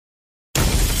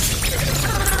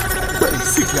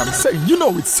Simply I'm saying, you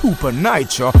know it's Supa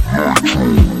Nytro.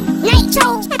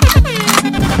 Nytro.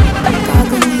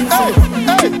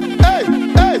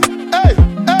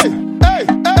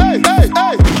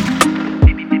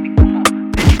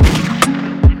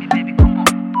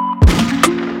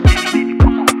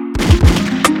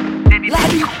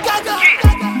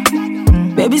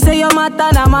 Baby say your matter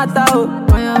na matter oh.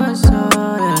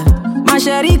 My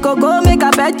sherry coco make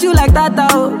I pet you like that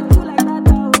oh.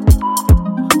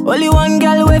 Only one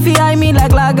girl way fi eye me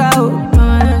like laga oh.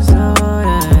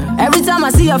 Every time I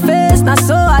see your face, na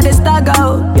so I dey stagger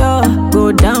oh. Yo,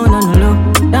 go down on the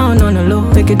low, down on the low.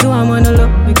 Make it do I'm on the low,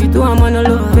 make it do I'm on the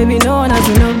low. Baby no one has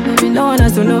to know, baby no one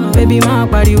has to know. Baby my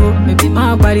body wo, baby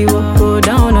my body wo. Go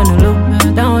down on the low,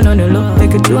 down on the low.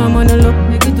 Make it do I'm on the low,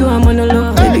 make it do I'm on the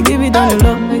low. Baby keep it on the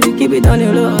low, baby keep it on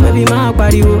the low. Baby my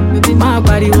body wo, baby my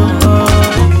body wo.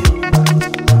 Oh.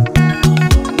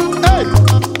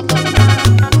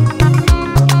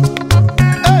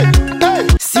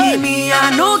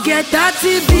 Get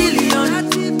 30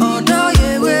 billion, oh no,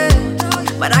 yeah, way.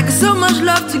 But I got so much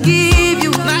love to give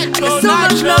you. I got so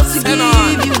much love to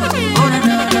give you. Oh, no,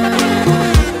 no, no.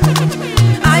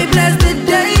 I bless the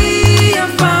day I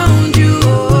found you.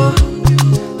 Oh.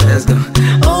 Let's go.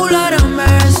 Oh Lord of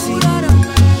mercy.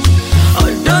 Oh,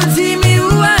 don't see me who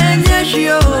I am, yes,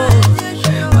 yo. Oh,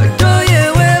 do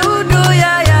you, who do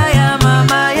ya, ya, ya,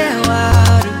 mama, yeah,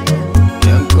 what?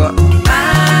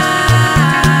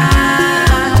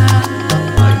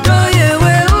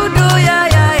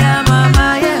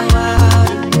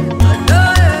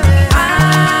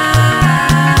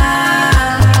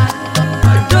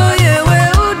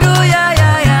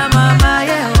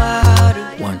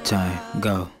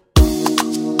 Go.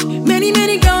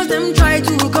 Many girls them try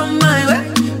to come my way.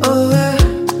 Oh,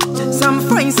 some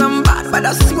fine, some bad, but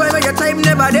I swear your time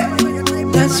never there.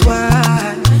 That's why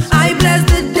I bless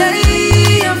the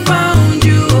day I found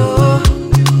you. Oh.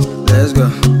 Let's go.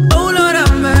 Oh Lord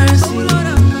of mercy.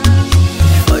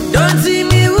 Oh, don't see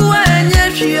me who I am,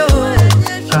 yes, yo.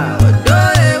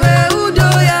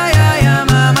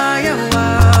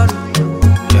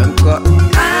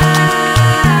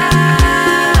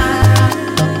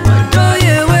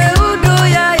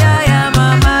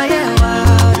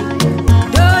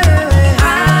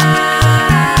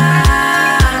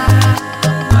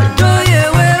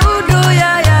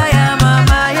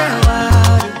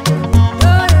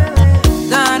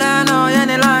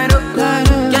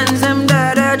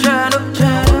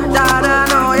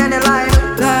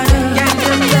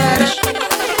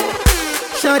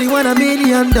 Shawty want $1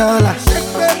 million.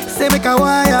 Say make a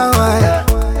wire.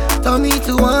 Tell me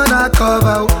to wanna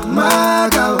cover my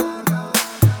girl.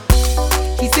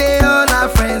 She say all her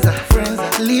friends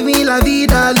are living la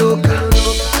vida loca.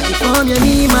 I come here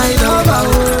me my lover.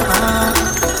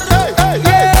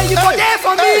 Yeah, you for there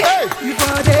for me. You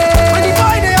for there. When the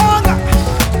boy they hunger,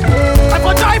 I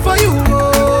for try for you.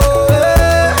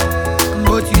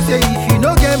 But you say if you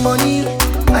no get money,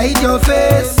 hide your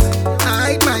face.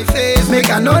 Hide my face. Make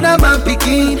another man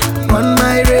picking on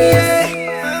my race.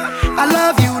 I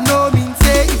love you, no mean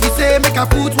say. If you say make I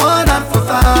put one hand for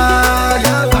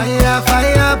fire,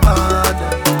 fire burn.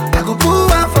 I go put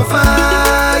one for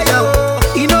fire.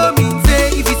 You know mean say.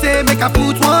 If you say make I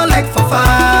put one leg for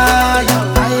fire,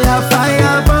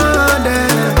 fire burn.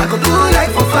 I go do leg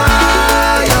for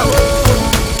fire.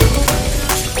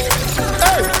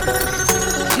 Hey,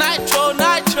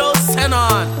 Nytro, send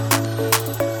on.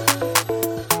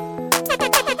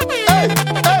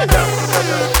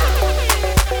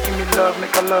 Give me love,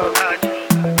 make a love.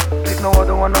 There's no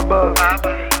other one above.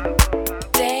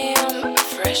 Damn,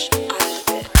 fresh on the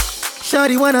bed.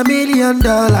 Shawty want $1 million.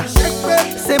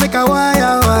 Say make a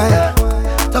wire.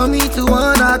 Tell me to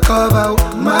wanna cover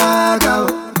my girl.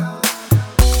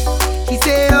 She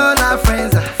say all her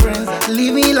friends are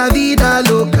living la vida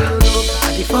loca.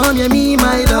 I define me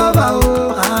my lover.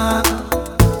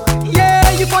 Yeah,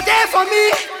 you for there for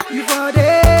me. You for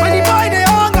there. When the boy they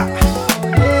hunger,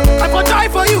 I for try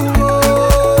for you.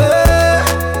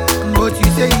 But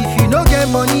you say if you no get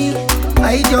money,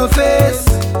 hide your face.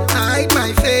 Hide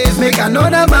my face. Make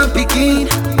another man picking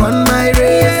on my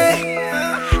race.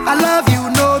 I love you,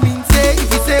 no mean say.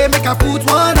 If you say make I put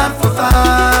one hand for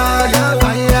fire,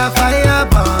 fire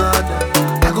burn.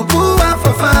 I go put one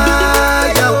for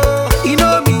fire. You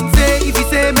know mean say. If you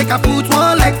say make I put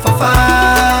one leg for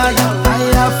fire,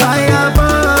 fire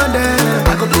burn.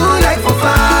 I go do leg for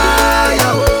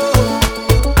fire.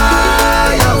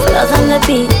 Flows on the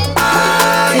beat.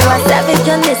 You are savage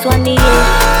on this one, yeah.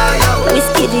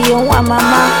 Whiskey, do you want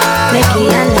mama? Make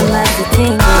it animals to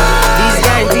tingle. These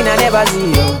guys I never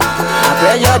see you. My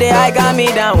Pressure they high got me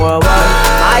down, whoa, whoa.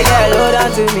 My girl, hold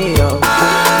on to me, yo.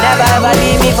 Never ever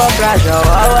leave me for crash, oh,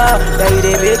 oh. Tell you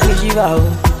they make me shiver, oh.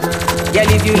 Girl,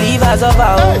 if you leave us over,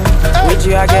 oh. With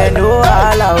you I get no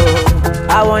allow, oh.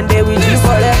 I one day with you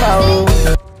forever,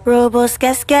 oh. Robos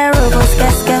casca, robos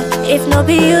casca. If no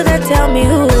be you, then tell me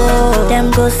who.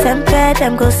 Them go sempe,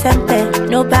 them go sempe.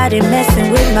 Nobody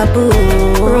messing with my boo.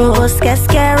 Robos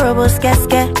casca.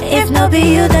 If no be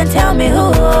you, then tell me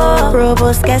who.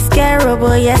 Robos casca,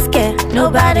 robo yeske.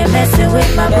 Nobody messing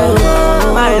with my boo.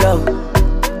 My love,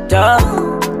 Joe,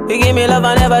 you give me love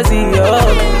I never see,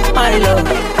 oh. My love,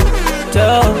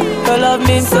 Joe, your love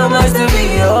means so much to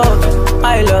me, oh.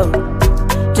 My love,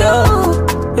 Joe,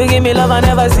 you give me love I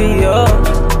never see, oh.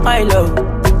 My love,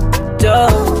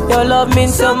 Joe, your love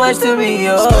means so much to me,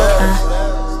 oh.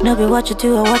 No be what you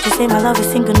do or what you say, my love is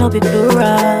single, no be plural,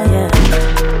 yeah.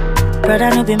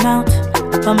 Brother, no be mount,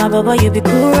 but my baba, you be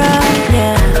cool,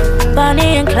 yeah.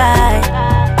 Bonnie and Clyde,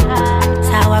 it's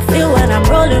how I feel when I'm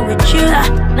rolling with you.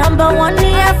 Number one, the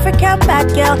African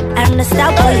bad girl, and the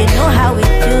star boy, you know how we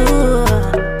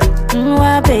do.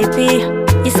 Why, baby,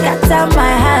 you scatter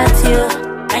my heart, you.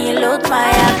 And you load my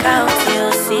account,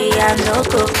 you see, I no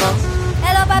coco.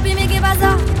 Hello papi, mais qu'est pas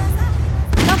ça?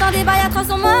 J'entends des bails à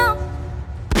 300 morts.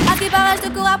 À ce qui paraît, je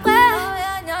te cours après.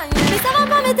 Mais ça va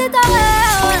pas, mais t'es taré.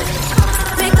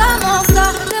 Mais comment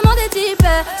ça? Le monde est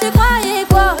typé. Tu croyais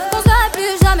quoi? Qu'on serait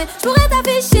plus jamais. J'pourrais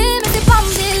t'afficher, mais c'est pas mon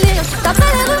délire.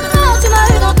 D'après les rumeurs, tu m'as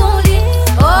eu dans ton lit.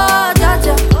 Oh, dja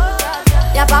dja.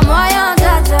 Y'a pas moyen,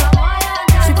 dja dja.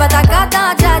 J'suis pas ta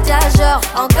cata, dja dja. Genre,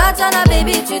 en katana,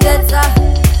 baby, tu dettes ça.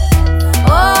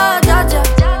 Oh, dja dja.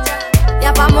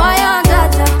 Y'a pas moyen, dja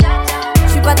dja.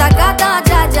 J'suis pas ta cata,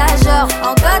 dja dja. Genre,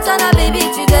 en katana, baby,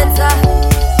 tu dettes ça.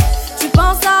 Tu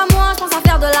penses à moi, j'pense à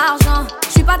faire de l'argent.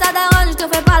 J'suis pas ta daronne, j'te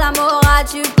fais pas la morale.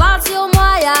 Tu parles sur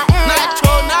moi, y'a air.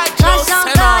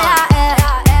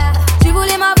 Tu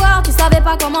voulais m'avoir, tu savais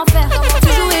pas comment faire. Tu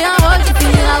jouais un rôle, tu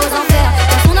finiras aux enfers.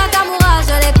 Dans son Nakamura,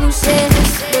 je l'ai couché.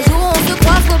 Le jour où on se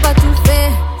croise, faut pas tout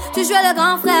faire. Tu jouais le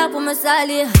grand frère pour me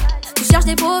salir. Tu cherches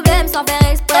des problèmes sans faire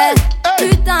exprès.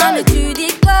 Putain, mais tu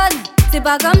déconnes. C'est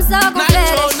pas comme ça qu'on fait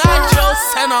les choses. Putain,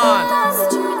 si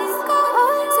tu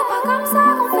déconnes. C'est pas comme ça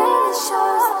qu'on fait les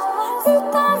choses.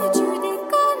 Putain, mais tu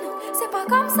déconnes. C'est pas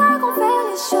comme ça qu'on fait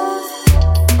les choses.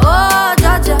 Oh,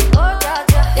 dja dja.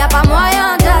 Y'a pas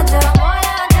moyen, dja dja.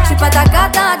 J'suis pas ta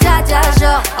cata, dja dja.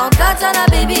 Genre, en katana,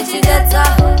 baby, tu dettes ça.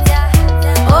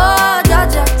 Oh, dja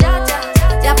dja.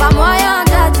 Y'a pas moyen,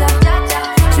 dja dja.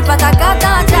 J'suis pas ta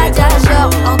cata, dja dja.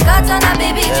 Genre, en katana,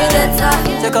 baby, tu dettes ça.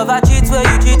 Take off I cheat where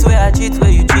you cheat, where I cheat,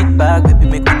 where you cheat back, baby,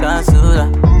 make me cancel that.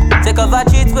 Take off I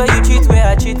cheat where you cheat, where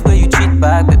I cheat, where you cheat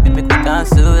back, baby, make me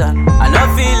cancel that. I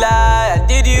don't feel like I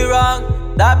did you wrong,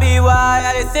 that be why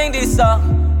I sing this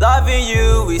song. Loving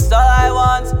you is all I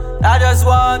want. I just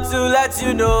want to let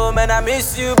you know, man, I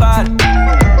miss you bad.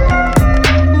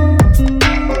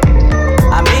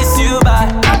 I miss you bad.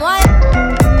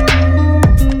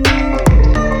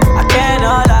 I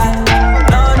cannot lie.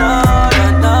 No, no,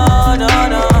 no, no, no,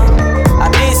 no. I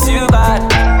miss you bad.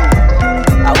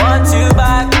 I want you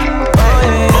back. Oh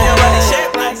yeah. Your body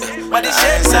shape nice, body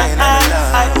shape nice.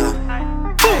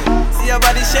 See your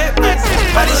body shape nice,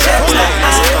 body shape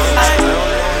nice.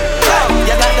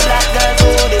 You got the black girl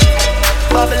booty,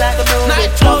 bubble like a booty.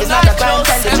 Love is not a crime,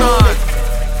 tell the truth.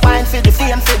 Wine for the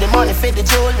fame, for the money, for the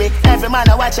jewelry. Every man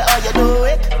I watch you how you do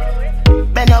it.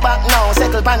 Bend your back now,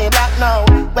 settle pan the black now.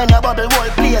 When your bubble whole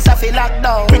place I feel locked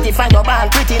down. Pretty find your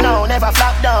band, pretty now, never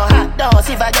flop down. Hot down,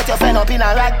 see if I get your friend up in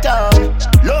a rack down.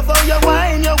 Love how you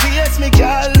wine, your waist me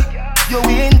girl. You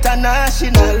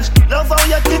international. Love how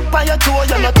you tip on your toe,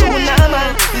 you're not too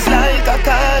normal. It's like a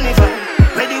carnival.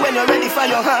 Ready when you're ready for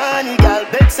your honey, girl.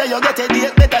 Bet say you get a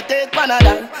date, better take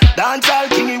Panadol. Dance all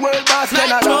kingy world boss,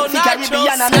 general. The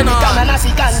Caribbean, American, and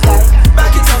African guy.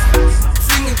 Back it up,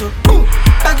 sing it up, boom.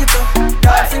 Back it up,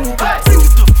 girl, sing it up, sing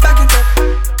it up. Back it up,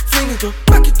 sing it up,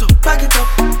 back it up, back it up,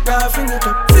 girl, sing it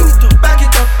up, sing it up. Back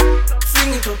it up,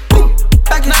 sing it up, boom.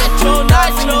 Back it up, Nitro,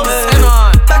 back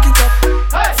it up,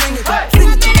 sing it up,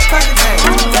 sing it up, back it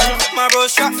up. My bro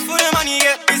shot for the money,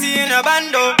 get busy in a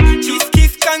bando. Cheese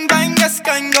kiss, gang bang, yes,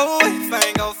 gang go.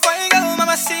 Fine go,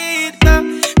 mama see it.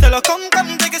 Tell her come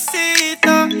take a seat.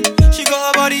 She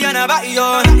got a body and a body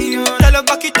on. Tell her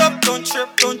back it up, don't trip.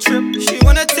 She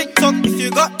wanna TikTok if you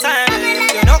got time.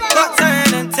 If you not got time,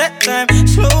 then take time.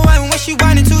 Slow wine when she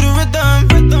whining to the rhythm.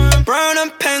 Brown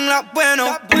and peng like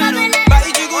bueno.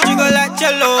 Body jiggle like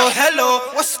jello. Hello,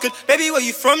 what's good? Baby, where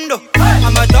you from though?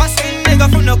 I'm a dark skin nigga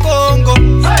from the Congo.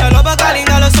 Tell her back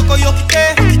dans le soco yo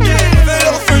quitté. Fais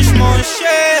le Frenchman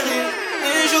chéri.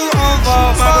 Un jour on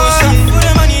va. My bro shot for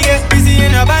the money, get busy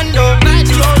in a bando.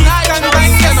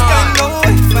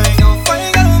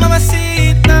 Fine girl, mama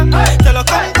see it now. Tell her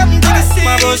come take a seat.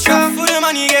 My bro shop for the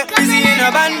money, get busy in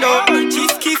a bando.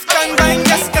 Chief Keef can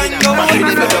just can go.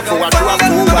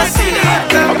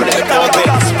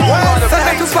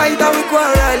 Start to fight and we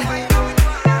quarrel.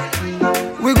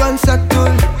 We gon'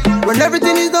 settle when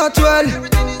everything is not well.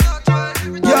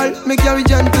 Girl, me carry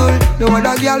gentle. No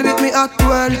other girl with me act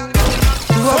well.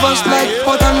 Two of us like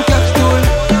hot and capsule.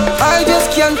 I just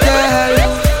can't tell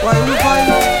why we fight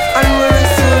and we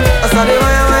wrestle. I saw the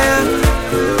wire.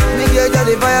 Me get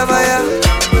the fire.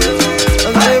 I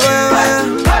saw the wire.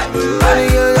 Me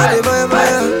get the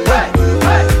fire.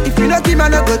 If you not give me, I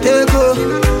no go take go.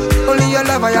 Only your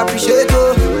love I appreciate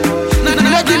go. If you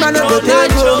not give me, I no go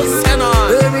take go.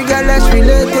 Baby girl, let's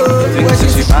relate go.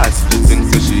 Things she bad, things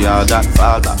that she all that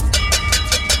fall back.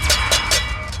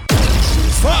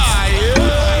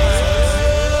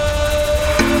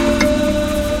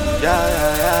 Yeah.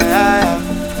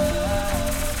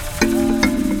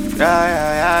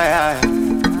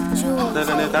 Then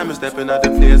anytime you step in at the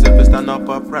place, if you stand up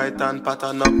upright and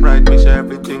pattern upright, make sure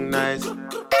everything nice.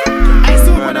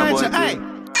 Supa Nytro,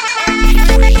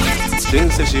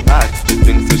 things that she bad,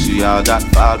 things that she all that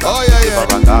fall back. Oh yeah. If I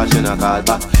rock her, she not call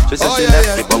back. She said she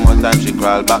left me, but one time she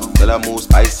crawl back. Tell her move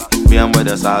spicy, me and where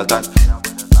the salt at.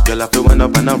 Girl, I feel went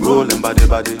up and I'm rolling body.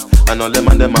 And all them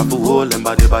and them have to hold them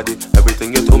body.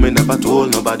 Everything you told me never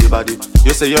told nobody.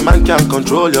 You say your man can't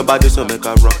control your body, so make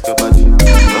her rock your body.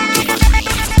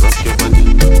 Rock your body.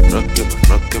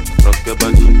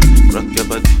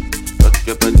 Rock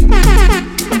your body.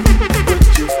 Would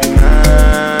you be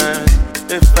mine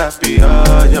if I be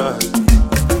all yours?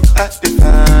 At the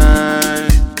time,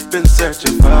 been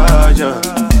searching for you.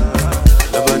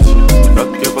 Your body,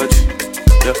 rock your body.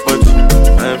 Your body,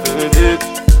 I'm feeling it.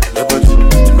 Your body,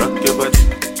 rock your body.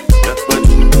 Your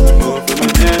body, move for me,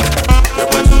 dear. Your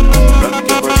body, rock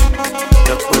your body.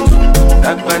 Your body,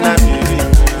 that when I feel it.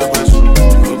 Your body,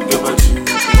 rock your body.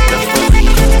 Your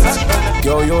body.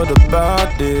 Girl, you're the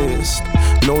baddest.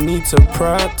 No need to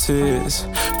practice,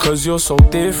 cause you're so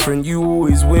different. You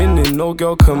always winning, no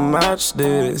girl can match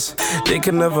this. They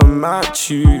can never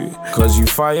match you, cause you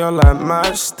fire like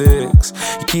matchsticks.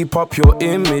 You keep up your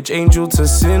image, angel to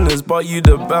sinners, but you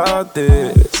the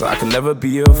baddest. I can never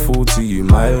be a fool to you,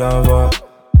 my lover.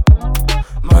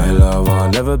 My lover,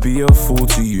 never be a fool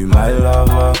to you, my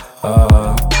lover. My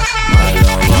lover,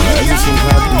 everything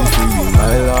happens to you,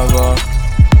 my lover.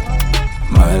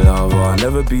 My lover, I'll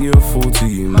never be a fool to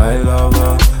you, my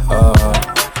lover. My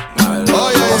lover. Oh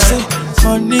yeah. I say,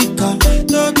 Monica,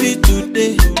 don't be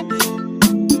today.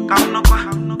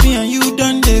 Me and you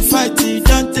done the fight,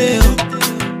 don't tell.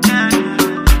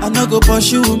 I no go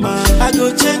pursue man, I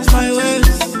go change my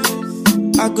ways.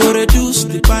 I go reduce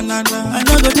the banana, I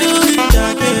no go do it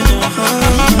again.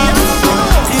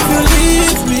 If you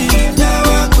leave me, now I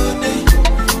go there.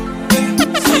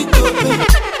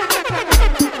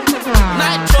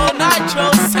 Nitro,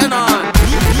 send on.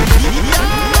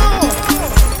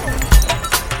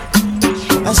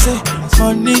 I say,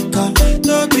 Monica,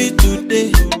 don't be today.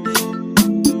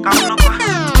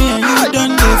 Me and you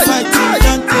done the fighting,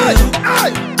 don't tell.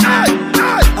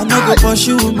 I no go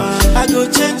pursue man, I go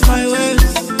change my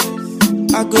ways.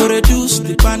 I go reduce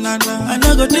the banana, I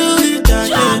no go do it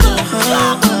again.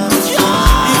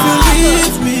 If you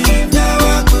leave me, now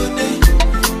I go there.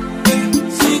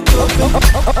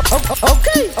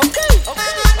 Okay.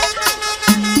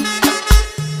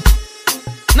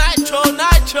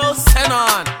 Nitro, send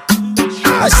on.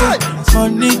 I say,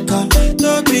 Monica,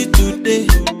 don't be today.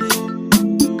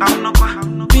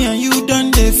 Me and you done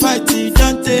the fighting,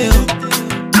 don't tell.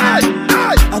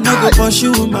 I no go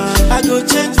pursue man, I go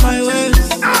change my ways.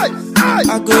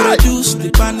 I go reduce the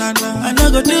banana, I no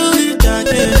go do it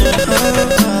again.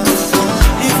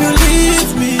 If you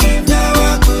leave me, now I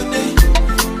go there.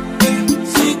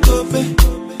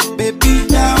 Baby,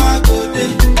 now I go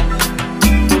there.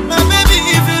 My baby,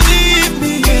 if you leave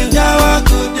me, now I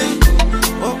go there.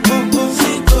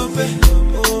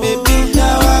 Baby,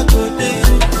 now I go there.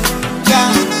 Yeah,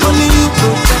 only you go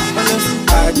check my food.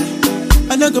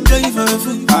 I no go play for a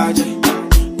fool.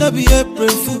 Don't be April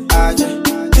fool.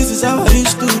 This is how I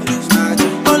used to do.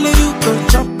 Only you go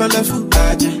chop my food.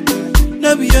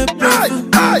 Don't be April fool.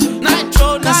 Nitro,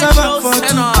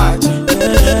 send on.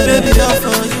 Baby, all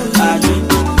for you.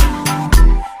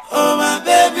 Oh my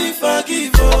baby,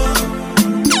 forgive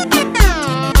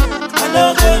I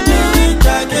don't go do it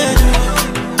again.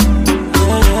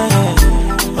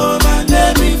 Oh my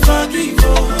baby, forgive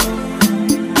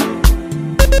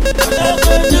I don't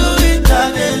go do it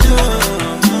again.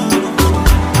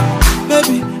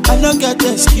 Baby, I don't get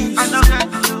excuse.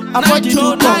 bought you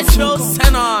two cups.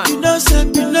 You know, say,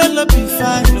 you know, love be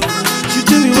fine. You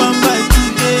do me one by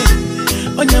 2 days.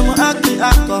 On your act the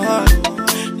alcohol.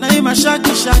 Now you my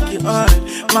shaky all.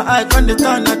 My eye on the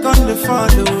turn, I on the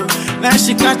follow. Now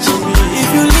she catching me. If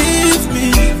you leave me,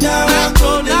 now I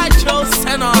go Nitro,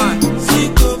 send on. See,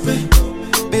 go,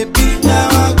 baby, now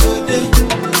I go there.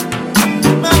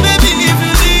 My baby, if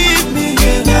you leave me,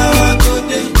 now I go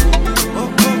there.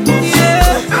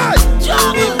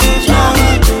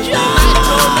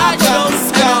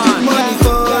 Money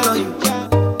fall on you,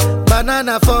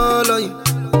 banana fall on you,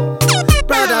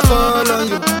 Prada fall on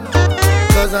you,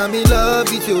 cause I'm in love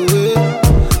with you.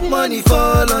 Money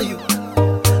fall on you,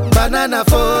 banana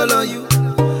fall on you,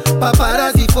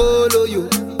 paparazzi follow you,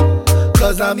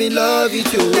 cause I'm in love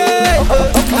with you.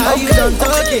 Are you done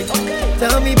talking?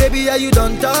 Tell me baby, are you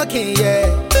done talking? Yeah.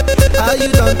 Are you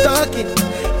done talking?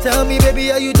 Tell me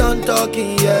baby, are you done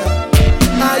talking? Yeah.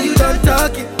 Are you done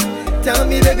talking? Tell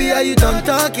me baby, are you done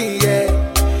talking? Yeah.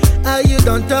 Are you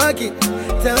done talking?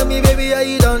 Tell me baby, are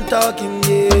you done talking?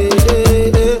 Yeah.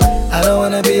 I don't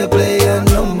wanna be a player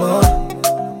no more.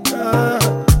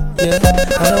 Yeah.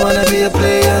 I don't wanna be a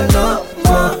player no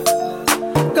more.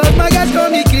 Cause my guys call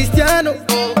me Cristiano,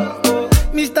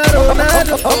 Mr.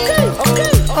 Ronaldo.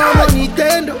 Okay. I'm on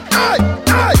Nintendo.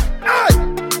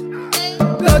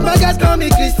 Cause my guys call me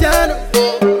Cristiano,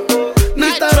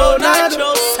 Mr.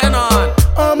 Ronaldo.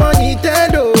 I'm on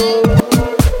Nintendo.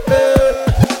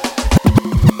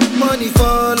 Money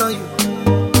fall on you,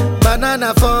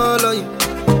 banana fall on you,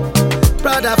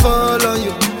 Prada fall on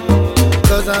you,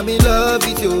 cause I'm in love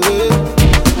with you.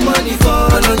 Money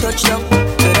fall on you,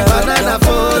 banana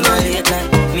fall on you,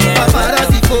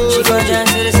 paparazzi fall on you,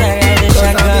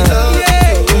 cause I'm in love with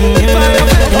you.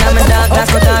 I'm a dog,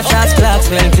 that's what our shots clocks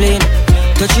well clean.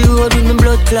 Touch you road with me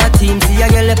blood clot team. See a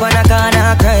girl up on a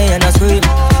corner cry and a scream.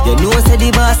 You know say the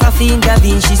boss a fi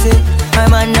intervene. She say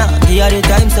I'm a knock, give her the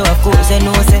time. So of course I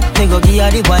know say me go give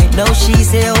her the wine. Now she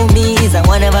say oh me is a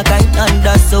one of a kind, and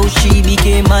that's how she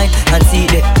became mine. And see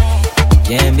that,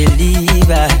 can't believe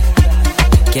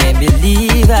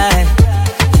I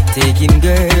taking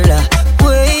girl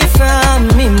away from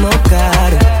me, my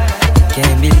God.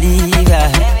 Can't believe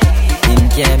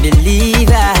can't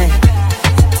believe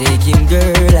taking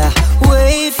girl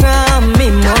away from me,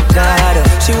 my God.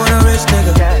 She want a rich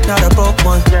nigga, not a broke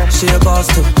one. She a boss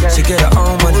too, she get her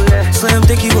own money. Slim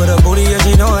thicky with a booty, yeah,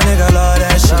 she know a nigga love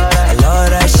that shit. I love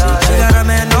that shit. She got a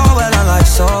man, no, but I'm like,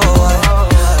 so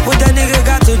what that nigga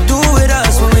got to do with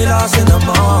us when we lost in the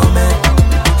moment?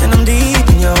 And I'm deep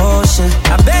in your ocean.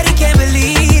 I bet he can't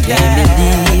believe that. Can't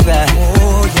believe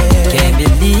oh yeah. Can't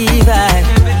believe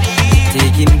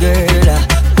taking girl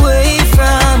away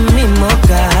from me, my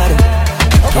God.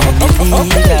 Can't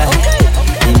believe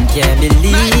can't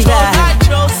believe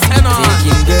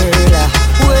taking girl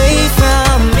away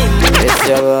from me. It's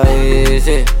your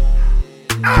easy.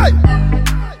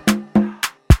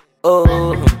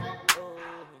 Oh,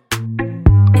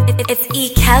 it's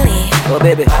E. Kelly. Oh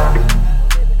baby,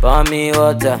 pour me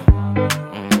water,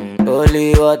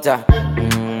 holy water,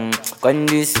 quench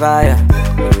this fire.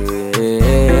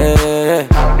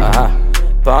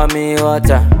 Pour me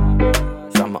water,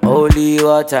 some holy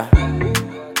water,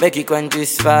 make it quench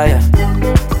this fire.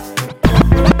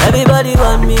 Everybody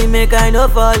want me, make I no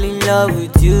fall in love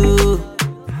with you,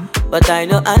 but I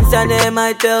no answer them,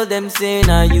 I tell them say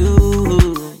na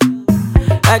you.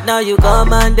 Right now you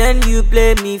come and then you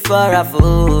play me for a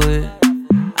fool.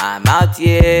 I'm out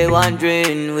here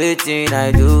wondering waiting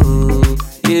I do.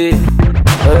 Yeah,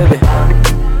 oh, baby,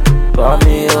 pour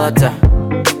me water,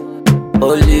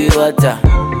 holy water,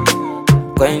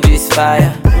 quench this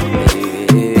fire.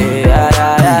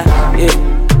 Yeah.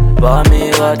 Pour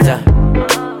me water,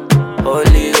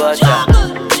 holy water.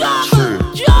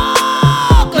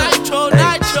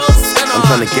 I'm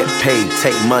tryna get paid,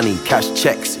 take money, cash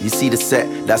checks. You see the set,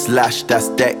 that's Lash, that's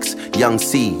Dex. Young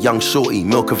C, Young Shorty,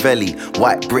 Milcavelli,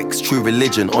 white bricks, True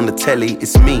Religion on the telly,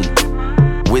 it's me.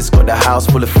 Wiz got the house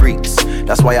full of freaks,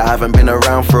 that's why I haven't been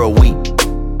around for a week.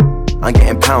 I'm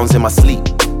getting pounds in my sleep,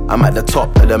 I'm at the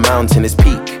top of the mountain, it's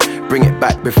peak. Bring it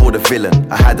back before the villain.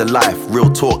 I had a life, real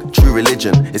talk, true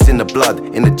religion. It's in the blood,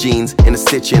 in the jeans, in the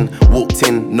stitching. Walked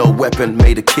in, no weapon,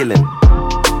 made a killing.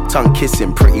 Tongue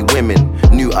kissing, pretty women.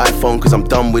 New iPhone cause I'm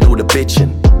done with all the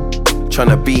bitching.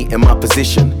 Tryna be in my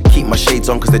position. Keep my shades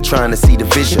on cause they're trying to see the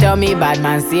vision. She tell me bad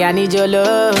man, see I need your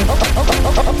love.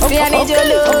 See I need your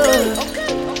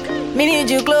love. Me need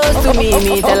you close to me.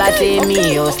 Me tell her say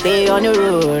me, oh stay on the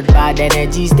road. Bad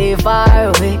energy stay far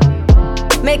away.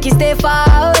 Make you stay far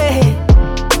away.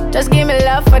 Just give me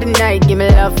love for the night, give me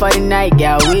love for the night,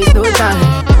 girl, waste no time.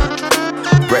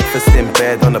 Breakfast in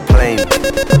bed on a plane.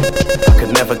 I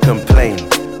could never complain.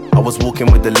 I was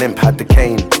walking with the limp, had the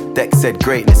cane. Deck said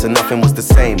greatness and nothing was the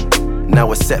same. Now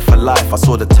we're set for life. I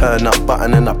saw the turn up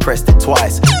button and I pressed it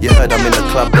twice. You heard I'm in the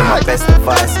club, then my best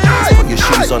advice is put your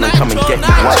shoes on and come and get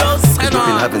your wife. Cause we've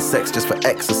been having sex just for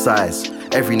exercise.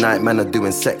 Every night man are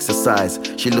doing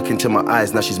sexercise. She look into my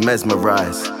eyes, now she's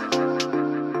mesmerized.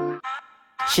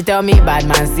 She tell me, bad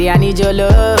man, see I need your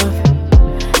love.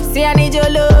 See I need your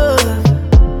love.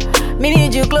 Me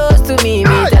need you close to me.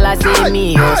 Me tell her say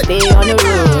me, oh stay on the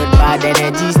road. Bad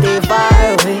energy stay far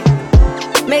away.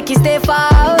 Make you stay far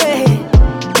away.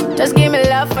 Just give me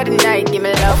love for the night. Give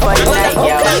me love for the night.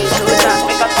 Yeah, we should talk.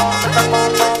 Make a pom, make a pom,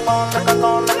 pom,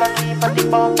 pom. Make a keep at the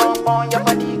pom, pom, pom. Your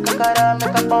body kakara.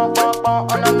 Make a pom, pom, pom.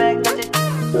 On a make it.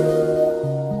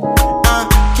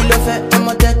 Kilo fait, I'm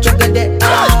a dead chocolate.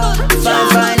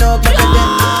 Fine, up like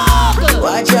a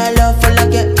watch your love for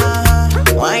like it.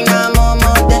 Why not more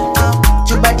dead?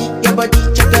 Your body,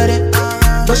 check it.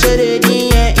 Push it in,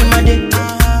 yeah, in my day.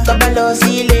 Kabalo,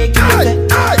 see, leg, why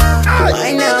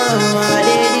now, my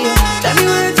lady? Tell me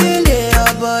what's in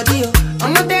your body.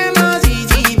 I'm a damn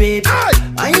easy, baby.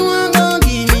 Why you want to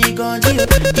give me control?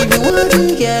 If you want to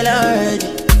get already,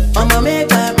 I'ma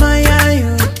make up my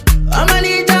you. I'ma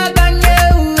need your gun,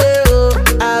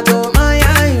 I go my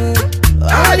you.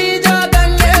 I'ma need your gun,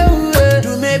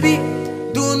 do maybe.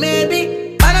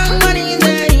 I don't want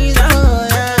these oh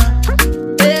yeah.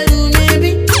 Do maybe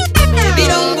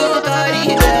don't go carry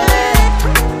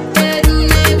that. Do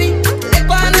maybe, let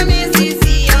go on me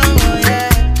see oh yeah.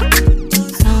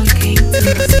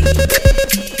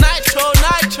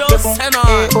 Nitro, send on.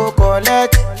 Oh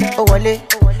collect, oh wale,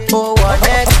 oh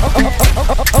wallet.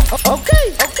 Okay.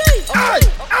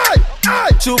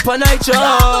 Supa Nytro.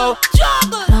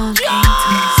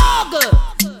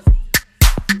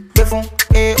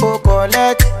 Oh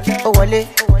collect, oh wale,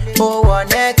 oh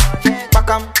wallet. Pack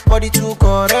 'em, body too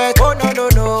correct. Oh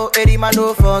no, Eddie man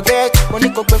don't forget. Money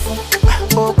go befun.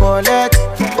 Oh collect,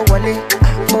 oh wale,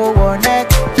 oh wallet.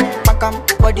 Pack 'em,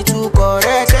 body too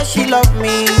correct. Say she love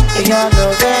me, yeah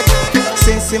love it.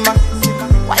 Sensima,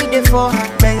 why they for her?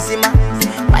 Benzema,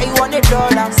 why you want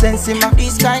 $1? Sensima,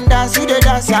 this kind dance you the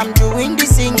dance. I'm doing the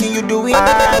singing, you doing the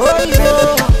dance. Oh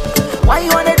yo, why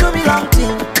you wanna do me long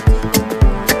thing?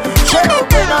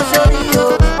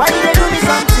 Why you they do me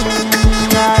something?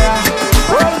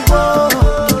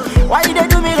 Why you they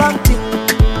do me wrong thing?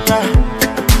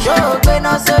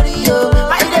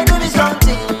 Why you they do me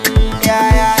something?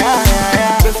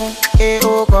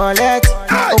 Oh collect,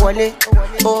 oh wale,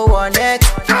 oh wallet.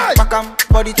 Pack 'em,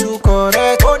 body too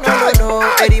correct. Oh no,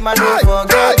 Eddie man don't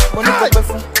forget. Money go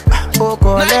befun. Oh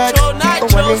collect, oh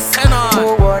wale,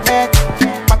 oh wallet.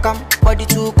 Pack 'em, body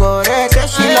too correct. Say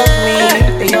she love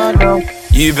me, you know.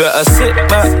 You better sit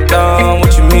back down,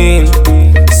 what you mean?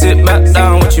 Sit back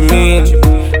down, what you mean?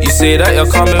 You say that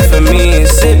you're coming for me.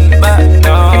 Sit back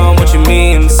down, what you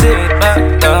mean? Sit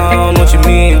back down, what you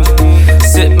mean?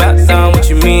 Sit back down, what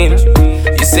you mean?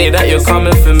 You say that you're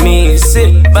coming for me.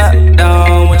 Sit back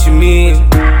down, what you mean?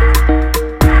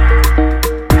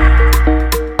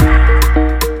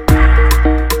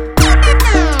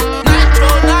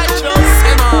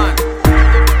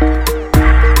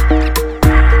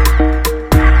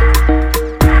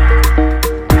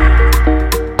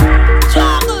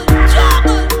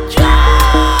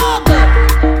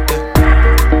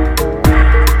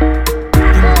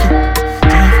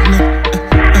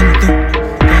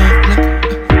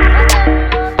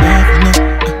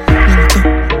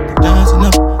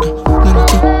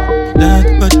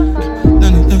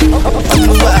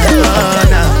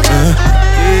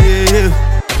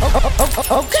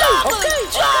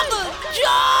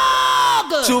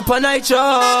 Supa Nytro.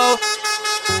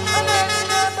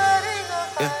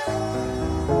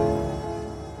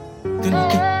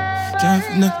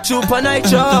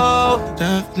 Supa Nytro.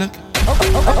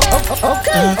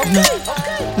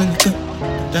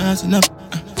 Dancing up,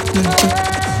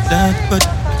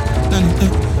 but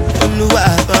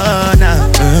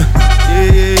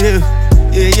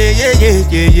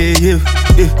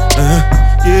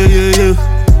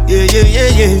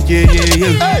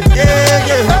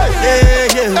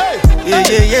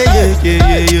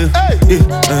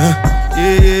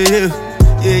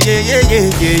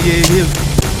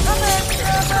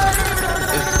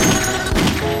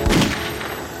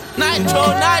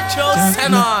Nytro,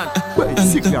 send on.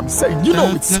 Basically, I'm saying, you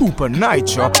know it's Supa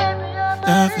Nytro.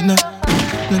 Dancing up,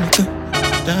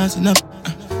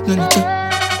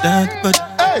 but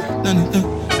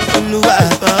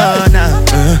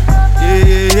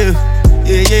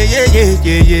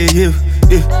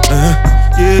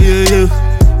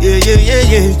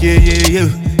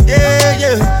yeah. Yeah,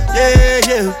 yeah, yeah,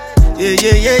 yeah. Yeah,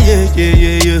 yeah, yeah, yeah, yeah,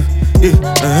 yeah, yeah.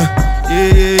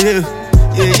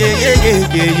 Yeah, yeah, yeah,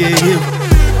 yeah, yeah.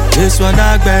 This one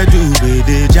I gotta do with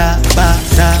the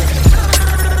jabata.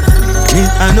 Me,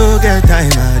 I no get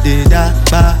time, I did da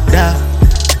ba da.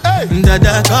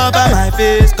 Dada cover my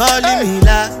face, calling me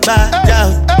la ba da.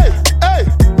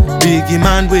 Biggie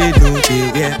man, we know they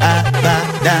wear a ba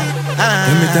da.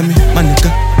 Tell me, my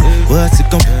nigga, what's it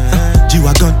gon'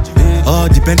 G-Wagon, all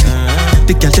the Bentley,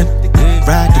 the girl them,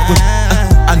 ride the whip.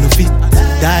 I no fit,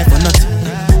 die for nothing.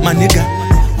 My nigga,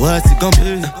 what's it gon'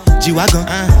 be? G-Wagon,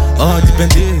 all the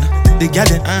Bentley, the girl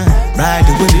them, ride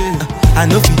the whip. I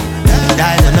no fit,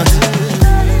 die for nothing.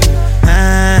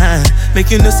 Make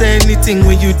you no say anything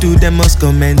when you do, them must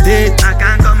commend it. I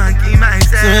can't come and keep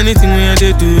myself. So anything when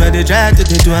you do, I dey try to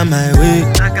do on my way.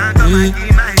 I can't come and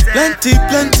keep myself.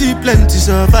 Plenty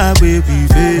suffer where we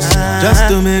face, just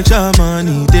to make sure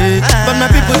money day. But my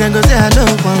people then go say I know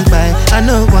one buy, I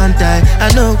know one die,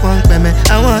 I know one payment.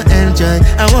 I want enjoy,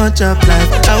 I want chop life,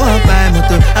 I want buy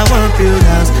motor, I want build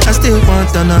house, I still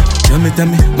want to know. Tell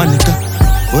me, my nigga,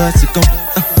 what's it gon'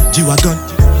 G-Wagon,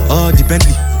 all the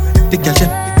Bentley, the girl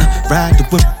them, ride the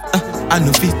whip, I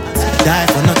no fit, die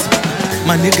for nothing.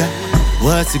 My nigga,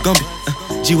 what's it gon' be?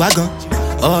 G-Wagon,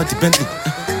 all the Bentley,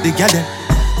 the girl them,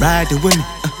 ride the whip,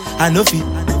 I no fit.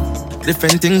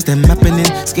 Different things them happening,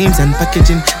 schemes and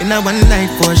packaging. In a one night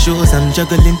for shows, I'm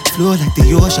juggling. Flow like the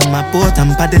ocean, my boat,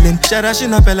 I'm paddling. Shara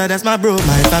Shinapella, that's my bro,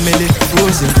 my family.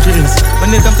 Frozen drinks.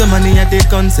 When it comes to money, I they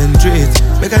concentrate.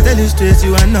 Make I tell you straight,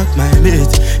 you are not my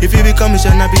mate. If you become a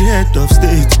I be head of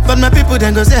state. But my people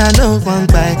then go say, I know one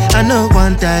buy, I know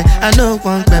one die, I know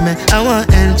one payment. I want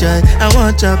enjoy, I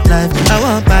want chop life, I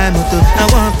want buy motor, I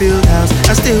want build house,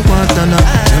 I still want to know.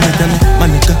 Tell me, my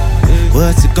nigga,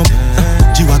 what's it gon' be?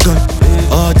 G-Wagon,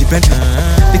 all the Bentley,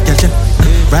 the girl them,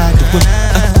 ride the whip.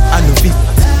 I no fit,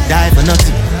 die for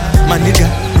nothing. My nigga,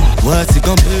 what's it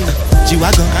gon' be?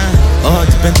 G-Wagon, all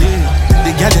the Bentley,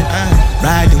 the girl them,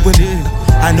 ride the whip.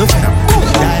 I no fit,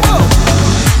 die for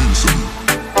nothing.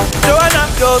 Joanna,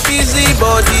 you're busy,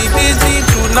 body busy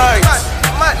tonight.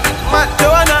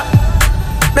 Joanna,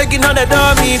 making all the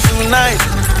dummy tonight.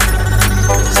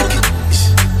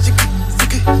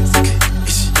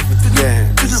 Yeah,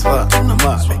 it's fuck,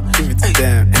 give it to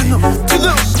them. Hey, give it to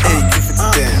them.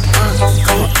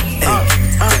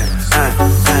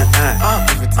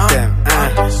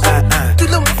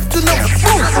 Give it to them.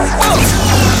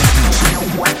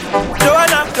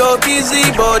 Joanna, you're busy,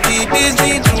 body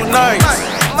busy tonight.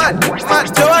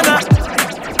 Joanna,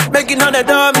 making all the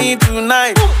dummy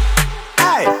tonight.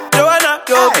 Joanna,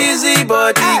 you're busy,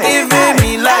 body giving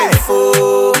me life,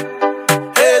 oh,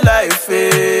 hey life,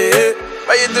 hey.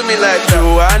 Why you do me like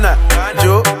Joanna?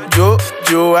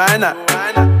 Joanna.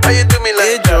 Why you do me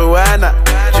like Joanna?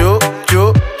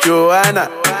 Joanna.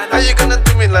 How you gonna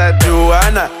do me like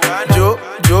Joanna?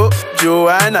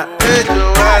 Joanna. Hey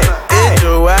Joanna. Hey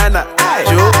Joanna.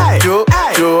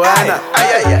 Joanna.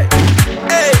 Ay.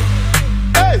 Hey.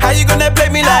 How you gonna play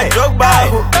me like Drogba?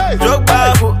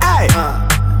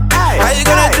 How you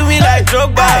gonna do me like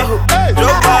Drogba?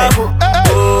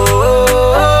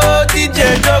 Oh, DJ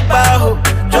Drogba.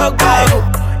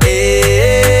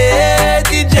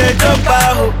 DJ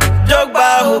Drogba.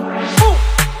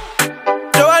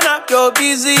 Joanna, you're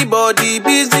busy, body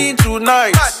busy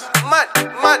tonight.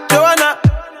 Joanna,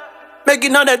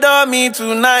 making all the dummy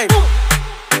tonight.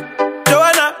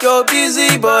 Joanna, you're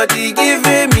busy, body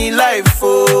giving me life,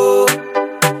 oh,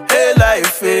 hey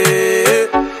life, hey.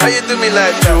 How you do me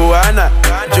like Joanna?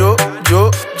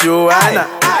 Joanna.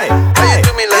 How you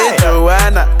do me like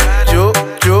Joanna?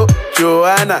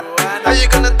 Joanna. How you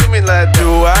gonna do me like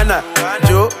Joanna?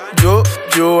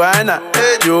 Joanna.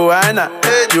 Hey Joanna.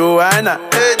 Hey Joanna.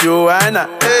 Hey Joanna.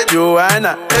 Hey Joanna.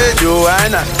 Hey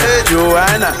Joanna. Hey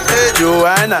Joanna. Hey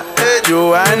Joanna. Hey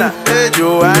Joanna. Hey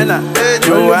Joanna. Hey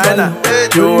Joanna. Hey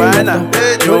Joanna. Hey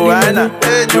Joanna.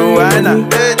 Hey Joanna.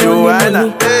 Hey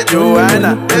Joanna. Hey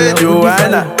Joanna.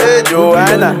 Hey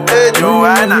Joanna. Hey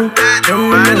Joanna. Hey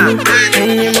Joanna. Hey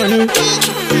Joanna.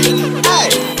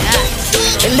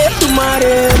 Let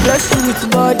tomorrow bless you with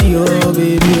body, oh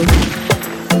baby.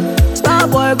 Star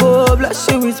boy go bless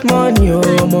you with money,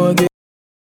 oh mortgage.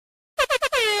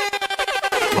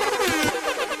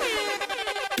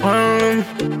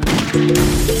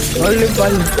 Only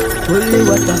value, only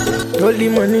water, only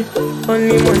money,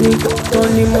 only money,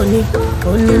 only money,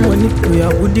 only money. We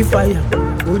are woody fire,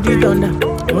 woody thunder,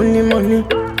 only money,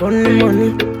 only money,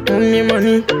 only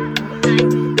money.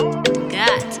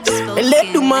 Let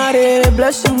tomorrow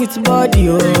bless you with body,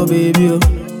 oh baby. Oh.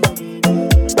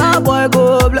 Star boy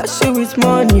go bless you with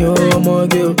money, oh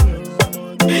mortgage.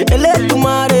 Let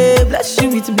tomorrow bless you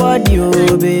with body,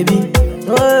 oh baby.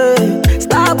 Oh,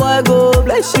 star boy go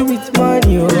bless you with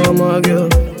money, oh my girl.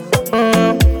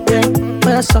 Yeah,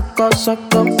 when I suck up,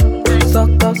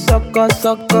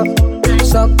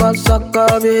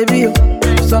 baby.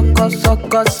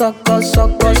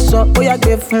 Suck up. Oh yeah,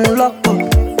 give fun lock up.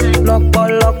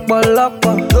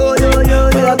 Oh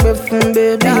yeah, give fun,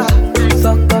 baby.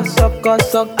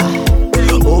 Suck.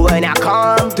 Oh, when I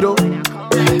come through,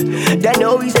 they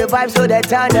know we survive, so they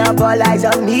turn up all eyes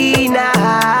on me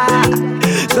now.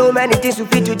 So many things we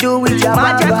fit to do with your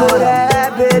mama,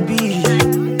 baby.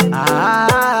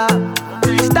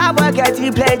 Stop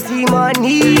getting plenty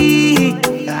money.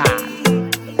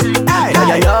 Hey,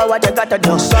 you know what you gotta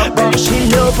do. Baby, she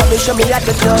love for me, show me how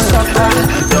to do.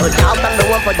 No doubt I'm the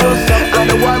one for you. I'm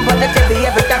the one for the TV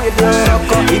every time you do.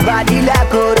 Your body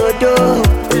like Orodo.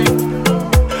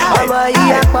 I'm a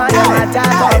young man,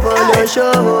 I'm a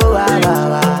show.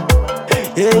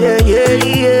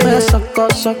 Yeah. Suck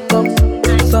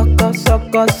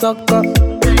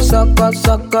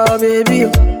up, baby.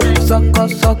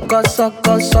 Suck.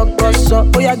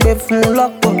 Oh yeah, give fun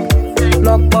lock up.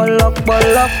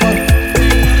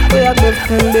 Oh yeah, give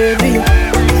fun, baby.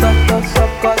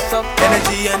 Suck.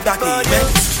 Energy and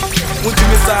documents. Won't you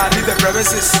miss out, leave the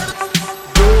premises.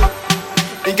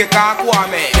 Inke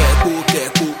kakwame.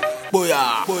 Keku.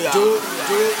 Boya.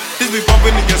 This be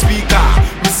pumping in your speaker.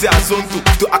 Missy Azonto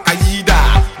to Akayida.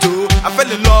 Joe, I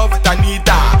fell in love with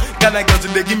Anita. Ghana girls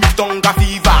they give me tonga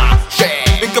fever.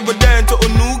 Inke boden to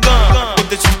Onuga.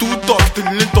 But she's too tough to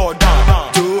little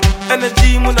down. Joe,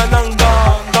 energy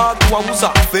munananga. Da to Awusa,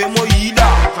 Femo Ida.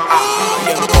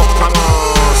 Come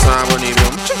on, Simon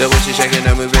Ibium. The way she shaking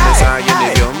and moving inside your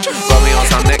libium. Got me on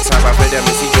some next time, I play them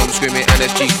and see jump screaming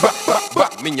LSG.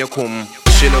 Minya kum.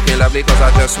 She looking lovely cause I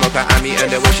just smoke her Amy.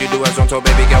 And the way she do is on top,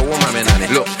 baby girl, woman, man.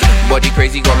 Look, body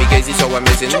crazy, got me gazing, so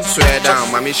amazing. Swear down,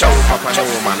 mommy, show papa, no,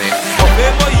 mommy.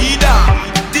 Femo Ida,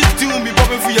 this tune be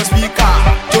popping for your speaker.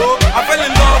 Joe, I fell in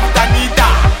love with Anita.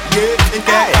 Yeah, in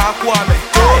Kakwame.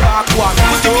 Put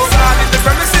me inside in the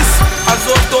premises.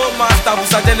 Azoto master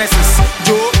who's a genesis.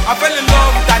 Joe, I fell in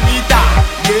love with Anita.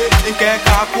 Yeah, in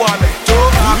Kakwame. Joe,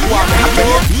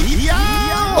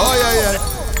 Oh yeah.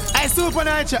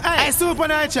 Hey, Supa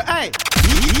Nytro, hey.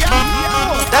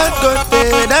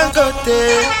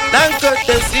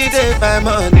 Dangote, see they buy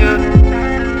money.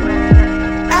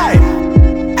 Hey.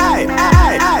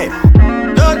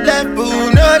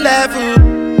 No level.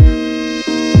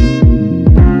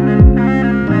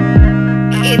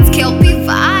 It's Kelpie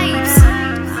vibes.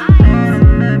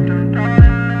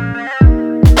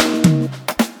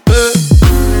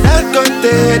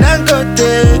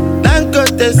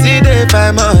 Dangote, see they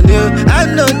buy money.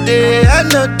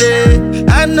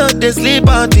 I know they sleep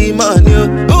on the money.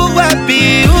 Who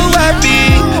happy?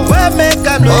 Where make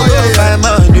I know buy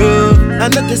money? I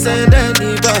know they send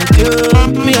anybody.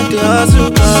 Me at the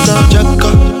hustle cause I'm jacka.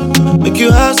 Make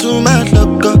you hustle my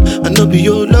luck. I know be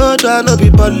your lord, I know be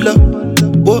baller.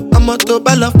 Oh, I'm a to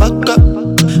balla fucker.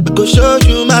 I go show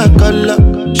you my color.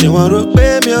 She want to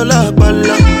pay me a lot,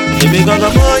 balla. If you gonna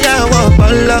go, yeah, I want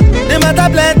balla. They matter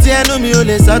plenty, I know me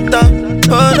only sata.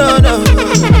 Oh no.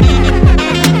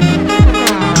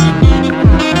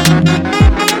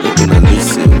 You gonna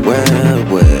listen well.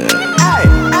 Hey.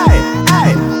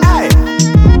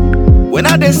 When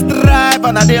I dey strive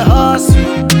and I dey hustle,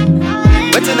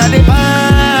 waiting I dey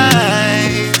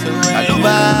find.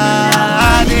 Aluba,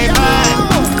 I dey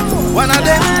find. One of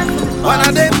them.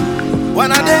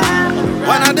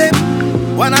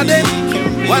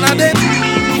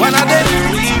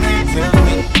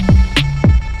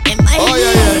 Oh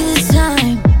yeah. This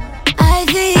time, I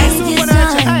think this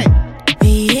time.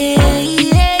 Yeah.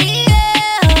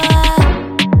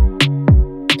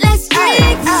 Let's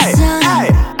drink this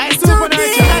time. Don't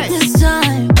drink this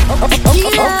time.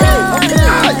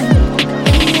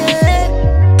 Yeah.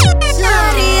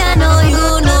 Sorry, I know you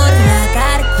know that I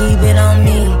gotta keep it on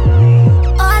me.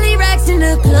 All the racks in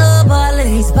the club, all of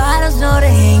these bottles know they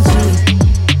ain't cheap.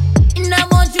 And I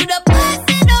want you to bust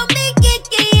it on me,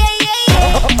 yeah.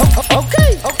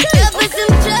 Okay. Put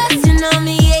some trust on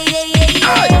me,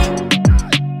 yeah.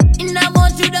 And I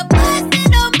want you to bust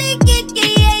it on me,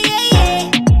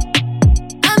 yeah.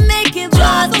 I make it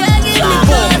boss, girl, give me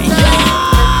boss.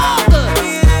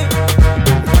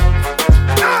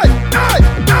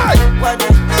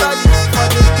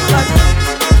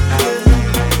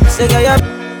 Say, girl, you're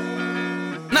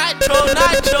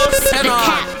Nitro, send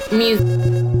on. Music.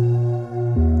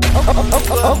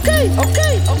 okay.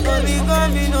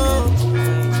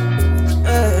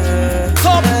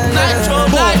 Top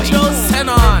Nitro, send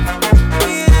on.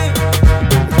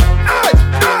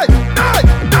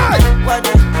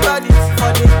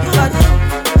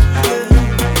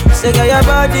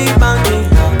 body banging.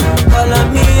 Call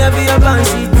on me, I be a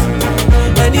banshee.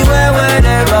 Anywhere,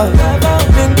 whenever.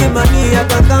 Bring the money, I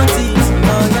can count it.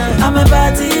 I'm a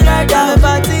party rider, I'm a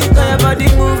party. Got your body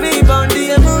moving,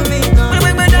 bounty a movie.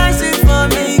 Make me dance it for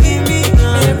me, give me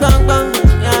bang bang,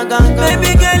 yeah gang gang.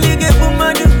 Baby girl, you get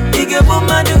boomadu, you get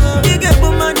boomadu, you get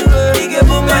boomadu, you get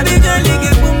boomadu. Baby girl, you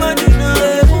get boomadu,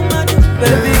 boomadu.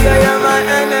 Baby girl, you're my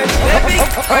energy.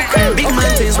 Baby, big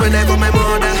mountains when I got my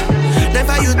mother.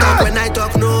 Never you talk when I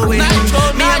talk no way.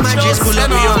 Me and my G's pull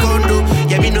up in your condo.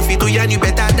 Yeah, me no fit to yarn, you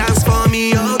better dance for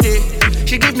me all day.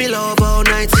 She give me love all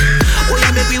night. Oh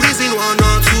yeah, maybe we win 1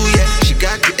 or 2, yeah. She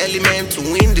got the element to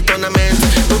win the tournament.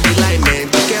 No be like man,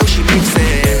 the girl she makes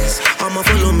sense. I'ma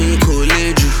follow me,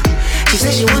 college you. She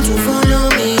said she want to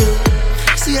follow me, yo.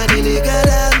 See how they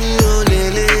got me, oh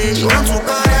lele. She want to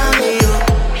call me, yo.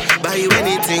 Buy you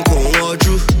anything, come on,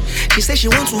 you. She said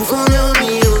she want to follow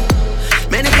me, yo.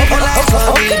 Many people like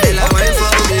for me, they like wine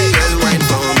for me, girl, wine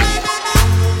for me.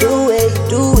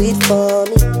 Do it for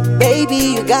me. Baby,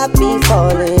 you got me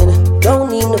falling. Don't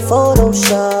need no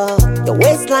Photoshop. Your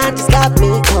waistline just got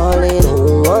me calling.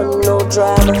 Don't want no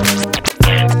drama.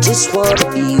 I just wanna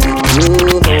be with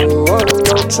you. Don't want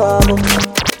no trouble.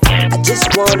 I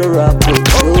just wanna rock with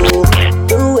you.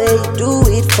 Do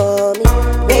it for me.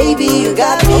 Baby, you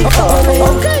got me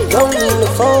calling. Don't need no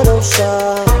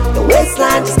Photoshop. Your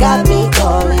waistline just got me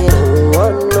calling. Don't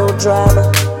want no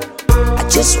drama. I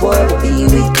just wanna be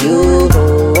with you.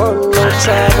 Don't want no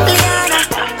trouble.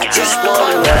 I just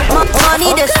wanna rock.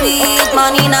 Money the sweet,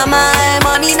 money na mine,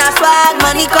 money na swag,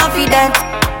 money confident.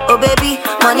 Oh baby,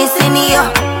 money senior.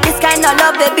 This kind of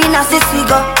love, baby, now since we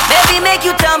go. Baby, make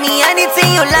you tell me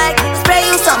anything you like. Spray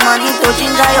you some money to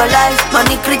ginger your life.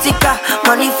 Money critical,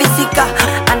 money physical,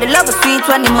 and the love is sweet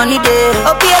when the money there.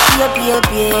 Oh baby, oh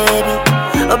baby, baby.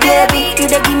 Oh baby,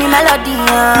 you dey give me melody.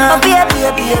 Oh baby,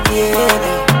 oh baby,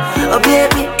 baby. Oh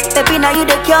baby, baby, now you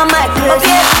the cure my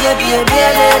crazy. Oh baby,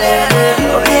 baby, baby.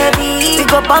 Oh baby, we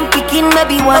go bump picking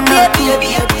maybe one day.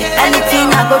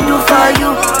 Anything I go do for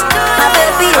you, my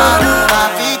baby.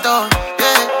 Papito,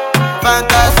 yeah,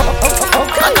 fantasy.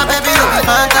 My baby, you be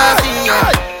fantasy,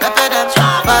 yeah. Pepe them,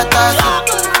 fantasy.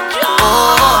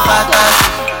 Oh,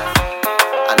 fantasy.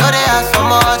 I know they have so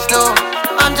much though.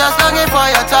 I'm just longing for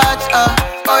your touch, oh,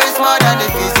 it's more than the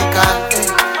physical,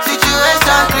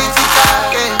 situation critical,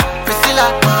 yeah. Priscilla,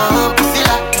 oh,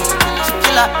 Priscilla,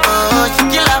 Shakira, oh,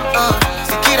 Shakira, oh,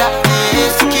 Shakira,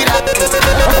 yeah, Shakira, Priscilla,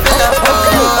 oh,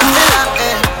 Priscilla,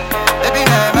 yeah. Baby,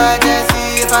 no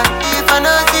emergency, if I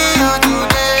don't see you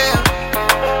today,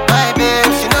 my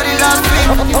babe, she know the last week.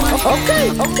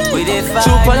 We did fight,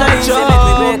 Supa Nytro. Make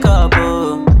we wake up,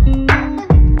 oh.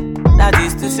 That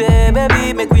is to say,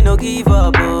 baby, make we no give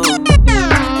up, oh.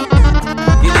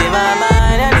 You in my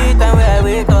mind anytime when I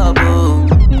wake up, oh.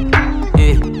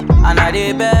 Yeah, and I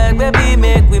dey beg, baby,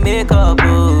 make we make up,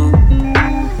 oh.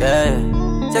 Yeah,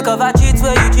 take off a cheat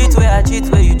where you cheat, where I cheat,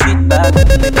 where you cheat back. Make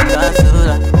me cancel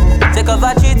that. Take off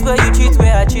a cheat where you cheat,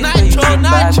 where I cheat, where you cheat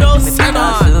back. Make me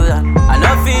cancel that. I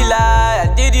don't feel like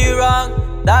I did you wrong.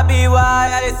 That be why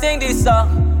I dey sing this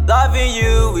song. Loving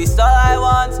you is all I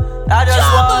want. I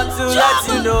just want to let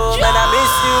you know, man, I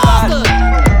miss you bad.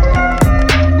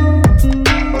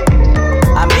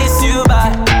 I miss you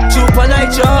bad. Supa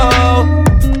Nytro.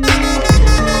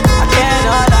 I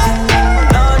cannot lie.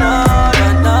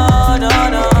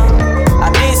 No. I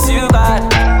miss you bad.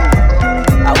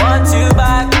 I want you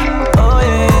back. Oh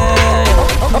yeah.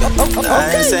 I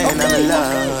ain't saying I'm in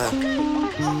love,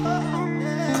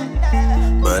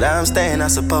 but I'm staying, I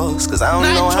suppose, cause I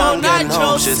don't know how I'm getting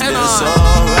home. Shit's been so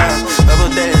rough. Couple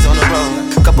days on the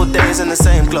road, couple days in the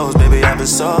same clothes. Baby, I've been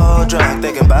so drunk,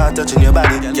 thinking about touching your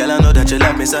body. Girl, I know that you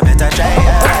love me, so better try.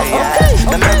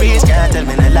 The memories can't tell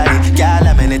me the lie. Girl,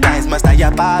 how many times must I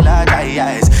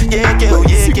apologize? Yeah, kill,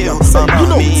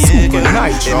 mama, me,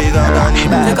 yeah, kill. Baby, go down the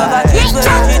back. Take off a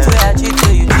cheat where you cheat, where I cheat,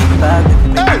 where you cheat back. Baby,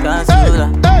 make me cancel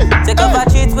that. Take off a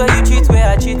cheat where you cheat, where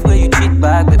I cheat, where you cheat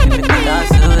back. Baby, make me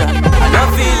cancel that. I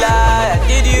don't feel like I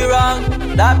did you wrong.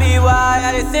 That be why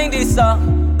I sing this song.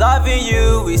 Loving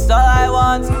you is all I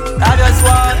want. I just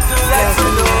want to let you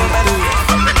know, man.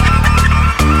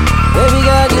 Baby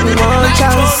girl, give me one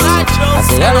chance. I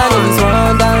say all I need is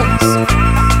one dance.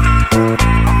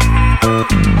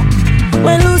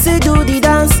 When Lucy do the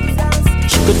dance,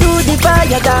 she could do the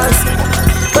fire dance.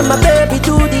 When my baby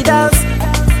do the dance,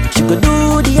 she could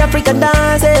do the African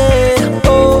dance. Eh.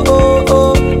 Oh, oh,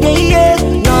 oh, yeah, yeah.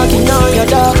 Knocking on your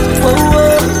door. Oh,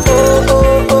 oh, oh,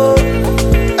 oh, oh.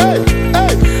 Hey,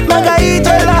 hey.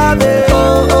 Margarita love it.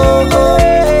 Oh, oh, oh,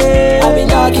 hey. I've been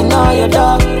knocking on your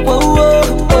door. Oh,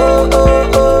 oh, oh,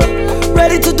 oh, oh.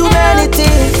 Ready to do many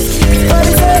things, but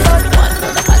it's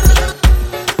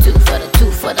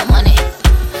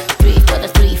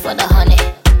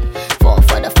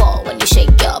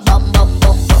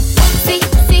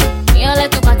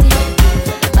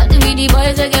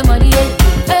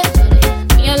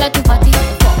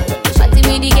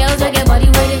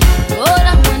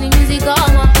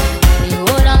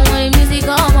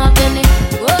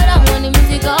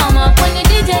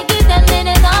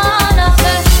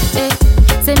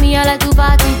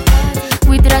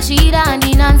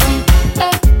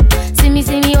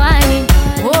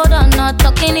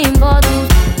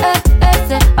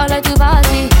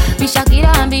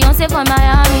from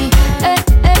Miami.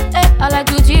 I like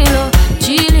to chill,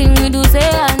 chilling with you, say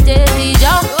and Daisy.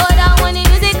 Just go down when the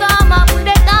music come up, put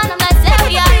it down. I'm like, say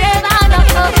we are ready, and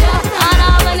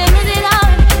now when the music on,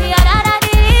 we are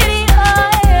da-da-dee-dee, oh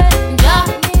yeah.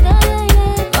 Just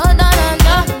go down and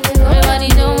just everybody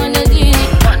doing the deed.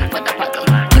 One for the paddle,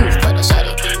 two for the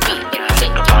shawty, three for the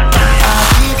take the one.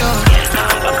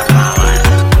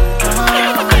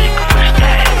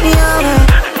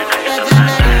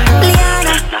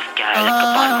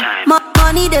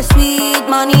 Money the sweet,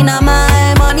 money na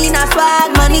my, money na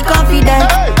swag, money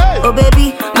confident. Oh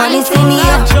baby, money senior.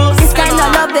 This kind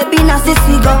of love, baby, na this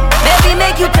we go. Baby,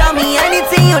 make you tell me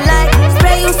anything you like.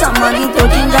 Spray you some money to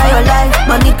ginger your life.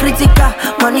 Money critical,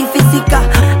 money physical,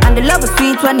 and the love is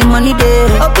sweet when the money there.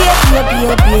 Oh baby,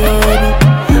 oh baby, baby.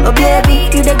 Oh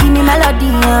baby, you dey give me melody.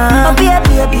 Oh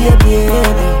baby, oh baby,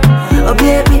 baby. Oh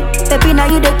baby, baby, now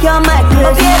you the cure my crazy.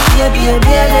 Oh baby, baby,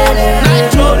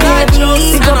 baby. Oh baby,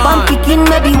 pick up on picking,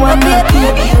 maybe one day.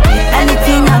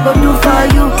 Anything I go do for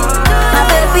you, my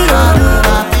baby.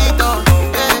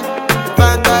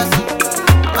 Fantasy,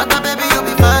 my baby, you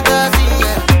be fantasy,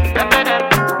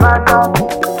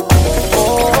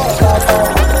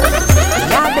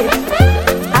 Yeah, baby,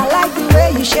 I like the way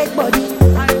you shake body.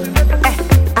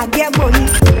 I get money.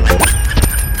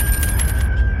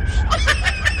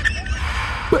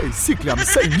 Basically, I'm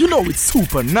saying, you know it's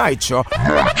Supa Nytro.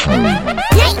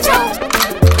 Nytro.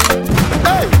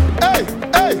 Hey, hey,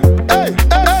 hey, hey,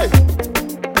 hey.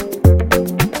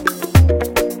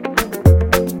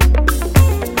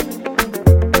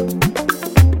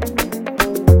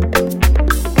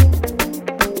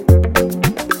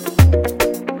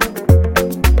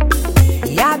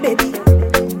 Yeah, baby,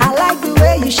 I like the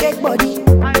way you shake body.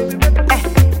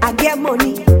 I get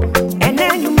money, and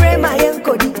then you bring my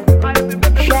encode.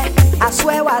 Yeah, I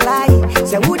swear I lie.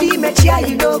 Say woody make sure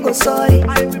you don't go sorry.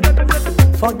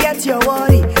 Forget your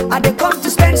worry. I dey come to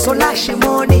spend so lash your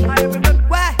money.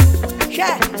 Why?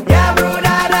 Yeah, yeah, bro,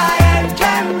 that I am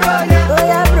jam, bro. Yeah, oh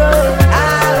yeah, bro.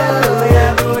 Oh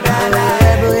yeah, bro, that I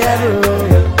am, yeah, bro.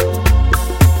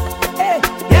 Hey,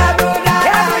 yeah, bro,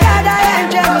 that I am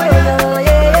jam, bro.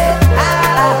 Yeah, yeah,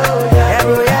 bro, yeah,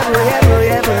 bro, yeah, bro,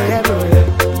 yeah, bro, yeah, bro.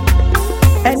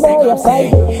 And then you say,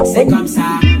 c'est comme ça.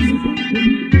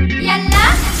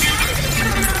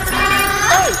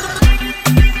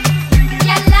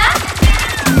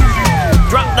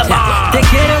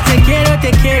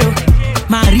 Te quiero,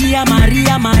 María,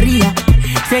 María, María.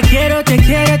 Te quiero,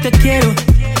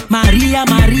 María,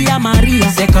 María, María.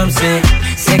 C'est comme ça,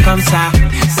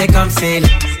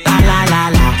 la la la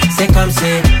la. C'est comme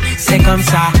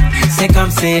ça,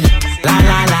 la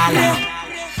la la la.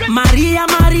 Maria,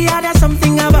 Maria, there's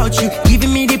something about you,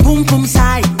 giving me the boom boom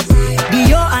side. The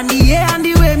yo and the yeah and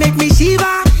the way make me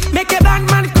shiver, make a bad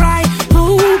man cry.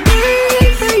 Oh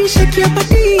baby, how you shake your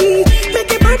body,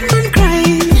 make a bad man cry.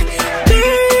 Girl,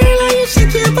 how you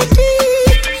shake your body.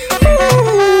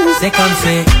 Ooh. C'est comme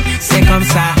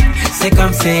ça,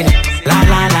 la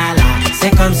la la la. C'est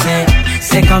comme ça,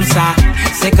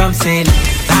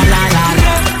 la la la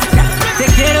la. Te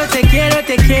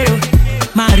quiero,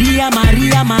 María,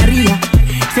 María, María.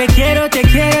 Te quiero,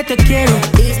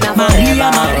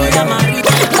 María, María, María.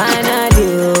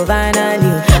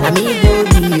 Finally, amigo,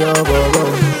 be your bobo.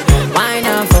 Why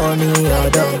not for me, your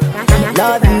dog?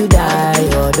 Love you, die,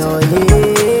 your dog,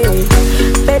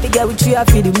 yeah. Baby girl, with you, I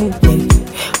feel the move, yeah.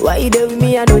 Why you there with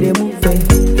me, I know they move, yeah.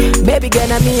 Baby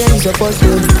girl, I'm me and you supposed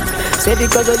to. Say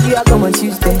because of you, I come on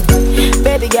Tuesday.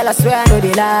 Baby girl, I swear I know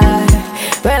they lie.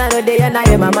 When I know they and I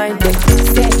in my mind, they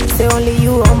say only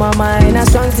you on my mind.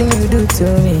 That's one thing you do to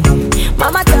me.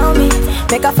 Mama tell me,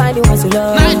 make I find the one to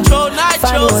love. Nytro,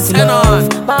 send on.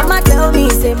 Mama tell me,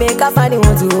 say make I find the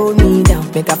one to hold me down.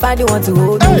 Make I find the one to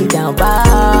hold me down.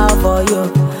 Bow for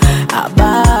you, I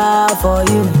bow for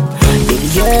you. Baby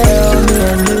girl, me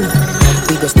and you,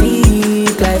 we go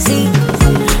speak like sea.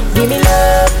 Give me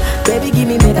love, baby, give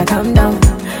me make I calm down.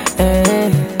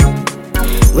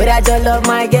 Without your love,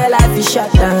 my girl, I feel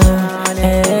shut down.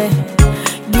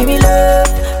 Give me love,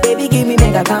 baby, give me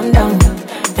make I calm down.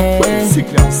 See,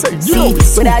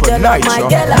 without your love, my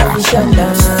girl, I feel shut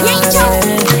down.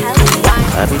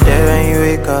 I'll be there when you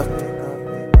wake up.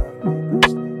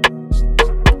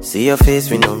 See your face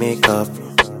with no makeup.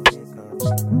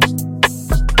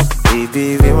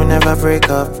 Baby, we will never break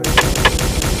up.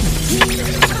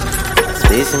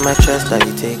 Space in my chest that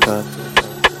you take up.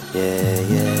 Yeah,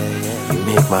 yeah, yeah. You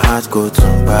make my heart go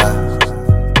tumba.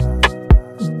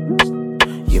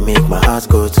 You make my heart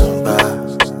go tumba.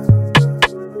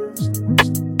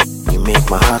 You make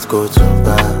my heart go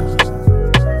tumba.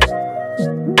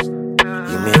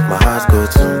 You make my heart go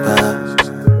tumba.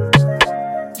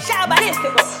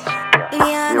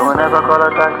 never call a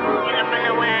taxi.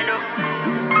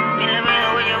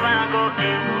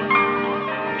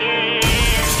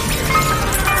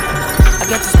 I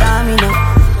get to stamina.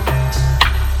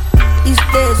 These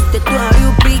days, they do a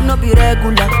real big, no be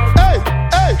regular.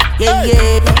 Yeah.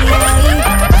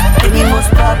 Baby,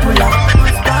 most popular,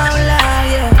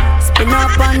 yeah. Spin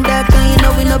up on deck, and you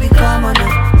know we no be common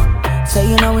now. So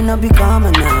you know we no be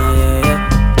common now,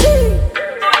 yeah.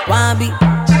 Wanna be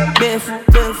barefoot.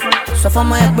 So for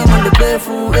my head, I'm on the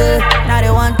barefoot, Now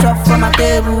they want top from my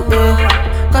table,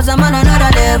 Cause I'm on another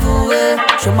level,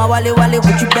 Show my wally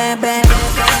with you bang.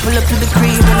 Pull up to the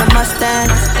crib in a Mustang.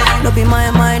 No be my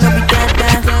mind, no be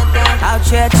dance. Out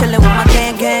here chillin' with my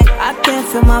gang. I can't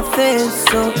feel my face,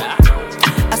 so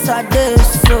I saw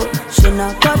this, so she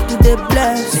not got to the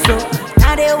bless, so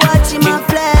now they watching my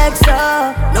flex, so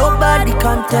nobody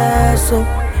contest, so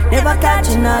never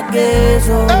catching a gaze,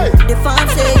 so the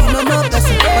fans say you know no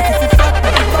person, but if you fuck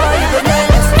with the boy, you go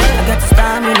less. I got the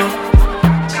stamina.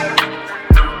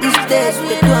 These days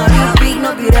we do a real big, no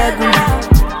be regular.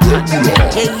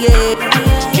 Yeah.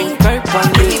 Drink purple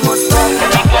and be most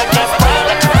popular.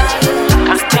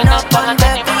 I'm spin up on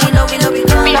that, you know we no be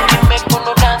coming. Me have to make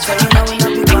no dance, so you know we no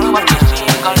be coming. What you see,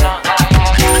 go down.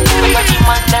 Me have to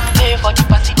man them pay for the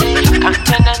party.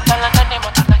 Continental and the name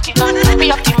of the lucky gun. Me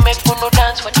have to make no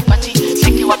dance for the party.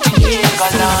 Take you up to here, go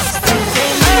down.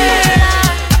 Murder,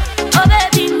 oh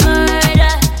baby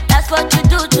murder, that's what you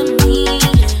do to me.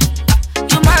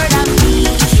 You murder me,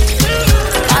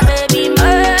 my baby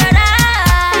murder.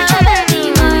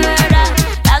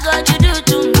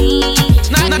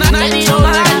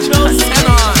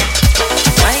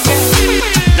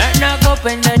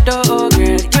 Open the door,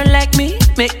 girl. You like me,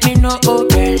 make me know, oh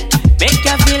girl. Make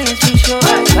your feelings be sure.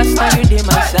 That's how you did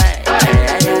my side.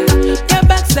 Your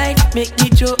backside make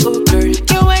me show, oh girl.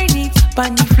 You ain't it,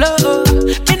 pan the floor.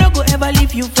 Me no go ever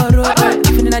leave you for road.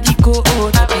 Even in a deco,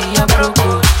 to be a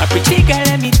broco. A pretty girl,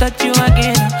 let me touch you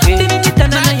again. Didn't it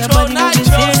turn on your body, no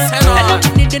insane. I don't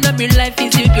need to know my life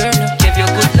is you, girl. Give you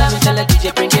good love, tell a DJ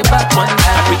bring it back one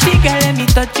time. A pretty girl, let me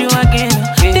touch you again.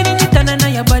 Didn't it turn on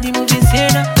your body, move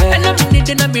insane. I know me need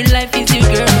to know my life is you,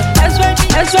 girl. That's right.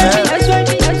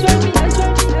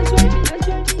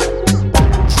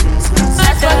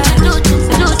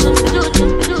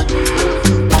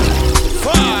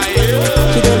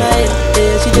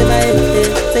 She did my head.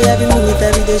 Say every minute,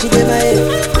 every day, she did my head.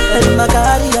 And my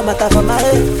car, you matter for my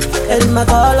head. And my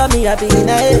call on me, I be in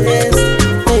her head.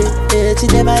 She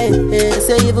did my head.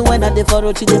 Say even when I did for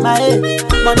road, she did my head.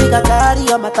 My nigga carry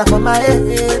your matter for my head.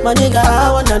 My nigga,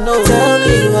 I wanna know. Tell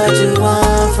me what you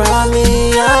want from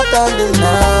me. I've done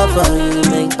enough for you.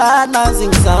 Make bad man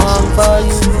sing song for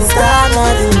you. Is that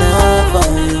not enough for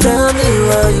you? Tell me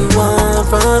what you want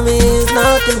from me. It's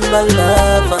nothing but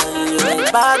love for you. Make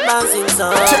bad man sing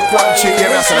song. Check one chick, yeah,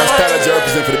 that's an style to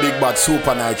represent for the big bad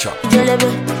Supa Nytro.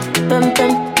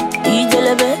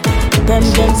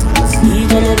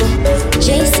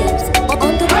 Jason,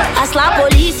 I slap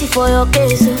police for your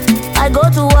case. I go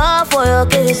to war for your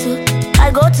case. I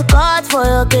go to court for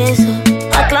your case.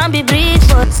 I climb the bridge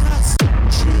for.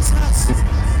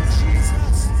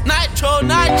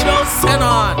 Nitro, send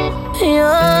on.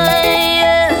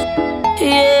 Yeah.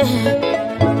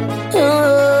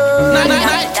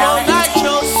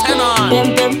 Nitro, send on.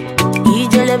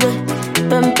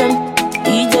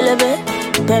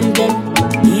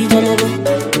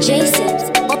 Jason,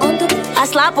 I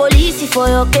slap police for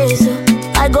your case.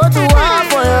 I go to war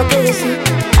for your case.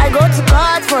 I go to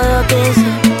court for your case.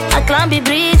 I climb the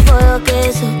bridge for your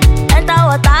case. Enter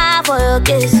water for your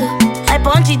case. I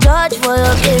punch the judge for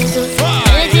your case.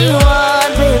 Anything you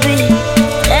want, baby,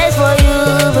 that's for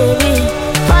you, baby.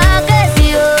 For your case,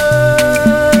 you.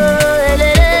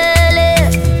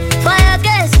 For your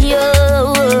case, you.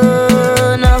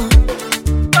 No.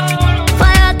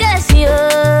 For your case, you.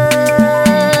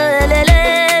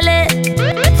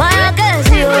 For your case,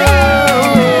 you.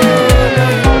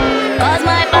 Cause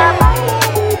my papa.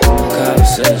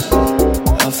 Conversation,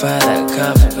 I'm fine like a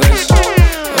confirmation.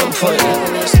 I'm pointing like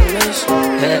an exclamation.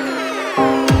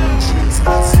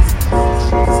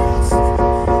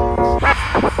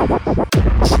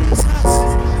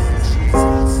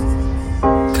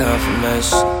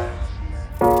 Confirmation.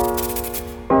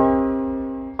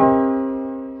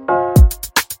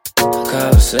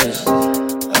 Conversation,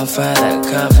 I'm fine like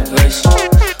a confirmation.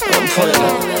 I'm pointing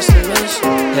like an exclamation.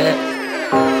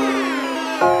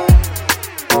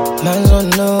 Man's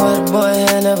wanna know why the boy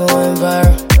had never went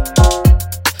viral.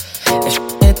 If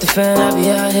hit the fan, I be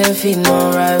out here feeding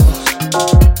on rivals.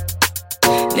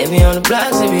 They be on the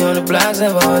blocks,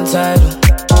 never on title.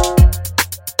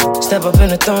 Step up in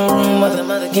the throne room,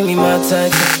 mother, give me my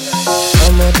title.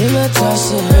 I'm a demon,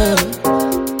 touch it real.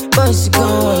 Boys, you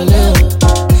gon' want live.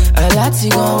 I like to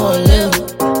gon' want live.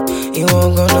 You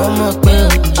won't go no more quill.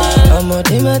 I'm a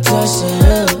demon, touch it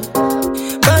real.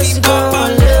 Boys, you gon'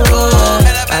 want live. I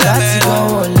like to gon'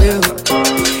 want live.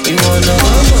 You won't know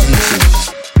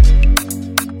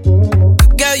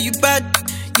more. Girl, you bad.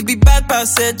 You be bad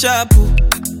past a chapu.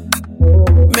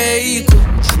 Mexico.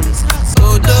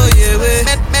 Odo yewe.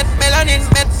 Melanin,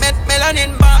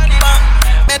 melanin, bam, bam.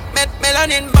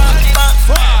 Melanin, bam, bam.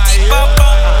 Bam,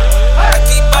 bam.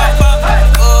 Bam, bam.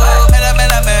 Oh, mela.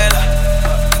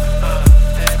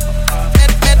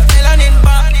 Melanin,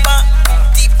 bam, bam.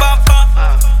 Deep, bam, bam.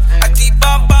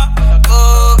 Bam, bam.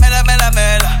 Oh, mela.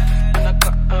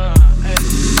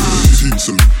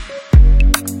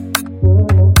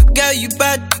 Girl, you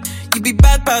bad. You be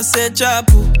bad past a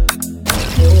chapu.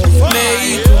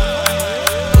 Mexico.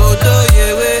 Odo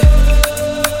yewe.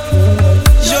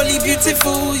 Jolly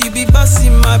beautiful, you be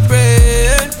busting my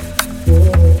brain.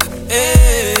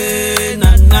 Hey,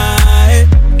 nah.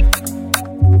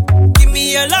 Give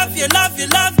me your love,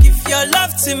 give your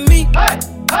love to me.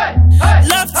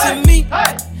 Love to me.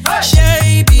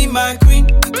 She be my queen.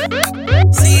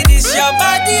 See this your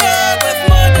body, worth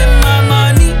more than my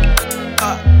money.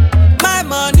 My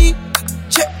money.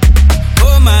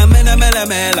 Oh my mela.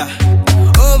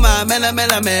 Oh my mela.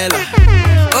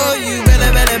 Oh you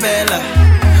bella.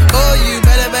 Oh you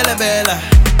bella.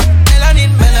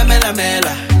 Melanin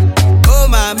mela. Oh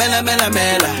my mela.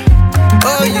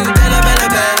 Oh you bella.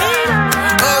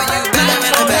 Oh you bella.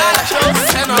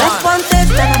 Just one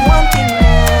taste and I'm wanting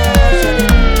more.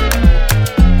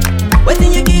 What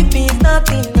you give me is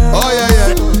nothing. Oh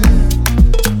yeah.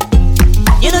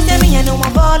 You don't tell me I know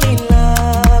I'm falling in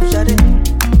love, shawty.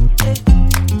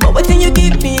 But what you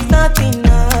give me is nothing.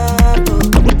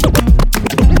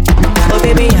 Oh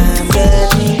baby, I'm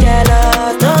getting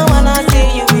jealous. Don't wanna see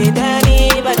you with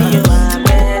anybody. You I'm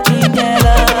getting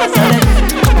jealous.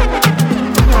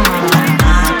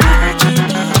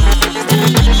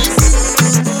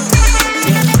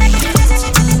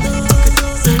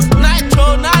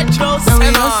 Nitro, Now we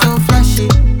all so flashy,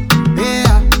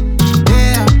 yeah.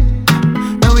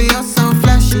 Now we all so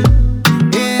flashy,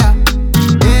 yeah.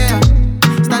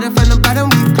 Started from the bottom,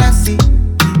 we classy,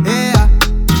 yeah.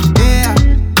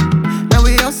 Now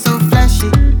we all so flashy,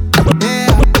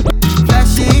 yeah.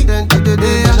 Flashy, then to the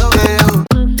day,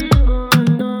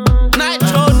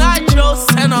 Nitro,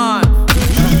 send on.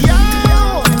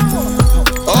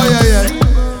 Oh yeah.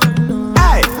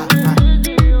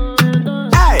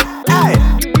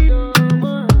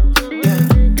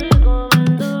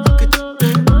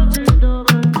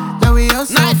 now we all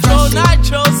so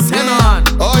Nitro, send on.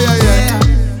 Oh yeah.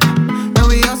 Now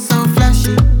we all so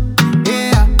flashy,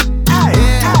 yeah.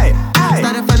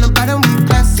 Started from the bottom, we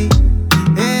classy,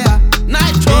 yeah.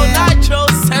 Nitro,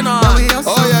 send Now on. we all so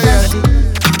Oh, yeah. flashy,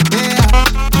 yeah.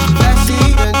 Flashy,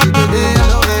 then to the day,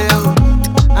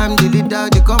 I'm the leader,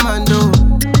 the commando.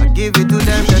 I give it to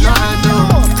them, they know I know.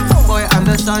 Boy, I'm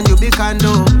the son, you be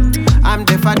candle. I'm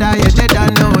the father, you they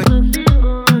don't know it.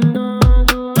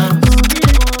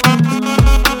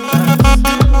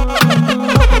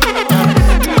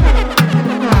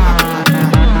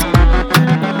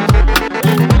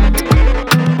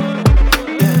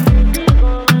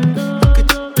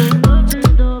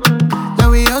 Now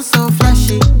we all so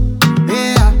flashy,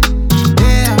 yeah.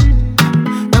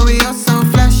 Now we all so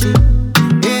flashy,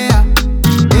 yeah.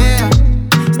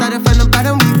 Started from the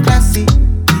bottom, we classy,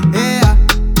 yeah.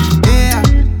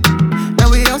 Now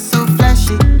we all so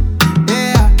flashy,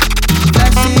 yeah.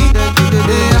 Flashy, then to the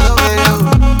day,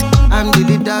 I'm the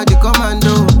leader, the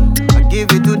commando. I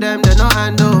give it to them, they know I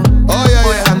know. Oh yeah.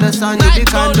 Boy, I'm the son, you be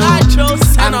candle. Nitro, I'm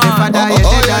send the on. father, Oh, you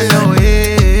oh, they yeah, don't know,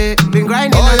 yeah. Been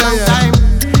grinding Oh, a yeah, long yeah. time.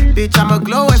 Bitch, I'ma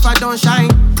glow if I don't shine.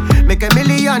 Make $1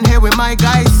 million here with my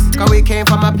guys. Cause we came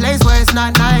from a place where it's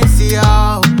not nice, yo.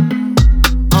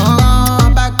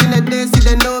 Oh, back in the day, see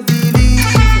they no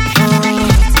believe.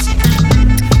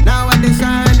 Now when they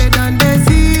shine, they done they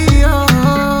see,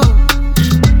 oh.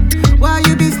 While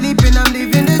you be sleeping, I'm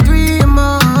living the dream,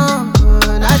 oh.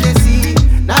 Now they see.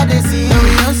 Now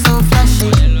we all so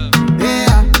flashy,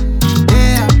 yeah.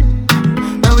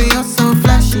 Now we all so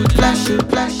flashy,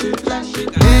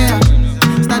 yeah.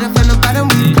 Started from the bottom,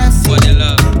 we classy, yeah.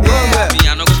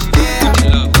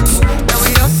 Now we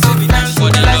all so flashy.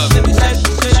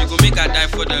 She go make her die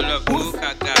for the love. Look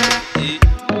at that.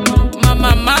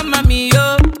 Mama, me,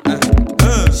 yo.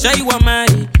 Show you want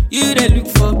money. You they look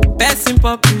for person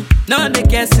popping. No, they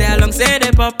can't say along, say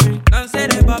they popping.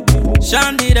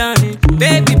 Shandy down it.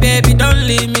 Baby, don't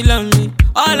leave me lonely.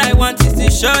 All I want is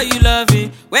to show know you love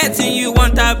it. Waiting you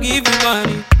want, I'll give you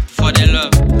money. For the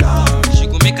love, she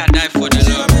gon' make her die for the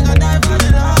love.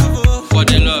 For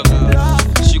the love,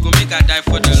 she gon' make her die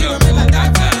for the love.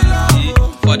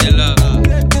 For the love,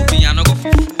 me I no go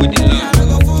feel fool with the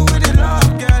love.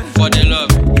 For the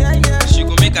love, she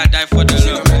gon' make her die for the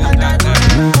love.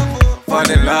 For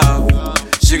the love,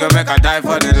 she gon' make her die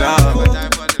for the love.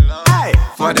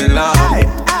 For the love,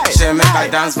 she make her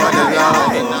dance for the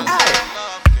love.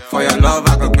 For your love,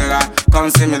 I could bigger. Come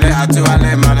see me later to a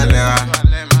lay madalera.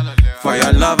 For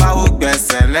your love, I will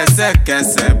guess it. Let's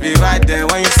guess it. Be right there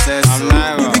when you say so.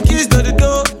 If the keys to the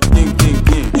door,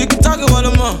 you can talk about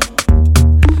them more.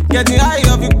 Getting high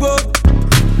off your boat.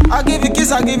 I'll give you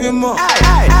kiss, I'll give you more.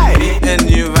 Me and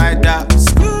you right now.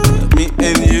 Me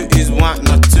and you is one,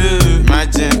 not two.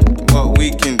 Imagine what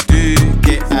we can do.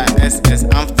 K-I-S-S,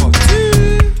 I'm for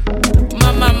two.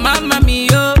 Mama, mama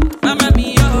mio, mama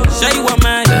mio. Show you what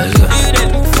mine. You the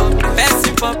look for best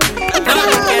in pop.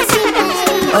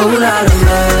 Oh, Lord of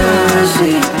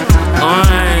mercy.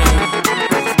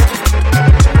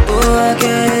 Oh, I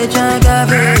can't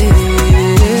drink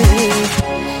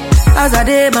as I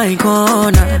did my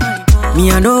corner,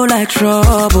 me I know like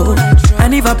trouble.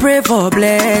 And if I pray for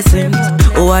blessings,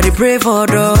 oh I dey pray for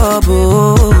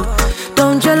double.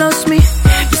 Don't jealous me,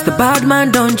 it's the bad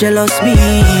man, don't jealous me.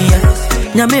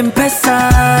 Nyamin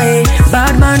pesa,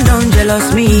 bad man, don't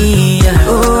jealous me.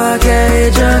 Oh I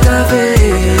can't drink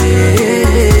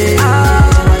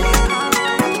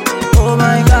oh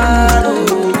my God,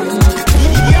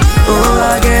 oh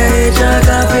I can't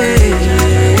drink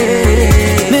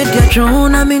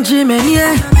Throne, I'm in Jimmy,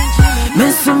 yeah.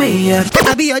 Miss me, yeah.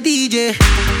 I be your DJ.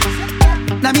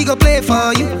 Now me go play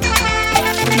for you.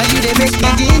 Now you they make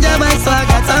me ginger my swag.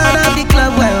 I turn up the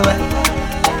club, well.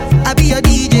 I be your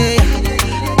DJ.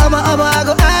 I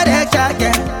go hard extra,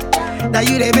 yeah. Now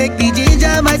you they make me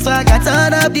ginger my swag. I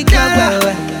turn up the club,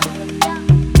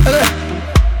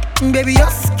 well. Baby,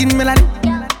 your skin melody.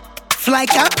 Fly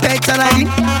carpet and I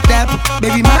dip.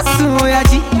 Baby, my soul, yeah,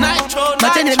 G. Nitro,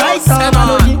 the lights on,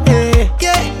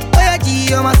 yeah, oh yeah, G,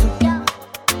 oh my soul.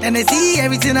 And they see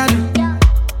everything I do.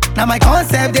 Now my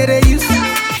concept that they use.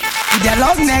 With their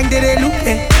long neck that they look,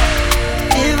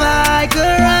 If I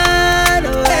could run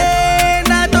away,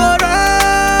 not to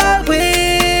run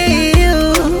with you.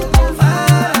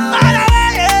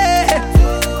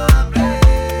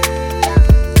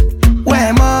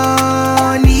 Where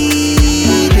money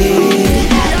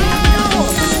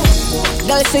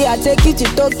Girl say I take you to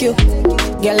Tokyo.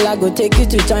 Girl, I go take you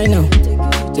to China.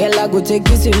 Girl, I go take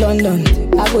you to London.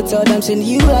 I go tell them, say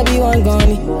you I be one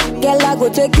gone. Girl, I go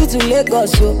take you to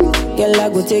Lagos, yo. Girl, I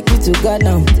go take you to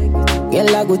Ghana.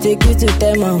 Girl, I go take you to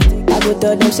Tema. I go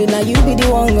tell them, say now you be the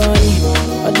one gone.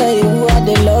 I tell you who I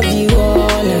they love you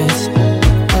all night,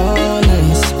 all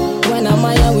night. When I'm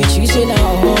out with you, say now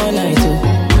all night,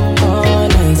 all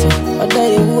night. I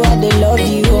tell you who I they love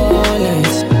you all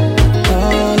night,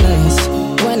 all night.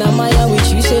 When I'm out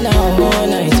with you, say now all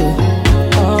night,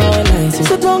 all night.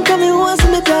 So don't come in once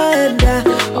me die,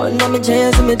 oh no me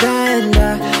chance me die,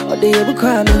 oh they ever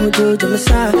cry me who do to my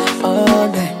side all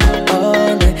night,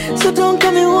 all night. So don't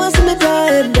come in once me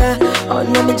die, oh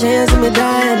no me chance me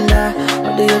die,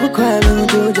 oh they ever cry me who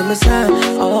do to my side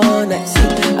all night. See,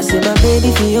 I say my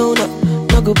baby Fiona,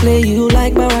 no go play you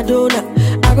like Maradona.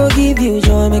 I go give you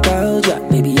joy, make I hold ya.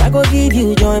 Baby, I go give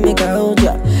you joy, make I hold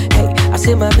ya. Hey, I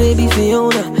say my baby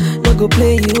Fiona, no go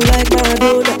play you like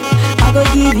Maradona. I go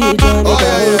give you joy, make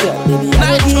I hold ya. Baby, I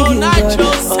go give you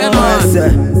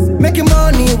joy. Making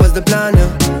money was the plan,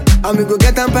 and we go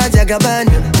get them by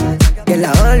Jagabana. Girl, I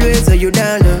always hold you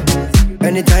down,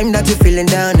 anytime that you feeling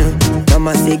down,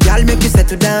 Mama say, girl, make you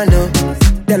settle down,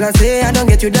 Tell her, say, I don't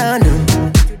get you down,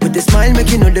 With the smile,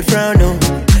 make you know the frown,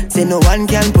 Say, no one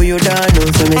can pull you down,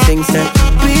 So me sing, say,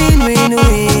 win, win,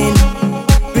 win.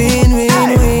 Win, win,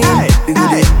 win. We go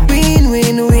do win,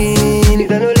 win, win. You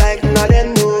don't know like none of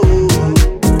them know.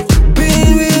 Win,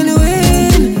 win,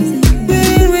 win.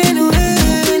 Win, win,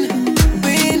 win.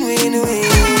 Win, win, win.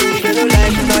 You don't know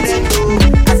like none of them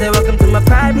know. I say, welcome to my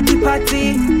private party.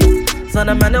 Son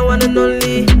of man, I one and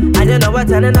only. I don't know what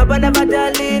turning up, but never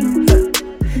darling.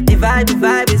 The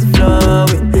vibe is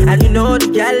flowing. And you know the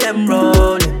girl I'm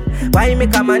rolling. Why you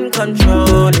make a man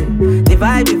controlling? The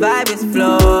vibe is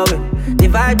flowing. The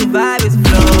vibe is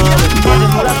flowing. Yeah, the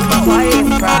whole of my quiet is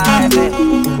private.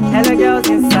 Hella girls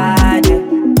inside it.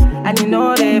 And you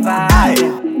know they vibe it.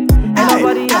 And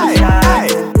nobody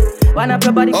outside it. Wind up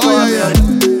your body for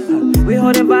me. We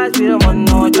holding vibes, we don't want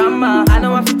no drama. I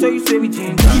know I have to tell you, say we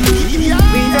ginger. We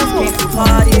just came to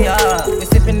party, We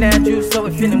sipping that juice, so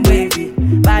we feeling wavy.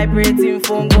 Vibrating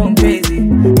phone going crazy.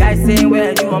 Guys saying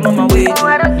where you, I'm on my way.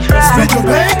 Stretch your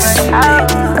legs.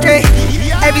 Hey,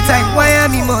 every time why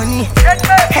am I money?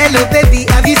 Hello baby,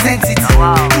 have you sent it?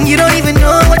 You don't even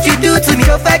know what you do to me.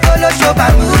 If I go low show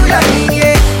bamboo,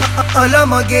 yeah. All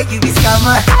I'ma get you is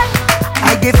scammer.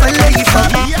 I get follow you for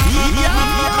me.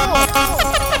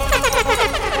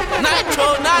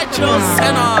 Nitro,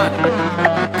 send on.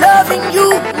 Loving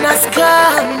you, na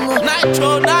scam.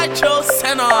 Nitro,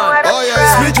 send on. Oh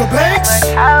yeah, split your banks.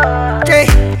 Hey,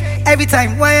 every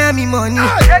time why am I money?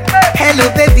 Hello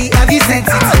baby, have you sent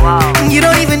it? You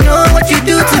don't even know what you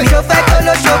do to me. If I go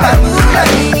low show bamboo,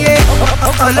 yeah.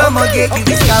 All I'ma get you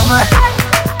is scammer.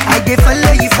 I get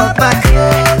follow you for back.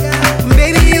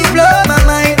 Baby, you blow my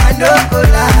mind, I don't go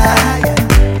lie.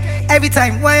 Every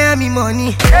time, why am I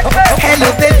money?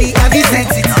 Hello baby, have you sent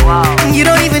it? You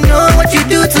don't even know what you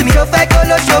do to me. If I go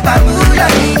low show bamboo,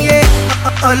 yeah.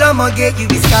 All I'ma get you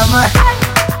is scammer.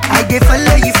 I get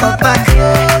follow you for back.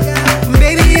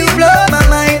 Baby, you blow my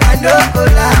mind, I don't go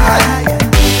lie.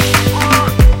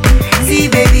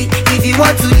 See baby, if you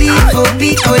want to leave, go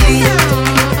be leave.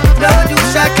 Don't do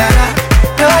shakara,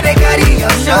 don't they carry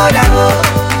your shoulder, oh.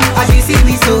 As you see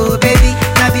me so, baby,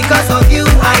 now because of you,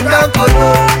 I don't go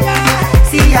low.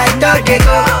 See, I don't they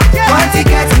go. One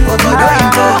ticket, go go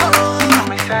go.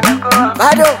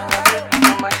 Bado,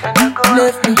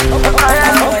 left me.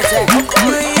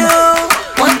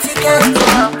 One ticket.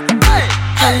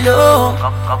 Hello.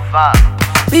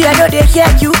 Me, I know they hear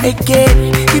you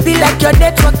again. You be like your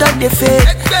network on the fade.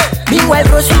 Meanwhile,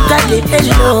 Rosita, they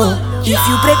hello. If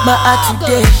you break my heart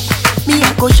today, me,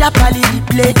 I go sharply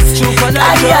replace.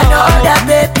 I hear no other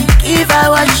baby, if I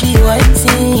want she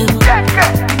wanting.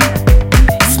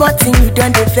 Smart thing, you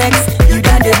done the vex, you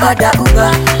done the other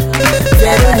Uber.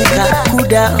 Veronica, cool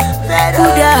down,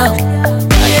 cool down.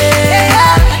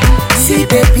 Yeah. See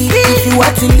baby, if you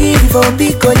want to leave, for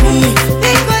big go leave.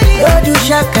 Don't do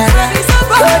shakara,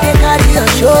 don't they carry your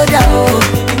shoulder, oh.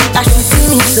 As you see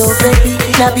me so baby,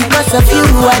 now because of you,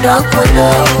 I don't go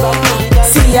low.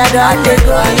 See, I don't let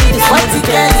go. This what you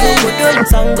can do.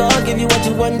 Some God give you what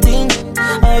you wanting.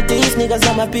 All these niggas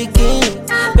are my picking.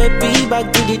 Baby,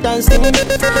 back to the dancing.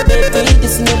 Baby,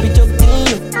 this no be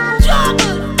joking.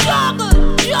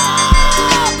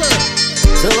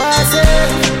 So I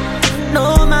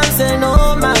say,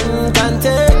 no man can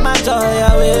take my joy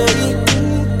away.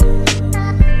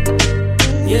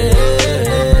 Yeah,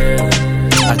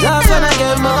 I just wanna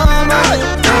get more money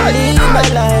and live my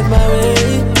life my way.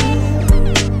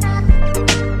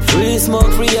 Free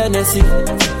smoke, free energy,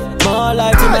 more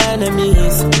life to my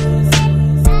enemies.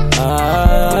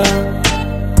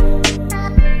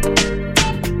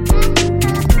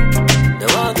 They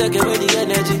won't take away the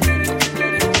energy.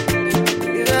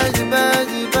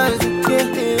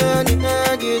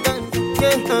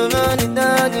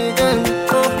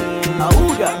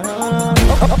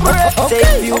 Say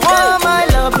if you want my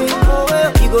loving,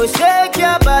 you go shake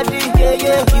your body, yeah,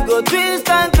 yeah. You go twist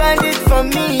and grind it for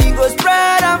me, you go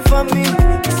spread them for me.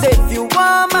 Say if you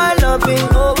want my loving,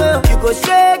 you go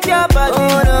shake your body,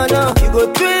 oh no no. You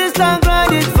go twist and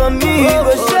grind it for me, you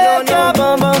go shake your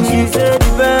bum bum. She said the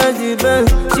best,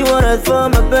 she want us for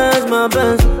my best.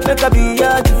 Make her be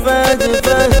your defense.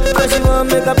 But she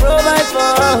want make her provide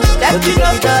for her. But you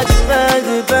got that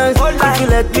defense. If you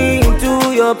let me into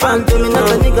your pants, tell me not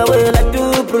a nigga way like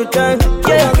to pretend.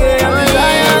 Yeah, okay, I'm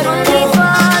tired.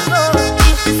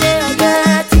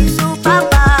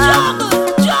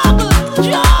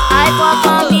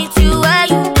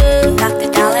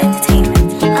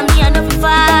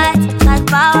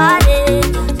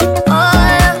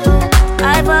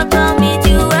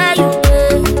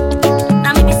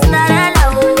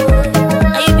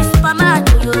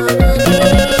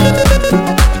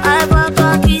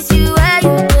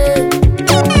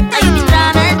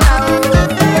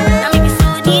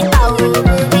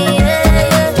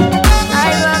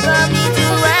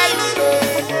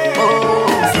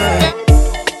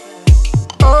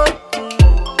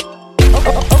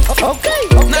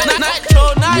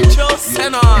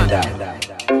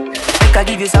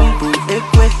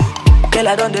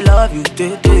 I don't love you,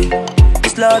 day.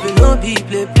 This love you no be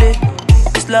play.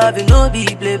 This love you no be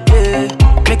play.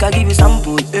 Make I give you some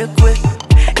food, quick.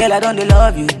 Girl, I don't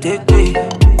love you, day.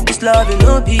 This love you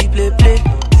no be play.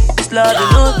 This love you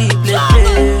no be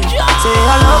play. Say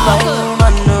I love my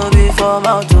woman, no be for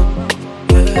mouth.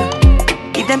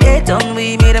 Yeah. If them hate on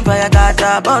we, made them fire got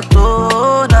a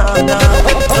bottle, no.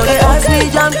 So they ask me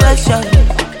jump question.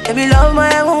 Let me love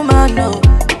my woman, no.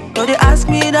 So they ask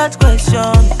me that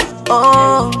question.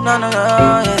 Oh, no,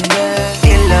 yeah,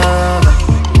 yeah. In love,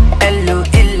 hello,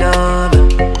 in love,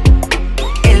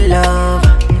 in love.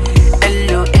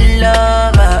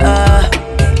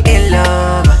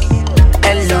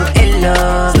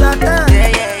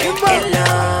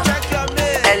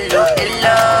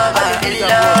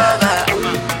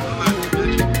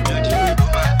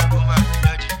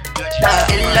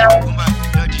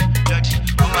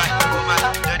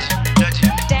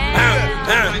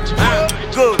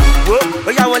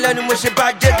 mo ṣe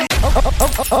bá débi.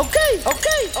 Okay.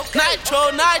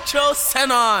 Nitro,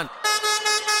 send on.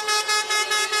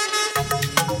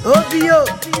 Obio,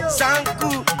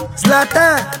 Sanku,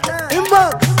 Zlatan,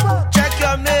 Inbox. check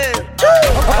your mail.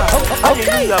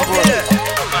 Okay.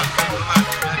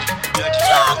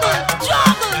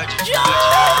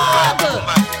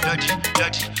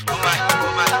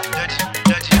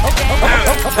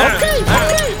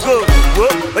 Go,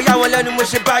 oya wọn lẹ́nu mo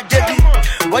ṣe bá débi.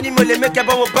 Wọ́n ní mo lè mẹ́kẹ́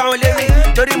bọ́ mo bá wọn lérí.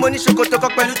 Torí mo ní ṣòkòtò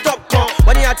kan pẹ̀lú top kan.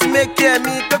 Wọ́n ní àti mẹ́kẹ́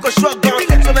mi pé kò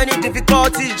ṣọ́gbọ́n. So many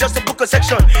difficulties just to book a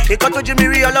section. Nǹkan tó jí mi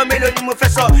rí ọlọ́mẹ́lò ni mo fẹ́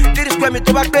sọ. Dídí square mi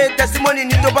tó bá gbé testimony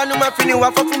ni tó bá nú máa fi ni wà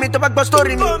fọ́ fún mi tó bá gbọ́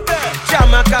story mi. Ṣé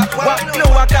àmàkà wá kí ló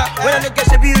wá ká? Wọ́n yàn ní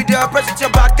kẹ́sẹ̀ bí ìdè ọ̀pẹ́sì tí ó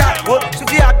bá ká. Wo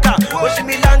Sufi àkà, ó ṣì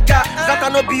mi láǹgà. Zata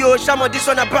no bí o, ṣàmọ̀ this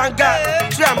one a banga.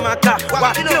 Ṣé àmàkà wá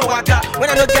kí ló wá ká? Wọ́n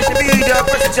yàn ní kẹ́sẹ̀ bí ìdè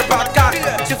ọ̀pẹ́sì tí ó bá ká.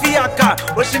 Sufi àkà,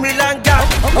 ó ṣì mi láǹgà.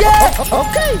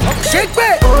 Shake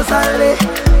it. Oh, Sally,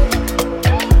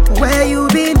 where you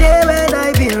been there when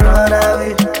I been run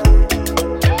away?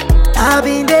 I've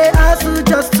been there hustle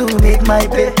just to make my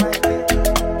pay.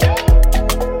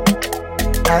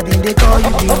 I've been there call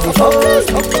you been the force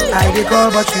me. I dey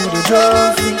call but you the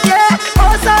trust me. Yeah,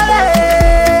 oh Sally,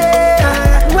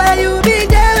 where you been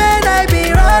there when I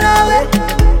been run away?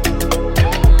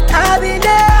 I've been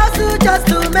there hustle just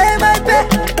to make my pay.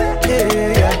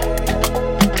 Yeah.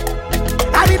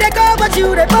 I be the call but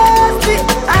you the boss me.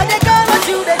 I the call but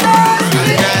you the boss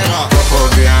me. Popo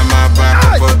behind my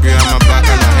back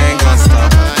and I ain't gon'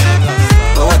 stop.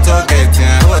 Owó tó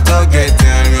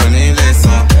gẹ̀tẹ̀ mi ò ní lè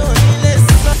san.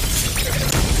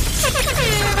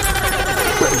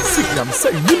 See, I'm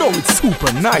saying, you know it's Supa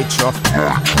Nytro.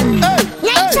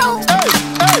 Nytro.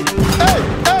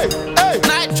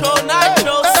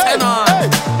 Nitro, send on.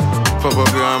 Popo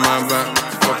behind my back,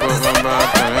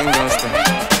 I ain't gon' stop.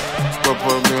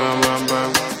 Popo behind my back.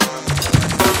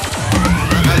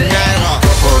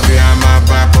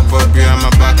 Popo behind my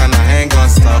back and I ain't gon'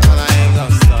 stop.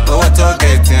 Owó tó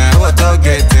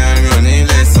gẹ̀tẹ̀ mi ò ní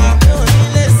lè san.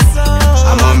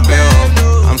 I'm on bail,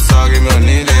 I'm sorry mi ò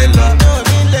ní lè lọ.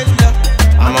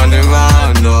 I'm on the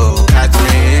run, no, catch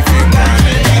me if you can.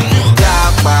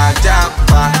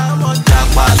 Jackpot.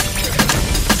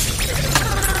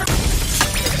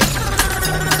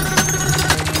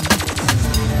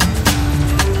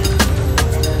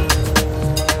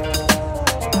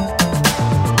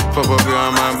 Popo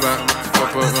behind my back,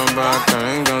 I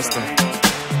ain't gon' stop.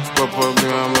 Popo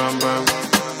behind my back.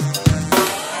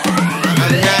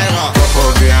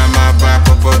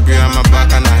 Popo behind my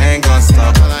back, and I ain't gon'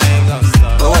 stop.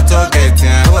 Owó tó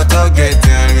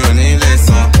gẹ̀tẹ̀ mi ò ní lè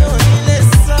san.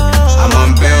 I'm on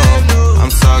bail,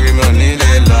 I'm sorry mi ò ní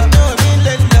lè lọ.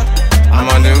 I'm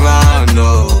on the run, no,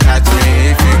 catch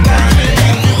me if you can.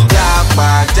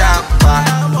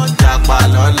 Jackpot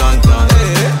lọ London.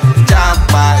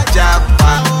 Jackpot,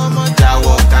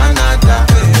 jáwọ́ Canada.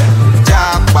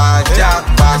 Jackpot,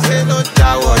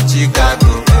 jáwọ́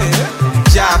Chicago.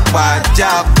 Jackpot,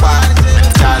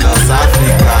 jálọ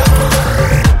Africa.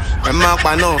 Ẹ má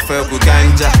pa náà fẹ́ kú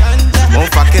ganja. Mo ń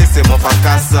fa kése, mo fa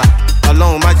kásá.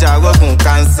 Ọlọ́run má jà rọ́gùn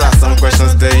cancer. Some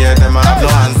questions they hear, them I have no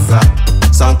answer.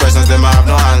 Some questions them I have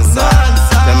no answer.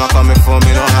 Them a coming for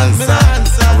me, no answer.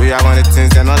 And we are on the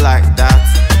things they not like that.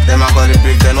 Them a call it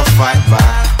big, they no fight back.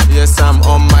 Yes, I'm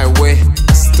on my way.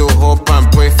 I still hope and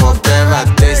pray for better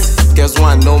days. Girls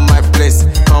wanna know my place.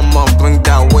 Come on, bring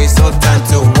that waist, no time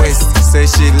to waste. Say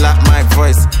she like my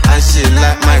voice and she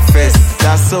like my face.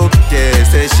 That's okay.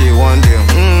 Say she want them.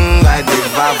 Like the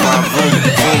baba boom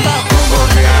boom. Popo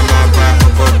behind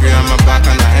my back,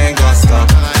 and I ain't gon' stop.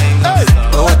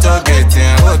 Owó tó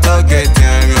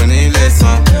gẹ̀tẹ̀ mi ò ní lè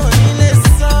san.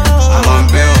 I'm on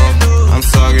bail, I'm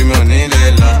sorry mi ò ní lè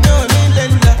lọ.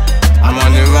 I'm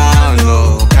on the run, no,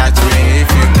 catch me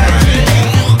if you can.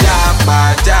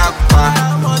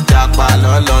 Jackpot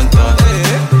lọ London.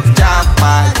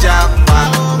 Jackpot,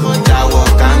 jáwọ́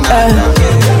Canada.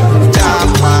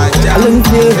 Jackpot.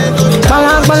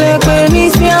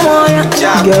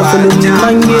 Girl, follow me,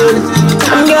 man,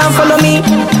 girl, follow me.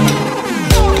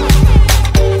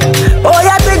 Oh,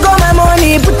 yeah, take all my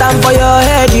money, put them for your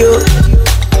head, yo.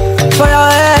 For your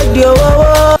head, yo.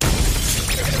 Oh.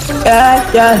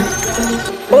 Yeah.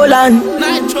 Hold on.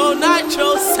 Nitro,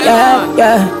 send on.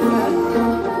 Yeah.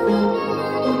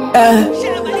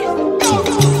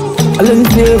 I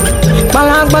love you.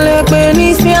 Balak, penny,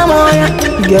 see I'm on ya.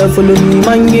 Girl, follow me,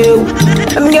 man, you.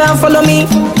 Girl, follow me.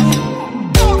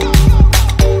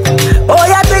 Oh,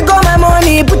 yeah, take all my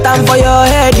money, put them for your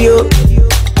head, yo.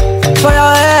 For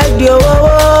your head, yo.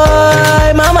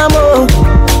 Oh, mama, mo.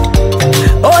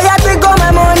 Oh, yeah, take all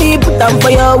my money, put them for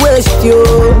your waist, yo.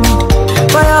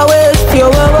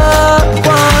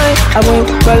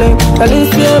 calling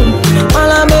you.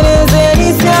 All I'm in is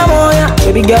this moya.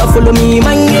 Baby girl, follow me,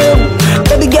 my you.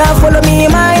 Baby girl, follow me,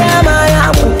 my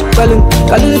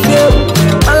calling you.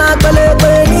 All I'm calling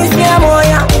this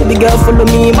moya. Baby girl, follow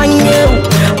me, my you.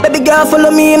 Baby girl,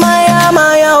 follow me, my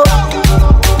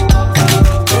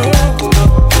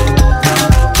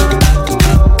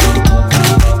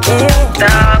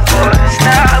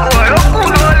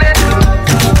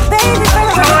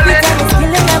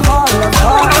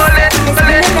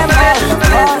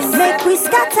Make we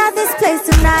scatter this place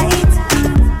tonight.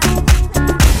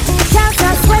 Can't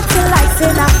I sweat till life's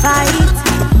in a fight.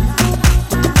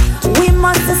 We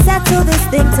must settle this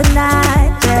thing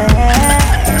tonight. Yeah.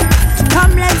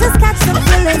 Come, let us catch some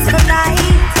feelings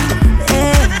tonight.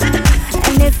 Yeah.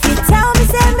 And if you tell me,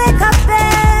 say make up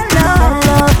bello,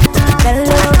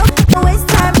 don't waste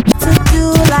time to do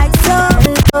like so.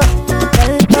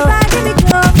 Riding me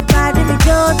go,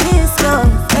 this go.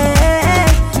 Yeah.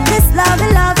 This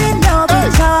loving, no be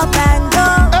chop and go.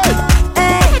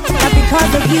 Hey, not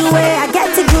because of you, I get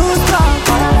to goosebumps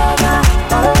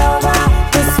all over.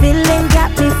 This feeling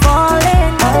got me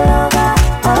falling all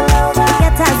over.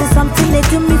 Get tired of something they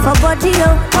do me for body,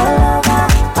 oh.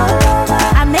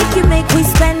 I make we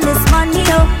spend this money,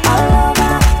 oh.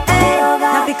 Hey,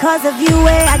 not because of you,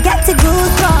 I get to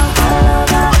goosebumps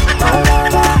all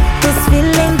over. This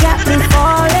feeling got me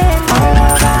falling all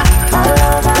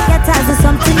over. Get tired of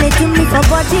something they do me for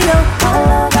body, oh.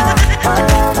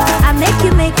 I make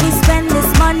we spend this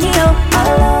money, oh.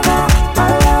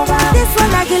 This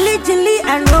one like Gilly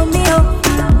and Romeo.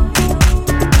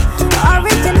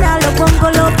 Original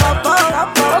Bongolo Popo.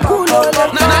 Kulo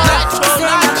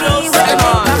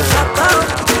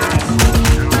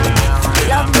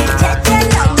Love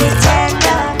me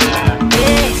tender.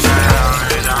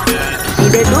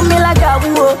 They do me like a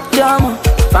woo, drama.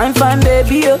 Fine,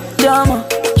 baby, oh, drama.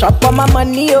 Chop on my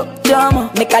money, oh, drama.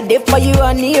 Make a day for you,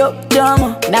 honey, oh,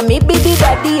 drama. Now me be the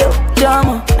daddy, oh,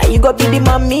 drama. Now you go be the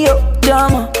mommy, oh,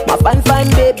 drama. My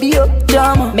fine, baby, oh,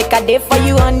 drama. Make a day for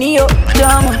you, honey, oh,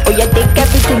 drama. Oh, yeah, take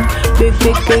everything, big.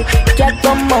 Jack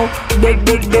on out, big.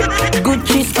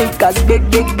 Gucci sneakers, big.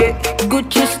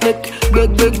 Gucci sneak,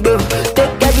 big.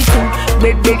 Take everything,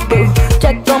 big.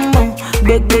 Jack on out,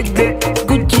 big.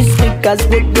 Gucci sneakers,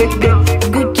 big.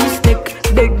 Gucci sneak,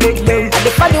 big. And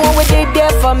the funny one we did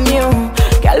there from you.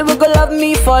 Girl, we go love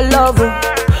me for love.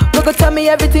 We go tell me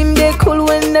everything they cool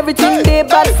when everything they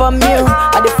bad from you.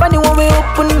 And the funny one we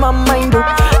open my mind.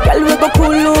 Girl, we go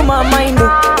cool my mind.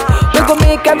 We go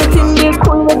make everything they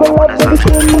cool. We go love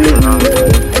everything.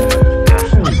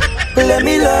 Let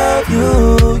me love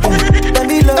you, yeah. Let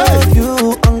me love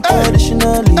you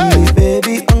unconditionally,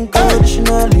 baby,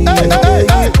 unconditionally,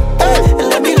 yeah.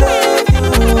 Let me love you,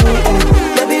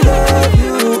 let me love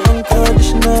you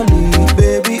unconditionally,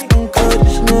 baby,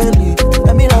 unconditionally.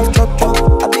 Let me love chop,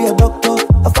 I be a doctor,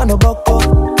 I find a doctor,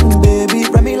 baby.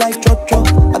 Let me like chop, I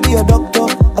be a doctor,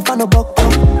 I find a doctor,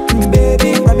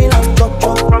 baby. Let me love chop,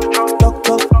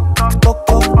 doctor,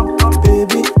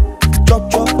 baby, chop,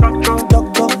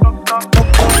 doctor,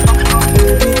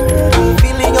 baby.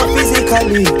 Feeling you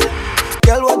physically,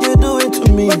 girl, what you doing to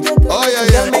me? Oh yeah,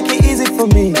 girl, make it easy for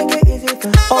me.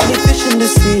 Only fish in the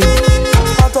sea,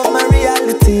 out of my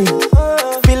reality.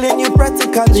 Feeling you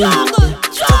practically,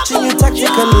 touching you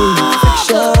tactically,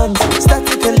 fiction,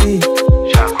 statically.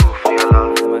 Shaku for your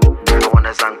love, I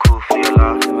wanna zanku for your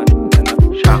love.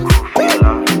 Shaku for your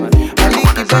love, I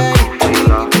wanna zanku for your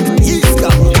love.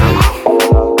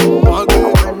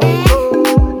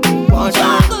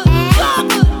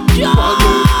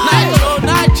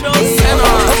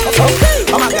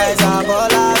 All my guys are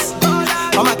ballers,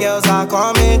 all my girls are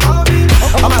coming.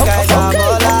 All my guys are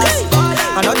ballers,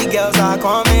 and all the girls are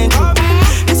coming.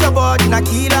 It's your body,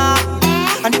 Nakira,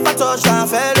 and if I touch my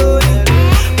felony,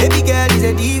 baby girl is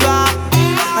a diva,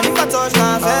 and if I touch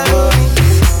my felony,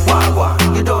 wah,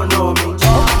 you don't know me.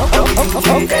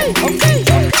 Okay.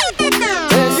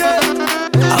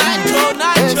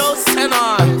 Nitro, send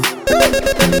on.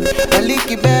 A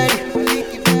leaky bed,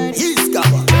 he's got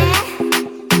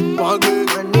one good,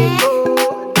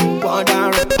 one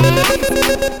down,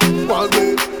 one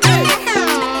good.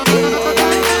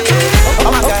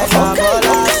 All my guys are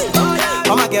ballers,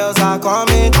 all my girls are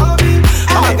coming.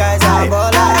 All my guys are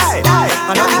ballers,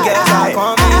 and all the girls are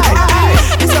coming.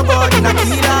 It's your body,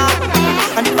 Nakira,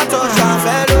 and if I touch my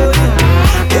felony,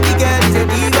 baby girl is a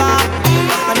diva,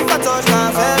 and if I touch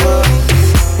my felony,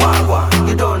 wah,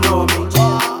 you don't know me.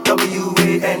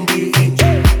 WANDE,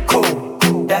 cool,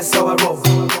 that's how I roll.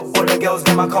 All the girls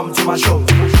them I come to my show.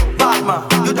 Bad man,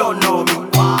 you don't know me.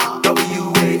 WANDE,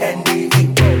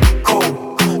 cool,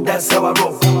 that's how I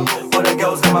roll. All the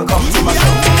girls them I come to my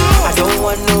show.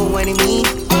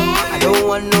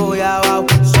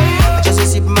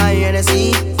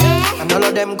 and all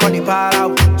of them call the power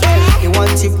out. They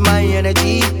want tip my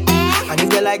energy, and if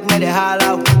they like me, they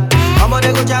holler out. Mama,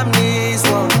 they go jam this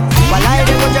one. While I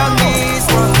they go jam this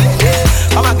one.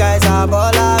 All my guys are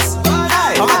ballers.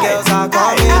 All my girls are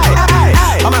coming.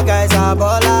 All my guys are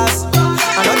ballers.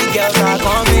 And all the girls are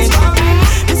coming.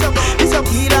 It's a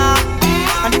killer.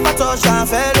 And if I touch my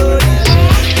fellow,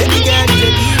 baby girl is a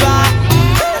diva.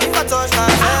 And if I touch my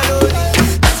fellow,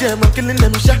 see I'm killing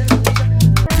them shot.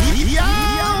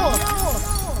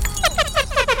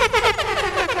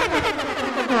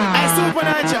 Hey, Supa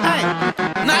Nytro, hey.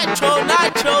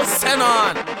 Nitro, send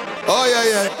on. Oh,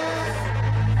 yeah.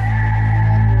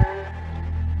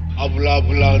 Abula,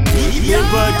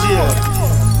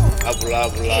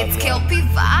 It's Kelpie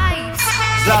Vibes.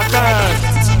 Zlatan.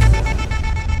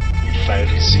 If I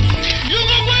receive,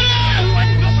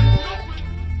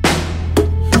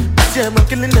 see I'm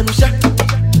killing them shot.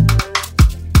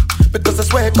 Because I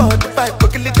swear God, if I go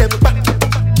killing them back.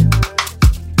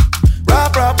 Rah,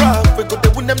 we go to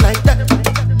win them like that.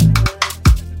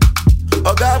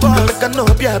 Oh God, boy, make a no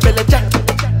be a belly jack.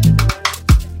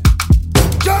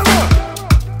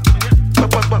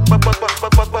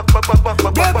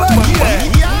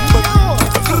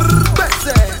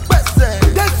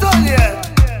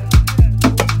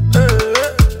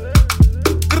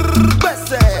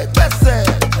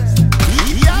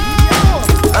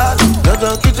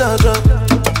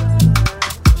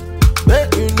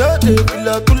 Make you know they feel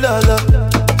like kulala.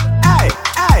 Ay.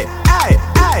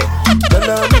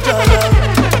 Jala mi jala.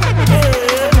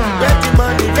 Betty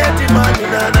money,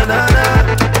 na.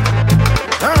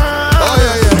 Oh,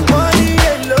 yeah. Money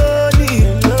alone.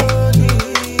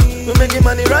 We making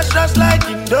money rush like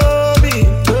Indomie.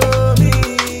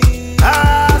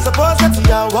 Suppose that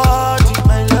you are wanting,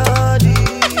 my lordy.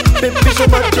 Baby, so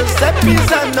much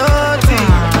Giuseppe's are naughty.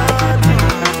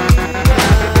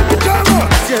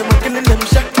 See, I'm killing them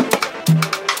shot.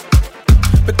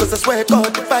 Because I swear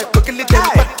God, if I go killing them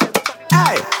back.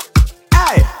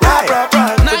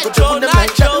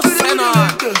 Nitro, send on.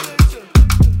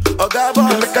 Oh God, boy,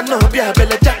 make a no be a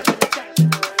belly jack.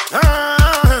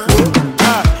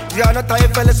 You are not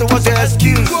tired, fellas, so what's your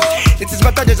excuse? It is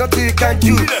better there's nothing you can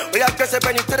do. Oh yeah, guess I'm to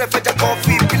the fetch a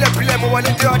coffee. Pile, mo one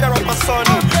in the other of my son.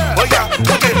 Oh yeah,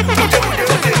 okay.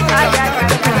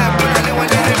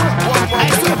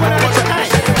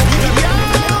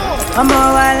 I'm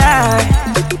all alive.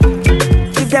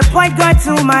 If the point got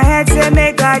to my head, say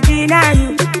make I deny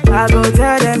you. I go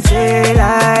tell them, say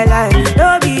lie.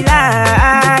 Don't be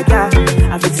like yeah.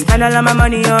 I fit spend all of my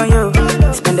money on you.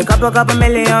 Spend a couple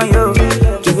million on you.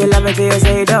 Give you love until you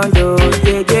say don't do,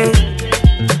 yeah.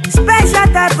 Special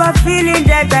type of feeling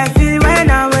that I feel when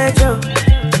I'm with you.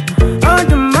 Oh,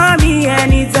 the mommy,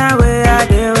 anytime where I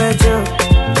deal with you.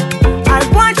 I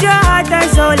want your heart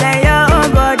and soul and your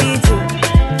own body too.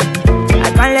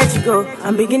 I can't let you go.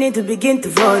 I'm beginning to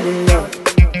fall in love.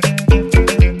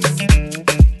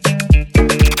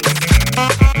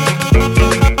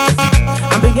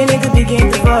 I'm beginning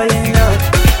to fall in love.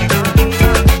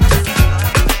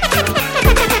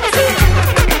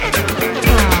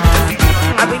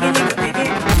 I'm beginning to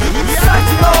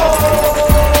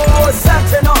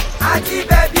Santino, Agi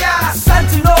baby,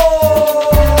 Santino,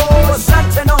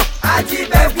 Agi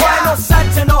baby,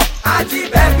 Santino, Agi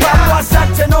baby,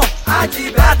 Santino, Agi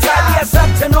baby,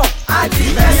 Santino, Agi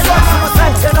baby,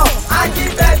 Santino, Agi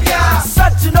baby,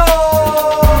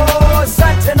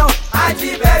 Santino,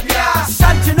 Agi baby,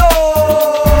 Santino,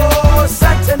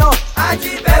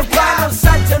 Agi baby,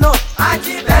 Santino,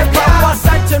 Agi baby,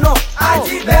 Santino,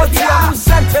 Agi baby,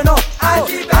 Santino,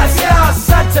 Agi baby,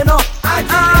 Santino,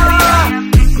 Agi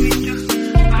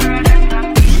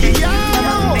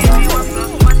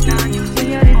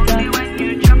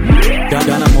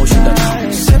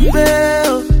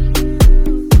Simple.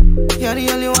 You're the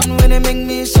only one when they make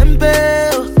me simple.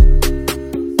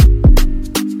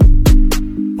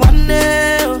 One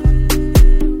day,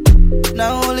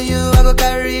 now only you I go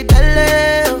carry the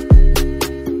love.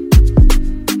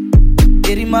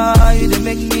 Getting my eye, you they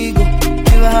make me go.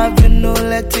 Never have you no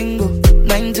letting go.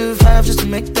 9 to 5 just to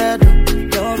make that room.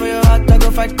 Don't for your heart, I go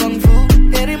fight kung fu.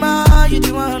 Getting my eye, you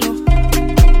do want to.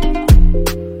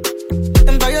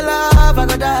 And for your love, I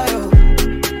go die. Oh.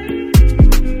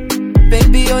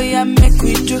 Baby, oh yeah, make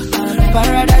we do.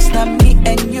 Paradise, not me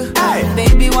and you.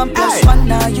 Baby, 1+1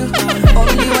 now you.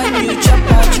 Only when you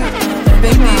chop out you.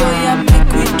 Baby, oh yeah,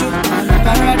 make we do.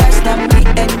 Paradise, not me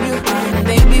and you.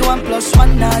 Baby, 1+1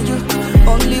 now you.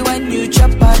 Only when you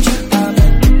chop out you.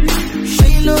 She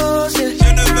knows it. Je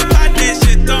ne veux pas des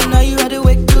jetons. Now you had to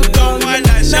wake to donne-moi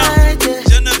l'argent.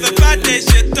 Je ne veux pas des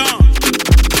jetons.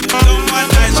 Donne-moi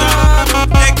l'argent.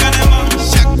 Décalez-moi.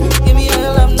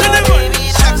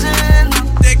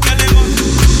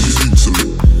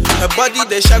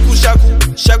 the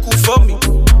shaku for me.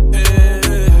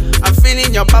 I'm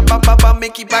feeling your papa,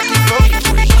 make it back it for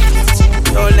me.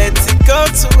 Don't let it go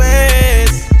to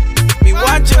waste. Me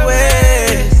watch your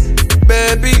ways,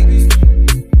 baby.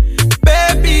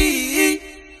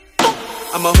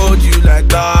 I'ma hold you like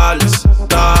dollars,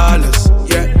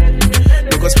 yeah.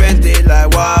 We gon' spend it like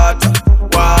water,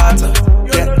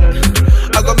 yeah.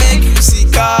 I gon' make you see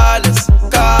colors,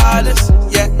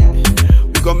 yeah.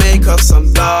 We gon' make up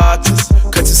some daughters,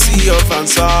 courtesy of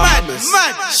ensembles.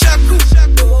 Man, shaku,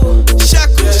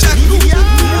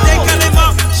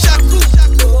 décalez-moi, shaku,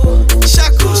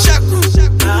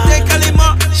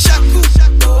 décalez-moi, shaku,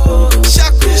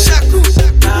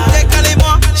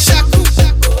 décalez-moi, shaku.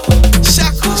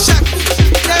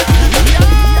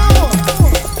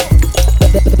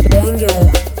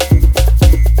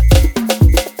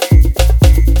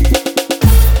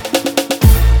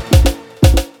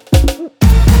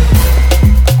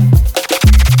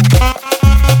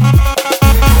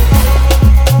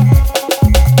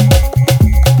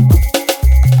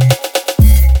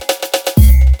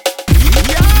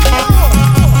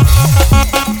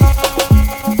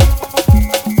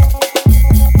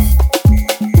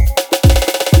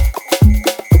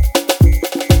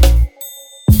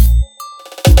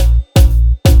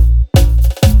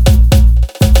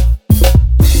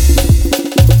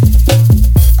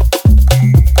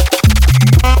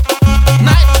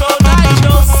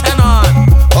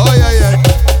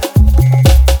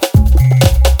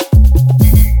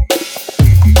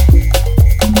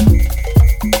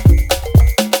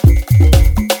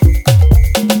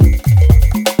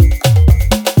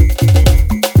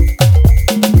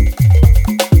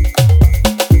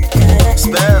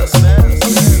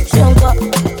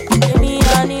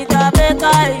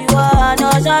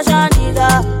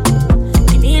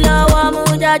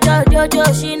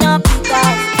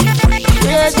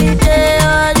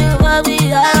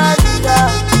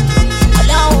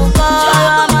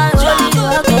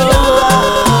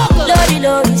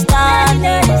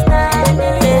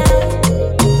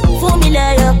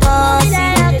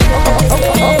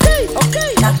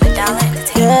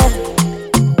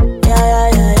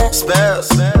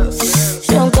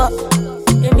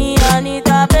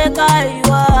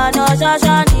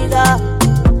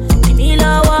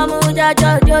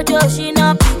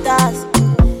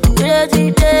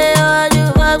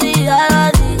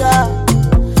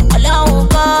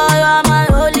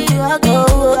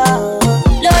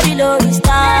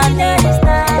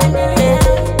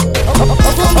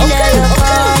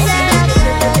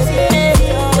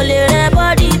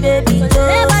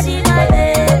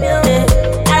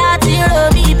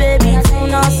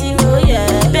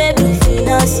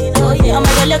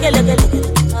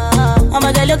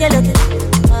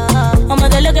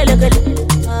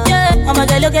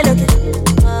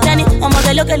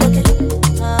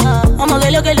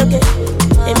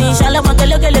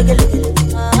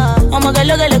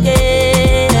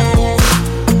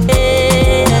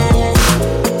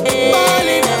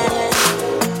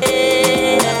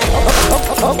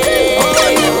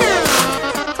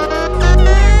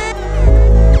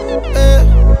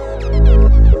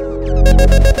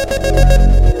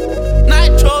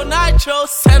 Nitro,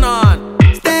 send on.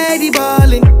 Steady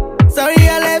ballin'. Sorry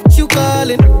I left you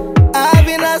calling. I've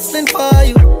been hustling for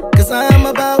you, cause I'm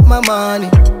about my money.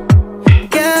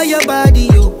 Girl, your body,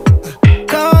 yo.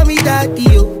 Call me daddy,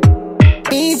 yo.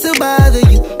 Need to bother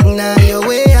you. Now your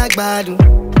way I badu.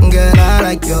 Girl, I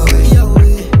like your way.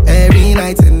 Every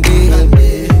night and day.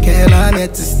 Girl, I'm here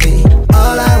to stay.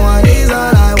 All I want is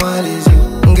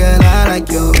you. Girl, I like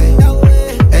your way.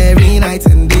 Every night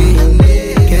and day.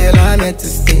 Girl, I'm here to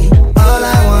stay. All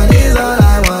I want is you.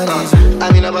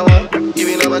 I be number one, you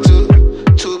be number two.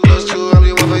 2 plus 2, I'm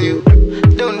the one for you.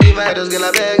 Don't divide us, girl,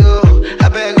 I beg you. I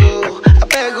beg you, I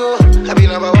beg you. I be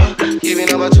number one, you be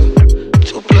number 2.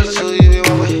 2 plus 2, you be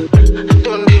one for you.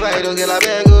 Don't divide us, girl, I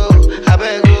beg you. I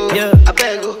beg you, yeah. I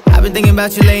beg you. I've been thinking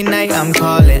about you late night, I'm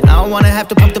calling. I don't wanna have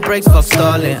to pump the brakes, fuck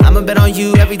stalling. I'ma bet on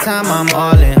you every time I'm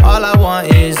all in. All I want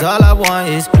is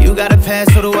you got a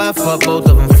pass, so do I, fuck both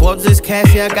of them. Forbes is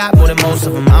cash, yeah, I got more than most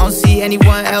of them. I don't see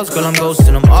anyone else, girl, I'm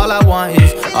ghosting them. All I want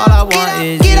is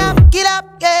get up,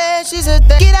 yeah, she's a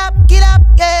thing. Get up,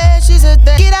 yeah, she's a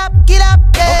thing. Get up,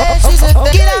 yeah, she's a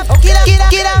thing. Get up, yeah, she's a thing.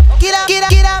 Get up,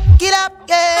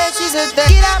 yeah, she's a thing.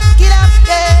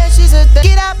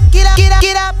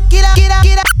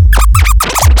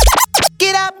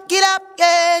 Get up,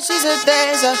 yeah, she's a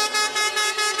dancer.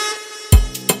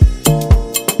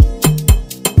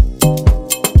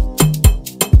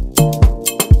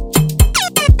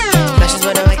 Flashes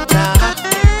when I make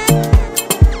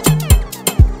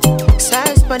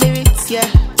size on the beats, yeah.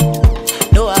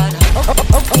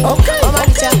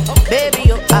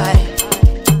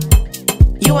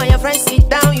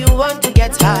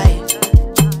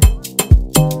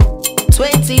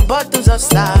 20 bottles of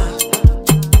star.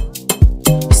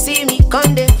 See me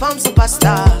come dey from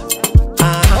superstar.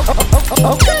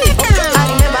 Okay. I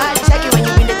remember I check you when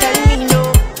you been dey tell me no.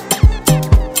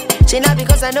 Say not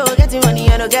because I know getting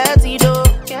money, I no get it though.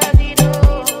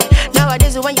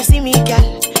 Nowadays when you see me,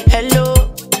 girl, hello.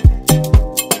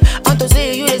 Want to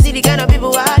say you dey see the kind of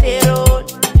people I dey roll.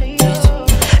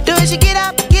 The way she get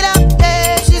up,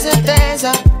 yeah, she's a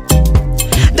dancer.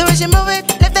 The way she move it,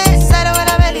 left hand side of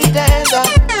her belly dancer.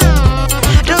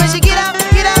 The way she get up,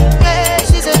 yeah,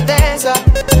 she's a dancer.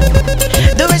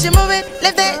 The way she move it,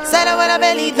 left hand side of her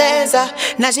belly dancer.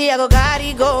 Now she a go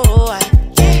carry go.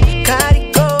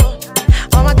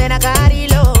 All my then I carry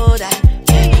load.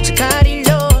 She carry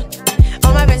load.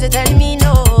 All my friends they tell me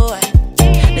no.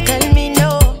 They tell me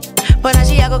no. But now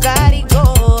she a go carry go.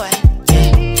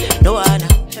 No one.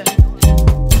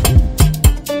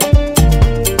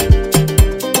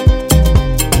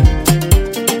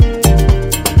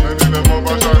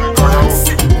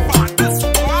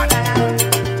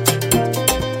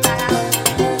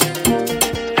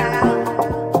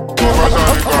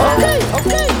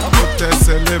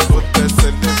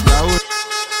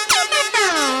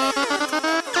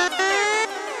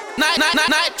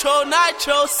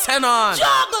 Nitro, send on.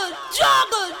 Juggle.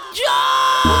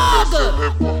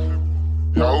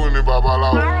 Yahoo ni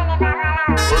babalao.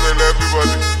 Only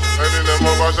everybody. Any them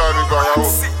over shawty go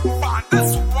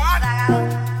Yahoo.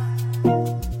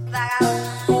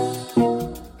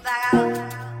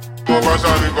 Over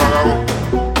shawty go Yahoo.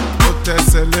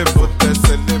 Celeb.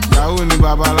 Yahoo ni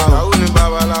babalao.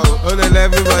 Only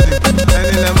everybody.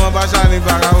 Any them over shawty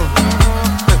go Yahoo.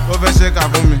 Ó fẹ́ ṣe kà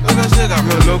fún mi, mi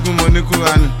ò lógún mo ní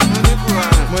Kúránì.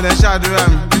 Mo lè ṣàdúrà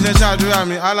mi, bí ṣe ṣàdúrà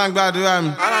mi, aláǹgbàdúrà mi.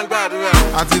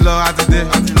 Àti lọ àti dé,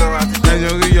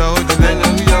 ẹ̀yìn orí yọ ó dilé.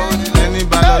 Ẹni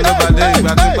bá lọ ló bá dé,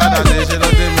 ìgbà tí padà lè ṣe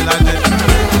lọ́dé mi ládé.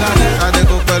 Kádé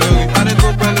kó pẹ́ lórí,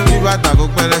 kí bàtà kó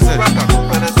pẹ́ lẹ́sẹ̀.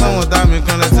 Sọ́wọ́n dá mi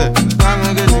kan lẹ́sẹ̀, bámi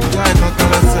gé ti gbá ìkan kan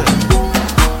lẹ́sẹ̀.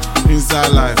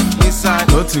 Inside life,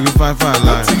 no to the five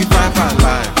life.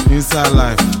 Inside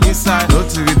life, no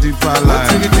to the deeper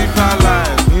life.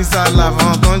 Inside life,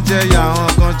 àwọn kan jẹ́ ìyà, àwọn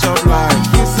kan chop life.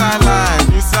 Inside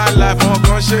life, àwọn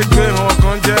kan ṣe gbé, àwọn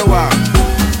kan jẹ́ wà.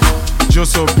 Jó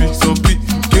sopi,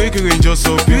 kékeré jó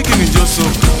sopi, jó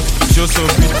sopi.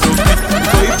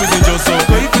 Kò yí pèsè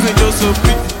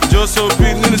jó sopi,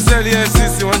 nínú sẹ́ẹ̀lì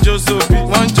FCC wọ́n jó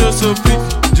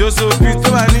sopi, tó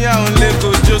bá níyàwó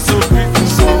lẹ́kọ̀ọ́ jó sopi.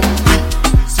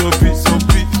 Sopi,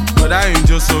 but I ain't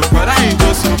just sopi.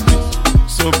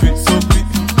 Sopi,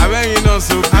 I bet you know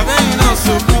sopi.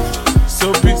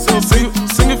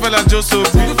 Sing it fella just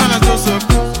sopi.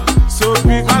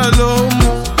 Sopi, malalomo.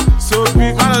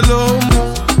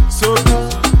 Sopi.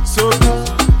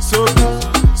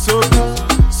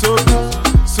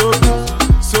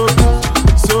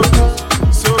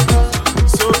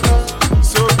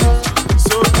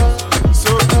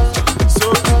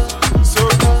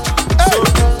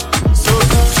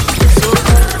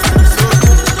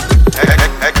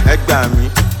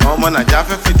 Ọmọ Nàìjíríà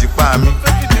fẹ́ fìdí pa mi.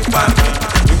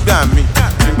 Nígbà mi,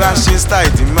 nígbà ṣe style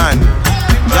ìdí máa ní.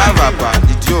 Ìdí àràbà,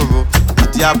 ìdí òro,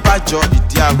 ìdí abájọ,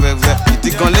 ìdí awẹ́wẹ́, ìdí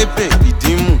gan lébè,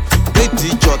 ìdí mú. Déèdì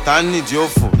ìjọ tá nídìí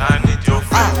òfò.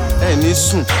 Ẹni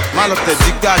sùn, má lọ tẹ̀dí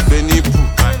gbàgbé ní ibù.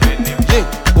 Yé,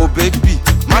 o bébì,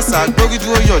 má ṣàgbórí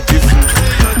dúró yọ̀dí fún.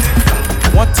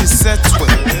 Wọ́n ti sẹ́tù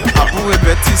ẹ̀, àbúrò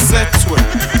ẹbẹ̀ ti sẹ́tù ẹ̀,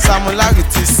 Samulari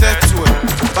ti sẹ́tù ẹ̀,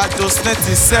 Badosne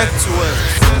ti sẹ́tù ẹ̀.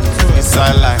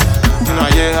 Inside life, nínú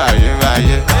ayé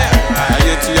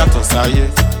tí yàtọ̀ sáyé,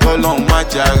 Ọlọ́run má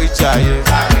jẹ́ àríjàyé.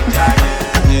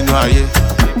 Nínú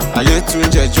ayé tún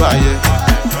jẹjọ́ ayé,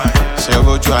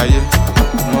 ṣẹ̀rọ̀jú ayé,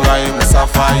 mo ráyé mo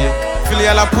sáfá ayé.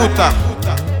 Filia la puta,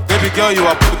 baby girl you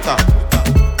are puta.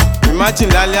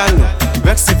 Imagine lálẹ́ àná,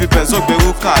 Vexy fi Benzo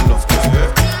gbèrú kà lọ.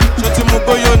 Ṣó ti mú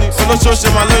bóyó ni, olóṣooṣe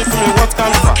máa lóyún fún mi what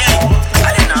can fa?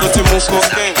 Ṣó ti mú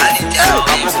cocaine,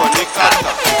 àbúkọ̀ ní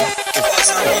kàtà.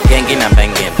 Gangin' and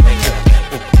banging,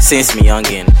 since me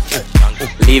youngin',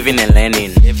 living and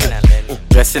learning,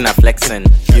 dressing and flexing.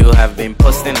 You have been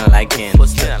posting and liking,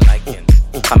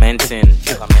 commenting.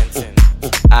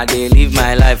 I dey live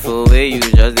my life the way you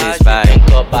just inspire.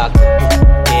 Go back,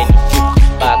 in,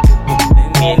 back,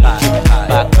 in, back, in,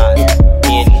 back,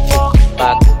 in,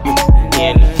 back,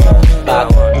 in, back,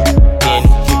 in,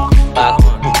 back,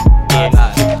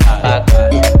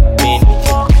 in,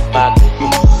 back.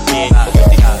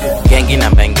 Gangin'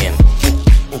 and banging,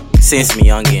 since me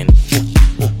youngin',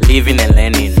 living and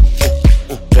learning,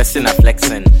 dressing and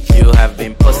flexing. You have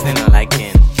been posting and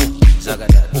liking,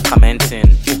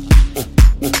 commenting.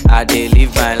 I dey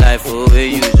live my life the way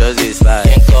you just inspire.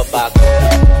 Go back,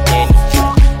 in,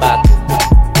 back,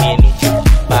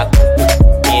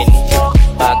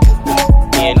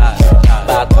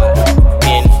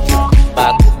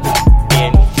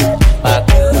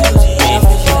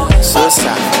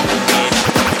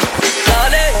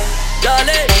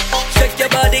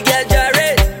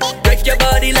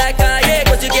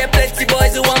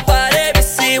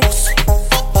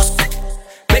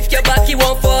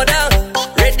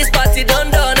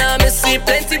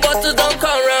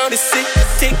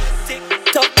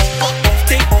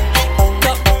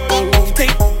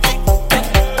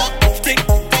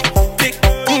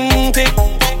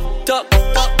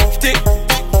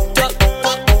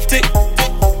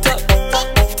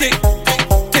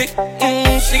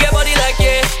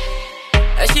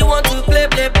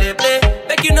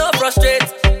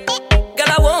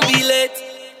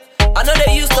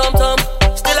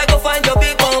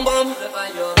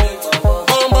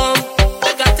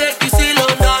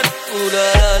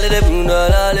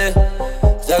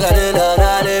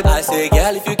 say,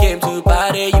 girl, if you came to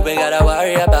party, you ain't gotta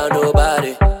worry about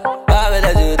nobody. Why would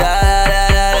I do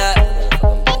that?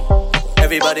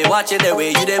 Everybody watching the way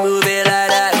you they move it like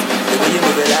that. The way you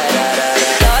move it like that.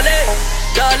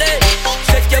 Darling,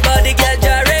 shake your body, get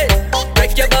jarred.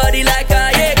 Break your body like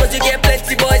a yeah, cause you get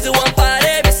plenty boys who want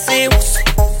party. Missy,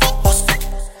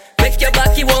 make your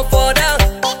back, you won't fall down.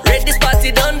 Read this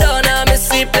party done now.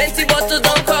 Missy, plenty bottles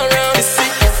don't come round. Missy,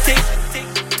 tick,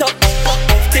 tock,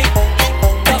 tick,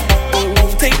 tock,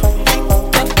 tick,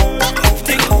 tock,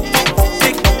 tick,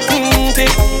 tick,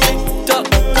 tick, tock,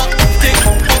 tick,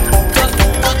 tock,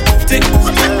 tick, tick.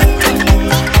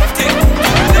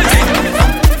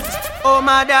 Oh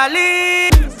my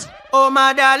darling, oh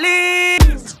my darling,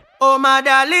 oh my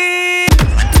darling.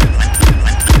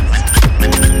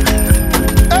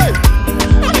 Hey.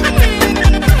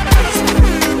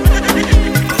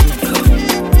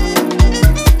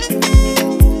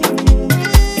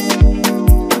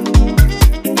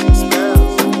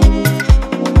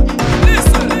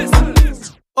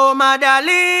 Oh my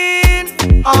darling,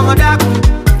 oh my darling,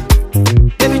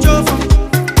 baby Jofa,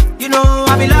 you know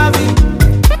I be loving.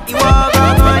 You walk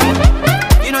out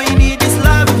money, you know you need this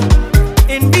love.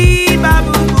 Indeed,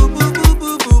 babu, boo, boo, boo,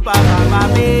 boo, boo, ba, ba, ba,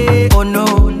 babe. Oh no,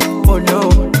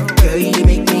 girl you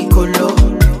make me colo.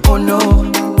 Oh no,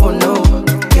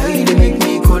 girl you make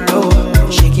me colo.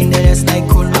 Shaking the ass like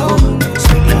colo,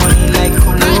 spending money like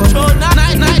colo. Nitro, and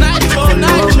on.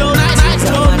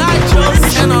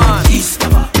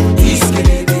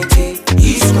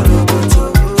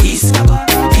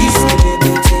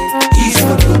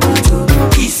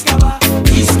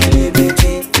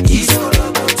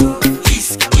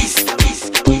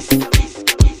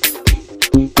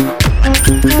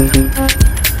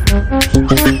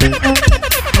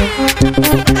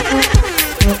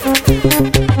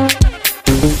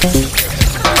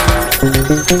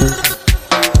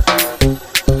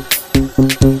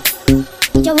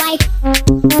 You like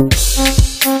Nitro,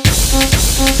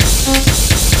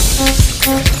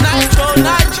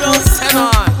 and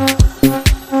on.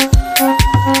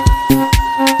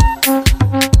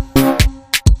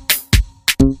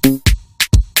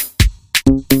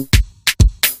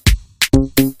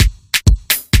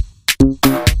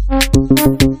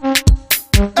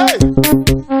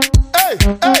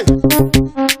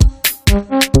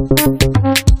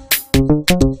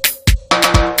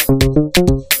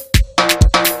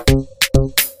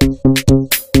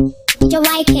 you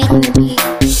like it on the beat.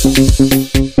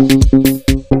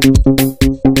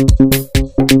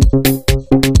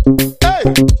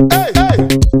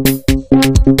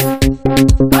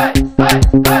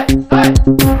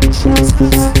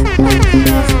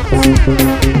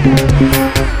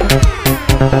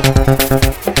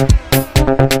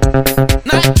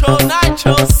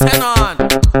 Nitro, send on.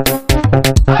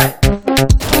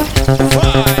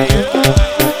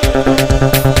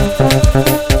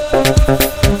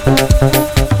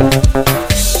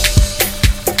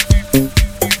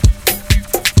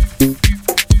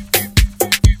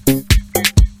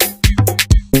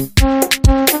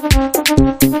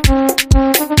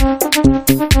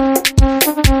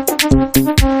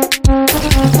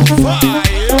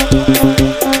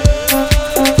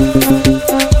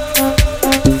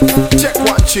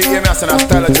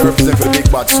 Represent for the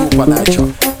big bad Supa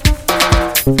Nytro.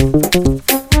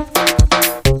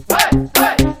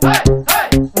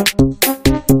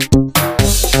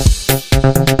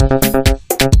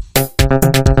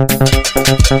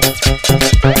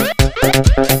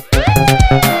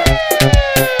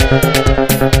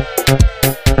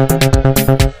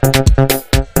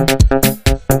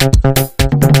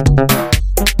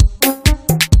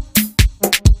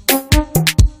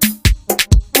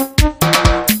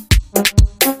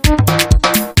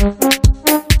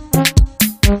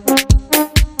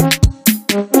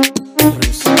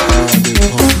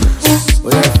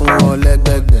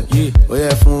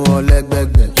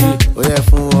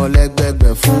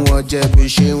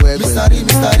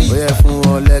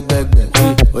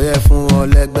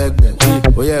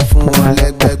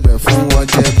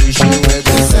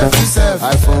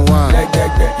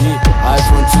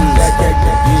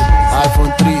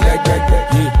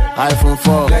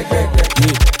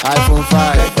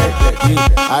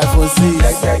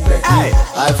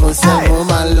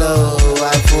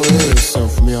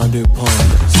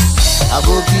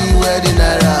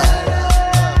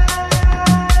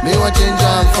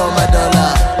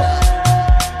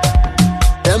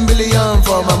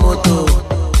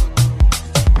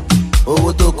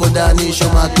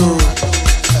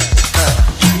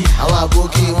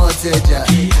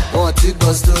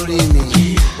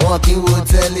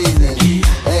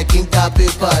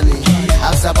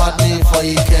 ask about me for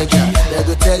Ikeja. They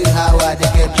go tell you how I dey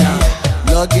get down.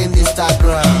 Log in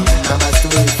Instagram, now my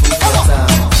story full for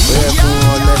time.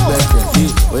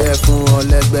 Oye fún wọn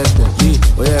lẹ́gbẹ̀gbẹ̀,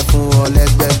 oye fún wọn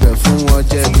lẹ́gbẹ̀gbẹ̀, fún wọn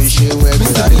jẹ́ bí ṣe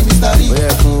wẹ́gbẹ̀. Oye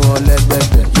fún wọn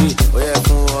lẹ́gbẹ̀gbẹ̀, oye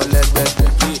fún wọn lẹ́gbẹ̀gbẹ̀,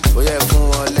 oye fún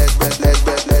wọn lẹ́gbẹ̀gbẹ̀.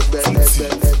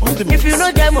 If you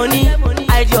no get money,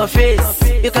 hide your face.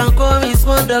 You can call me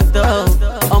small doctor.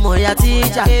 Ọmọ ìyá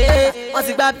teacher, wọ́n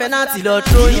ti gba penalty lọ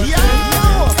throwing.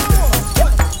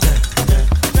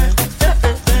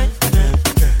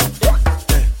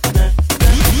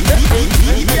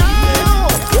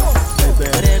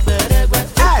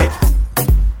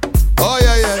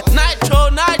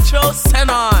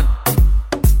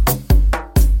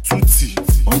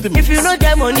 If you no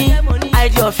get money,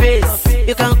 hide your face.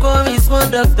 You can call me small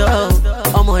doctor.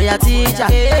 Ọmọ ìyá teacher,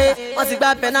 wọ́n ti gba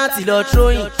penalty lọ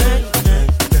throwing.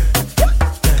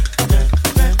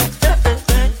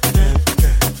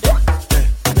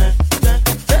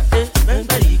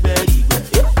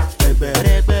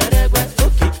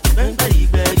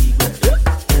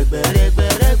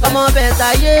 Ọmọ bẹ̀ta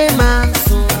yé máa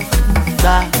sùn,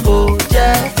 gbà kó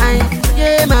jẹ́ àyìn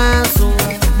yé máa sùn.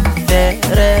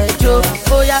 Bẹ̀rẹ̀ jó,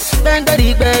 bóyá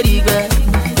gbẹ̀ngbẹ̀rìgbẹ̀rìgbẹ̀,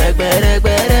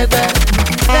 gbẹ̀gbẹ̀rẹ̀gbẹ̀rẹ̀gbẹ̀,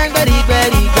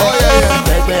 gbẹ̀ngbẹ̀rìgbẹ̀rìgbẹ̀,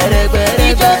 gbẹ̀gbẹ̀rẹ̀gbẹ̀rẹ̀gbẹ̀.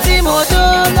 Ijó tí mo jó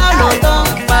lánàá tán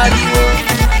pariwo,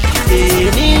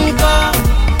 èmi ń kọ́,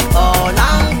 ọ̀la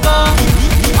ń kọ́,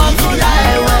 ọ̀túnla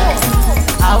ẹ̀wẹ̀,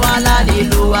 àwa la lè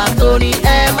lo àtòrí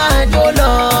ẹ máa jó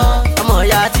lọ. Ọmọ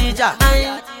ìyá tíjà,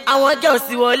 àwọn jẹ́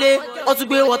òsì wọlé, wọ́n tún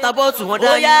gbé wọ́tà bọ́ọ̀tù wọn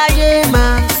dání. Bóyá yé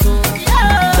máa sùn,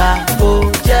 gbà kó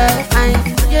jẹ́ àyìn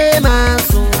yé máa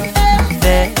sùn.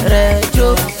 Bẹ̀rẹ̀ jó,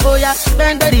 bóyá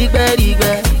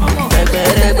gbẹ̀ngbẹ̀rìgbẹ̀rìgbẹ̀,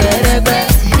 gbẹ̀gbẹ̀rẹ̀gbẹ̀rẹ̀gbẹ̀,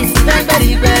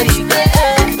 gbẹ̀ngbẹ̀rìgbẹ̀rìgbẹ̀,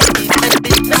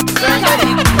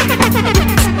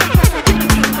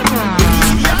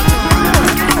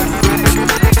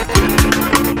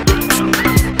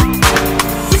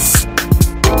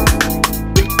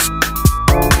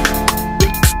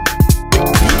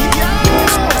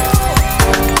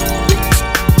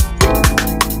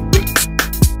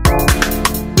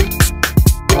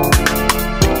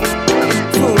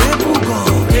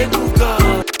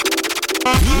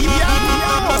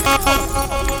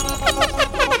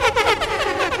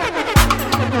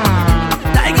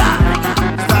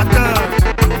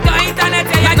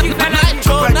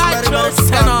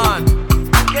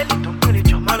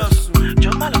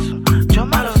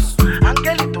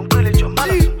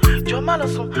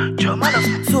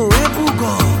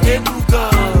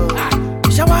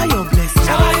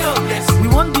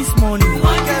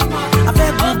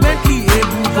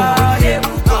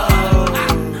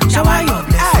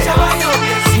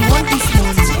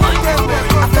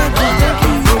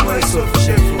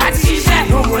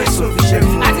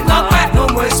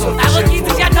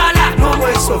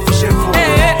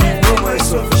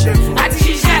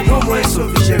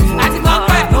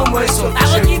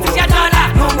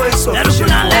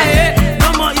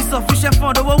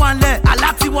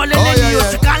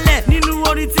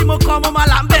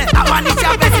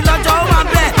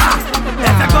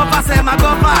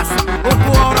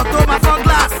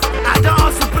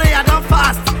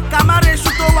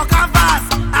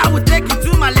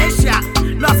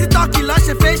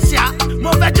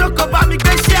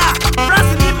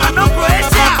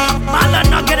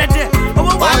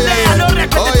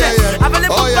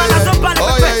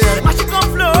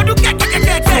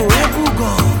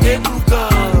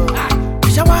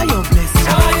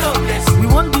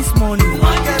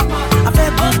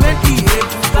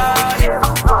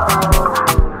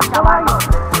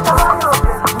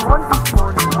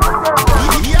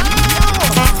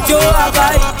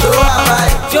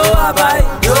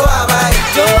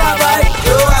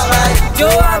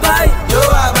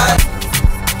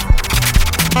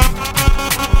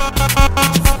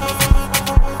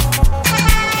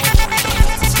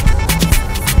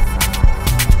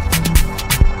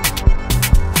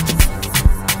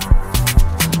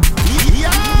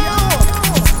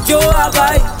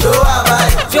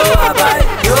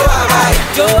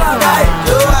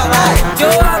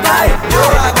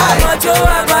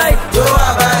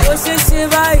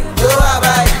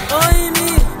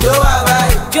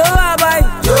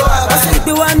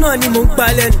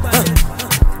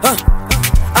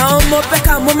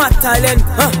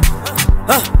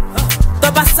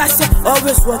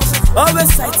 always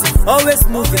sighting, always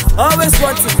moving, always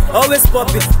wanting, always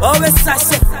popping, always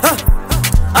sashing.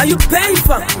 Are you paying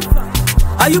for?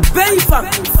 Are you paying for?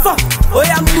 Fuck, oh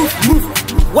yeah, move.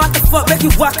 What the fuck, make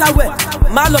you walk away?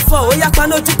 Malo for, oh yeah,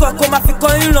 pano juko ko ma fi ko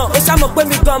iran. O sha mo pe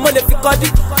mi gan mo le fi kodi.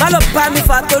 Malo ba mi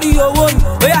fa tori owo mi.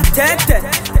 Oh yeah, tete,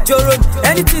 joro,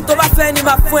 anything tó bá fẹ́ ni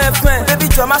máa fún ẹ. Baby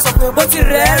jọ má sọ pé bó ti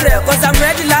rẹ̀, cause I'm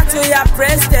ready láti oya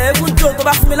press tẹ̀. Even though tó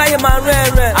bá fún mi láyé máa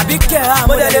rún ẹ. Àbí kẹ̀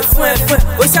mo dẹ̀ lè fún ẹ.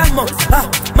 Ó ṣàmọ̀,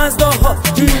 man's not hot,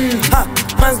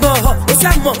 man's not hot. Ó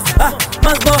ṣàmọ̀,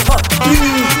 man's not hot,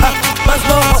 man's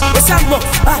not hot. Ó ṣàmọ̀,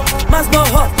 man's not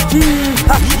hot,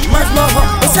 man's not hot.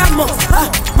 Ó ṣàmọ̀,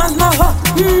 man's not hot,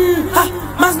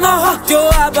 man's not hot. Joe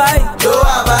Abai, Joe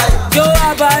Abai, Joe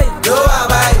Abai, Joe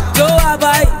Abai, Joe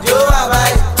Abai, Joe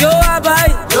Abai, Joe Abai,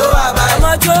 Joe Abai. I'm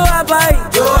a Joe Abai,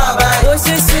 Joe Abai. Oh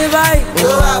she bye,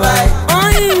 Joe Abai.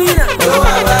 Only me now, Joe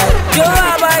Abai, Joe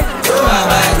Abai, Joe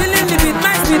Abai. Feeling the beat,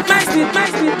 nice beat, nice beat,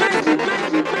 nice beat, nice beat,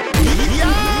 nice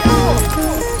beat.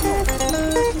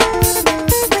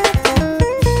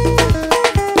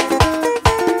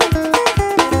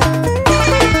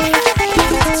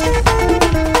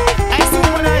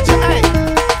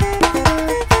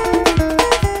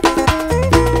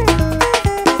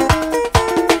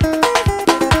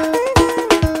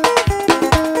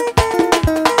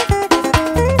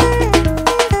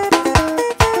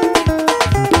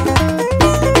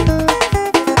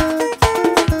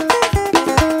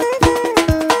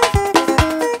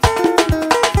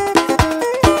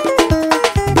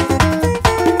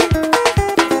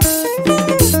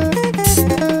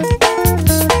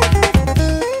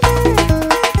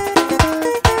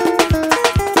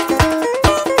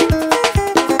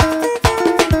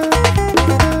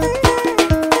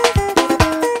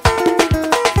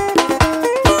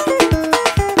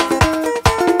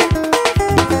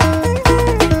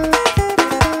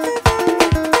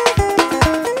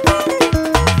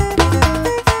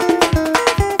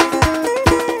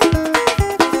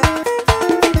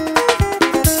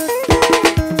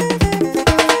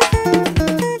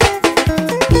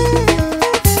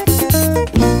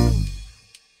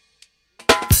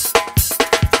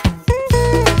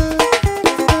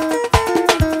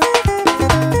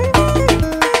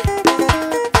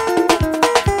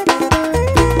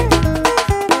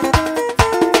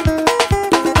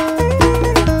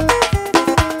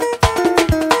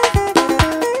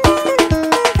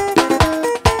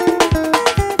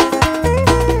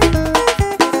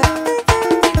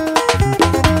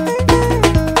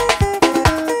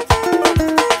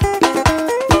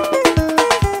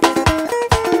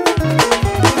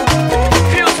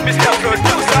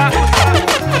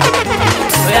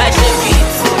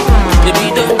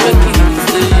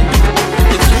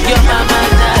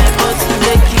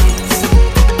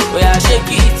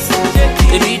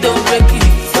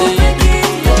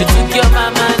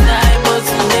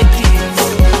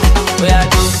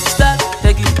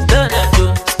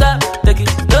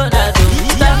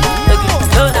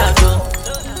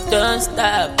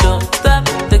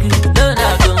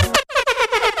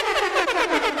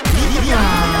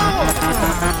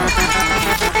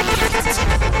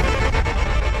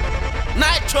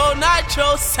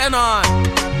 Nitro, send on.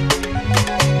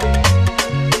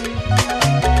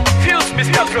 Fuse,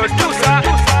 Mr. Producer.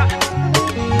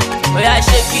 Oh yeah,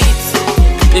 shake it,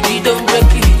 baby, don't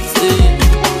break it.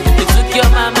 You took your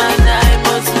mama, now I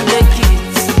must make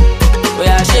it. Oh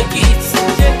yeah, shake it,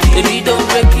 baby, don't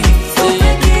break it.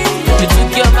 You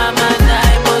took your mama, now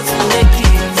I must make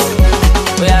it.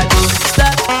 Oh yeah, don't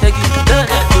stop, take it, don't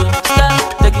stop,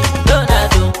 take it, don't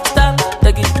stop,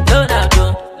 take it, don't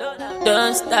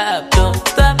stop, don't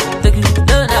stop, take it,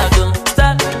 don't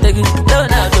stop, take it, don't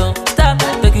stop,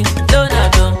 take it,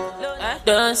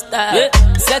 don't stop. Yeah.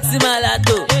 Sexy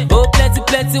malato, oh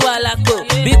plenty walato.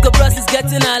 Big bros is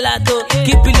getting a lato.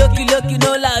 Keep it lucky,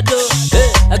 no lado.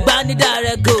 Hey, Agbani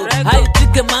direct go. How you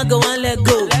think a man go and let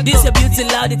go? This your beauty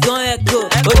loud, it gon' echo. Oh,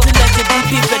 to let your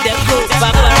BP for the go.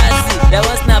 Paparazzi, they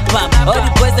want snap pam. All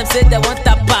the boys them say they want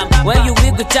tap pam. When you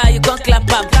wiggle child, you gon' clap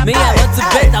pam. Me I want to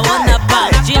bet, I want nap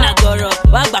pam. Gina Goro,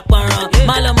 Wagba Poro.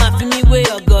 Malo ma fi mi way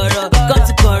your Goro. Come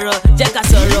to Koro, Jacka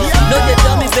Soro. No they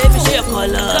tell me baby, show your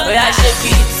color. Oh yeah,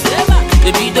 shake it.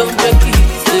 Baby, don't break it.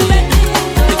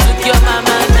 You took your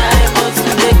mama, now I must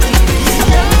make it.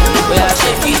 Oh yeah,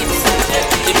 shake it.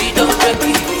 Baby, don't break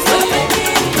it.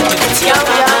 You took your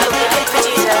mama.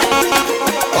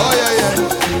 Oh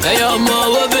yeah. Hey yo, ma,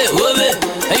 wobe.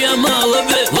 Hey yo, ma,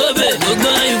 wobe. No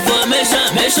good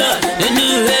information. In the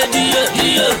radio,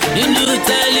 in the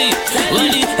telly.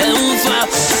 Only Elva.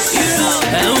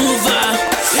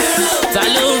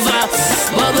 Talova,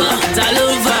 Baba,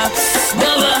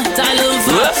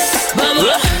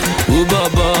 oh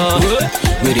Baba,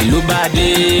 we the low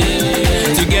body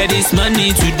to get this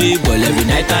money today, but every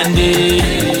night and day.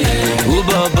 Oh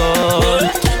Baba,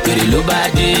 we the low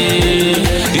body.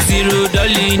 This zero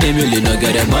dolly, name you no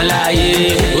get them all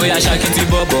aye. Oh yeah, Shakiti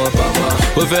Baba,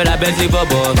 oh Ferra Bentley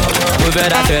Baba, oh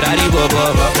Ferra Ferrari Baba.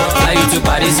 Now you to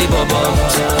sí bọ̀bọ̀.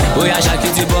 Bóyá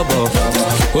ṣàkìtì bọ̀bọ̀.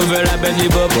 Ó fẹ́ ra Bentley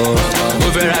bọ̀bọ̀. Ó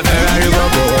fẹ́ ra Ferrari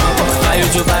bọ̀bọ̀. Báyọ̀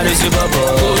tó parí sí bọ̀bọ̀.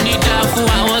 Kò ní dá fún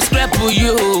àwọn scrap yìí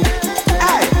o.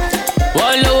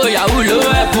 Wọ́n lówó yahoo ló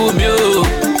ẹ̀bùn mi o.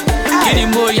 Kí ni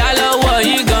mo yá lọ́wọ́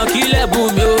yín gan kí lẹ́bùn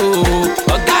mi o.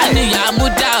 Ọ̀gá nìyá mú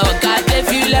dá ọ̀gá tẹ́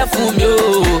fílẹ̀ fún mi o.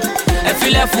 Ẹ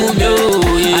fílẹ̀ fún mi o.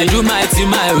 I do my thing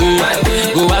my way.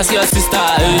 Go ask your sister.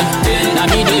 Na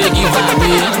me dey give am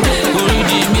me. Go read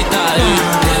the meter.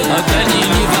 Ọ̀gbẹ́ni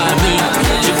liver me.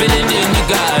 She feeling the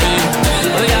nigga.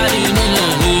 Oya ni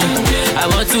nìyẹn. I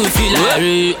want to feel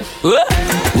like.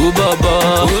 Wo bọ̀bọ̀.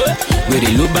 Wèrè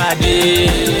ló bá dé.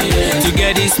 To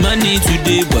get this money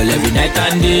today, but every night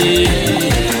and day.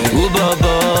 Wo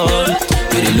bọ̀bọ̀.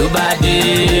 Wèrè ló bá dé.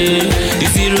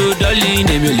 Ìṣirò dọ́lì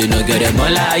èmi ò lè nà gẹ̀rẹ̀ mọ́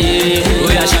láyé. Ó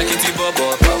yá ṣàkìtì bọ̀bọ̀.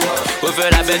 Ó fẹ́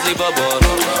ra Bentley bọ̀bọ̀.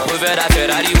 Ó fẹ́ ra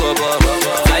Ferrari bọ̀bọ̀.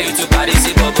 Fly to Paris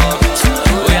bọ̀bọ̀.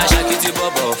 Ó yá ṣàkìtì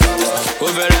bọ̀bọ̀. Ó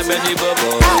fẹ́ ra Bentley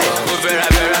bọ̀bọ̀. Ó fẹ́ ra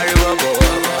Ferrari bọ̀bọ̀.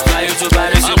 Fly to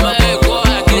Paris bọ̀bọ̀. Ọmọ Èkó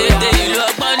Akérédé ìlú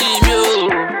ọgbọ́n ni mi o.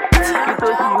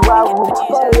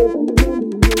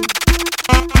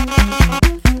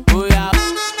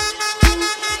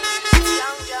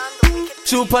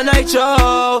 Supa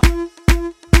Nytro.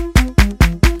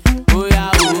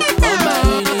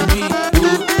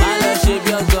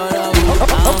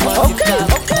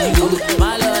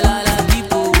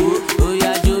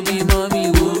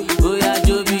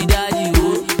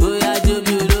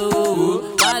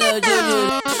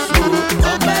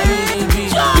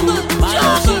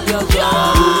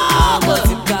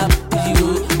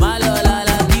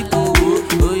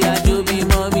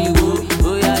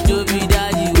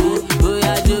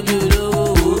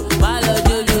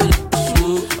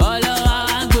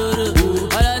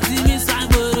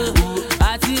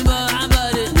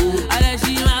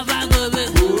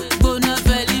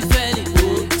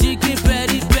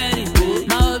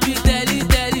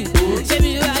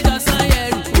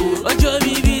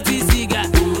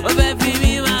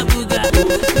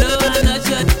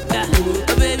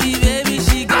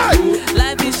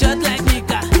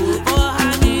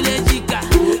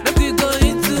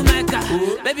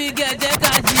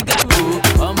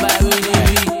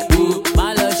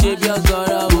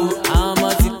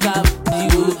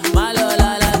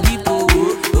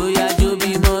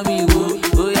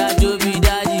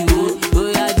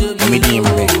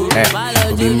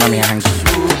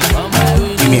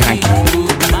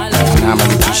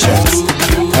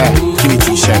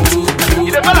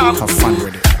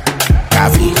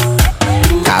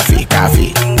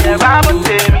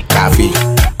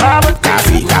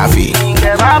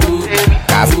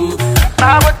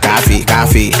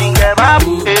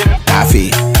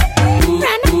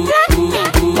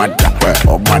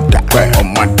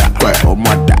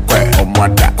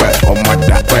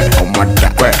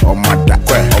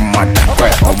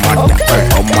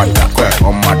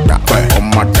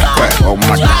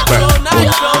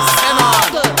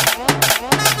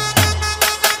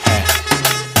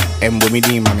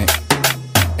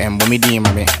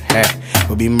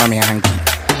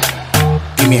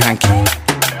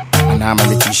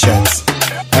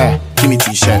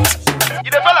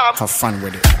 Have fun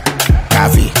with it.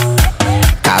 Coffee.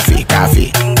 Coffee.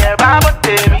 Coffee.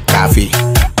 Coffee. Coffee.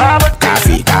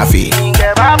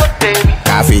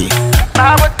 Coffee.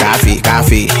 Coffee.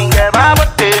 Coffee.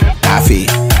 Coffee.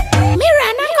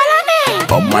 Mirana Colane.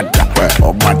 Oh my da,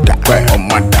 oh my da, oh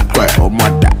my da, oh my da, oh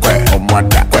my da, oh my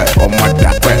da, oh my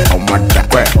da, oh my da,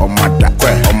 oh my da,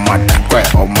 oh my da,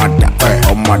 oh my da,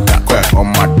 oh my da, oh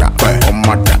my da,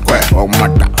 oh my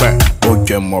da. Oh,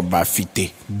 you're more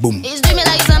bafite. Boom. It's doing me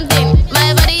like something.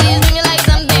 My body is doing me like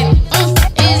something.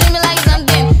 It's doing me like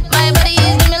something. My body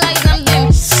is doing me like something.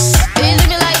 It's doing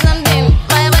me like something.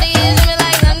 My body is doing me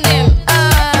like something.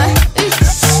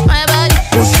 My body.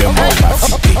 Oh, you're more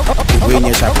bafite. When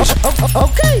you're sharp.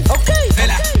 Okay.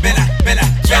 Bella, Bella, Bella,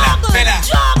 Bella,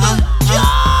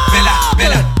 Bella,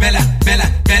 Bella, Bella, Bella,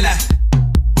 Bella.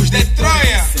 Os de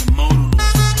Troia.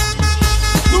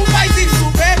 Não faz isso,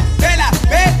 Bella, Bella.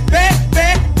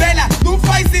 Não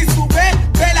faz isso,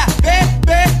 Bella,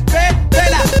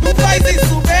 Bella. Não faz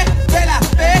isso, Bella, Bella.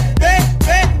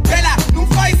 Não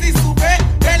faz isso,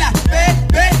 Bella,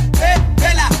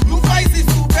 Bella. Não faz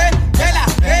isso, Bella,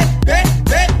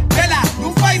 Bella.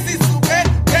 Não faz isso,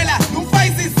 Bella. Não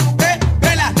faz isso, Bella.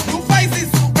 Não faz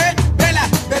isso, Bella, Bella.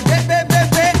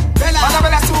 Manda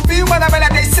Bella subiu, manda Bella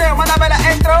desceu, manda Bella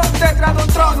entrou dentro do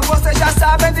trono. Vocês já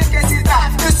sabem de quem se dá.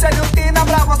 Isso é rotina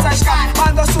pra vocês cá.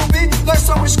 Manda subir, nós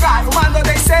somos caros. Manda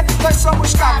descer, nós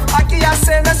somos caros. Aqui a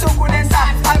cena é suculenta.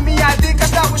 A minha dica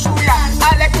está a buscar.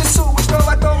 Olha que suas, estou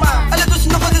a tomar. Olha, tu se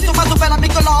não faz isso, faz o Bella me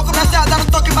coloca. Comecei a dar um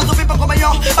toque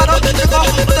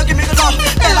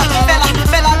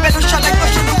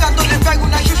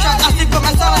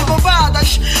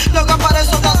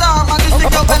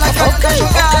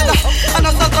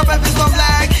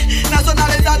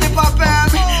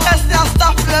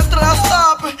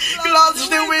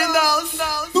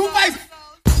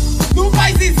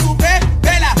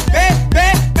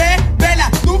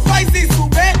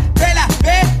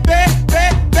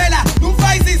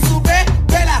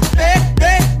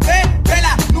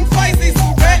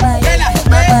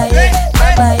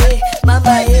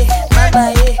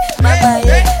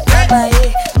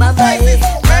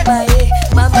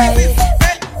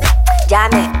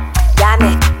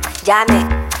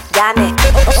Janet,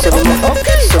 Solimu,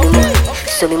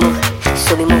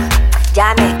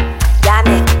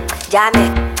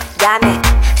 Janet,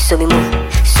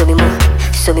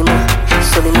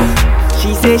 Solimu.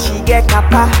 She say she get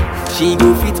kappa, she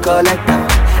go fit collector.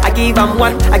 I give am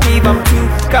one, I give am two.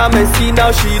 Come and see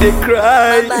now she dey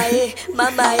cry.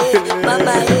 Mama.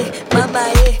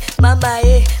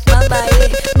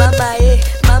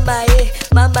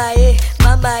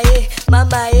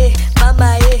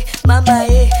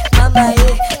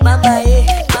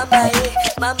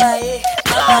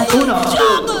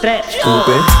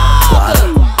 Coupe, Guara,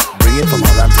 bring it from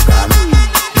Holland to Ghana,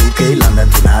 UK, London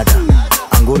to Naga,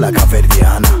 Angola,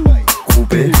 Caverdiana.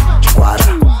 Coupe, Guara,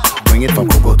 bring it from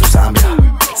Congo to Zambia,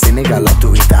 Senegal up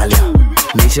to Italia,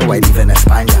 nationwide even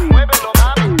España.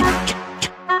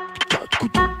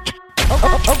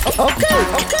 Okay.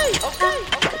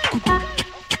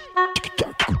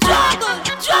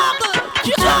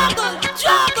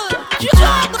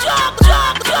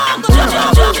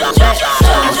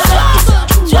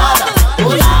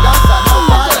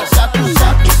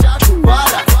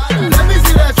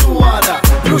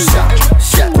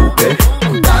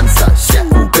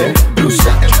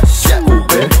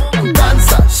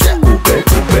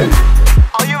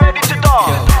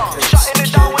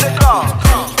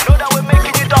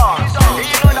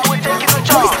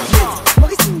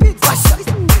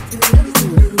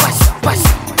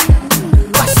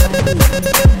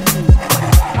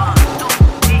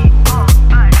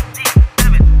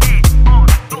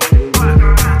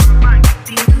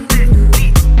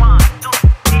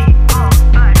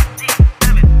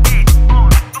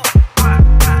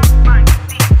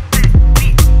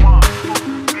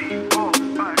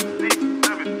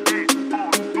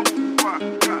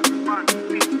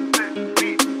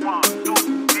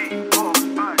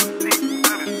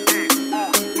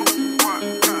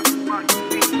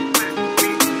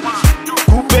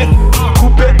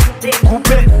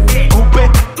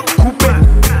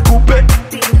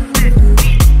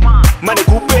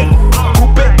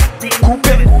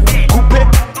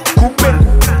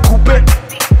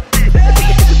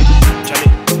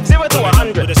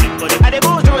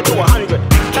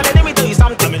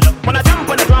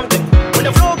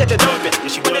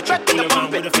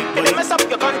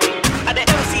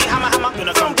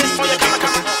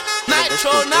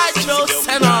 Nitro,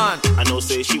 send on. I know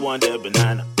say she want the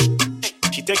banana.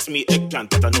 She text me eggplant,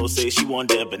 but I know say she want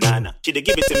the banana. She dey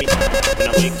give it to me when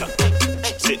I wake up.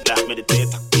 Sit like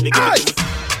meditator. She dey give it to me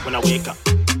when I wake up.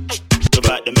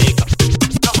 About the makeup.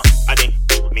 I think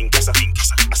minkasa.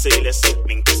 I say let's sit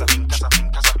minkasa.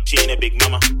 She ain't a big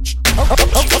mama.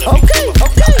 Okay.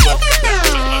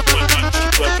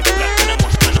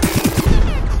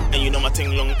 And you know my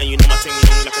thing long, like a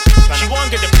she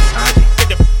won't get the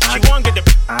she won't get the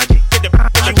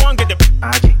she won't get the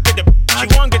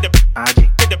she won't get the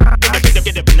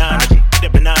get the banana, get the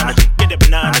banana, get the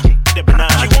banana, get the banana.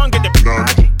 She won't get the banana,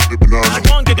 she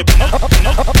won't get the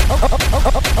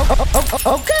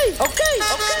okay.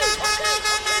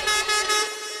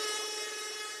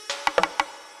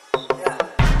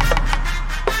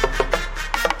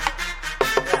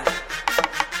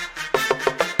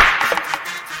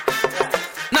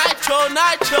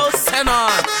 Nitro, send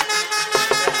on.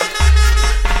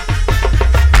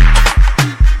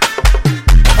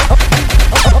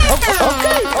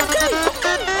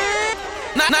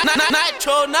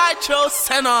 Nitro,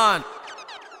 send on.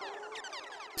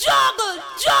 Joggle.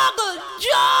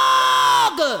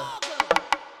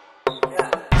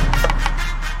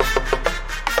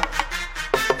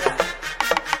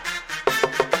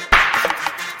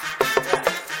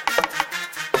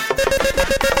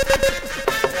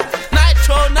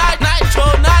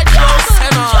 Nitro,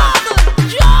 send on.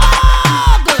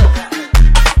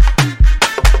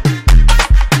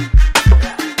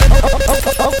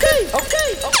 Okay.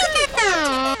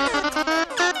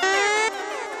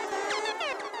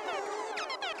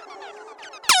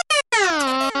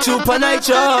 Supa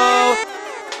Nytro.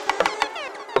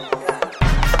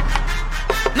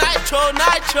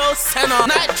 Nitro, send on.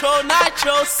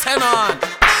 Nitro, send on.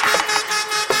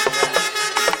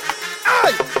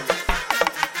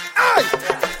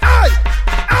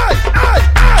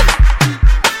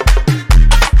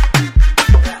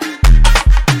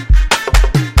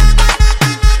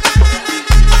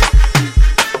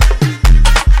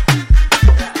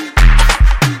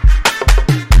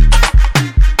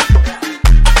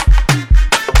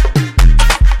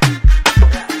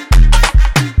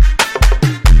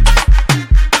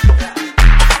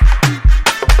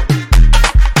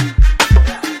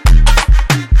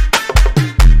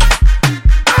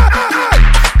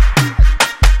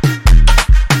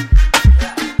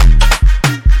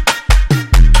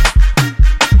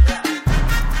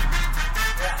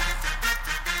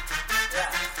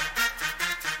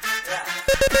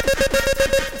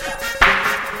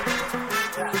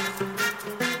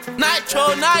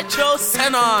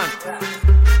 send on.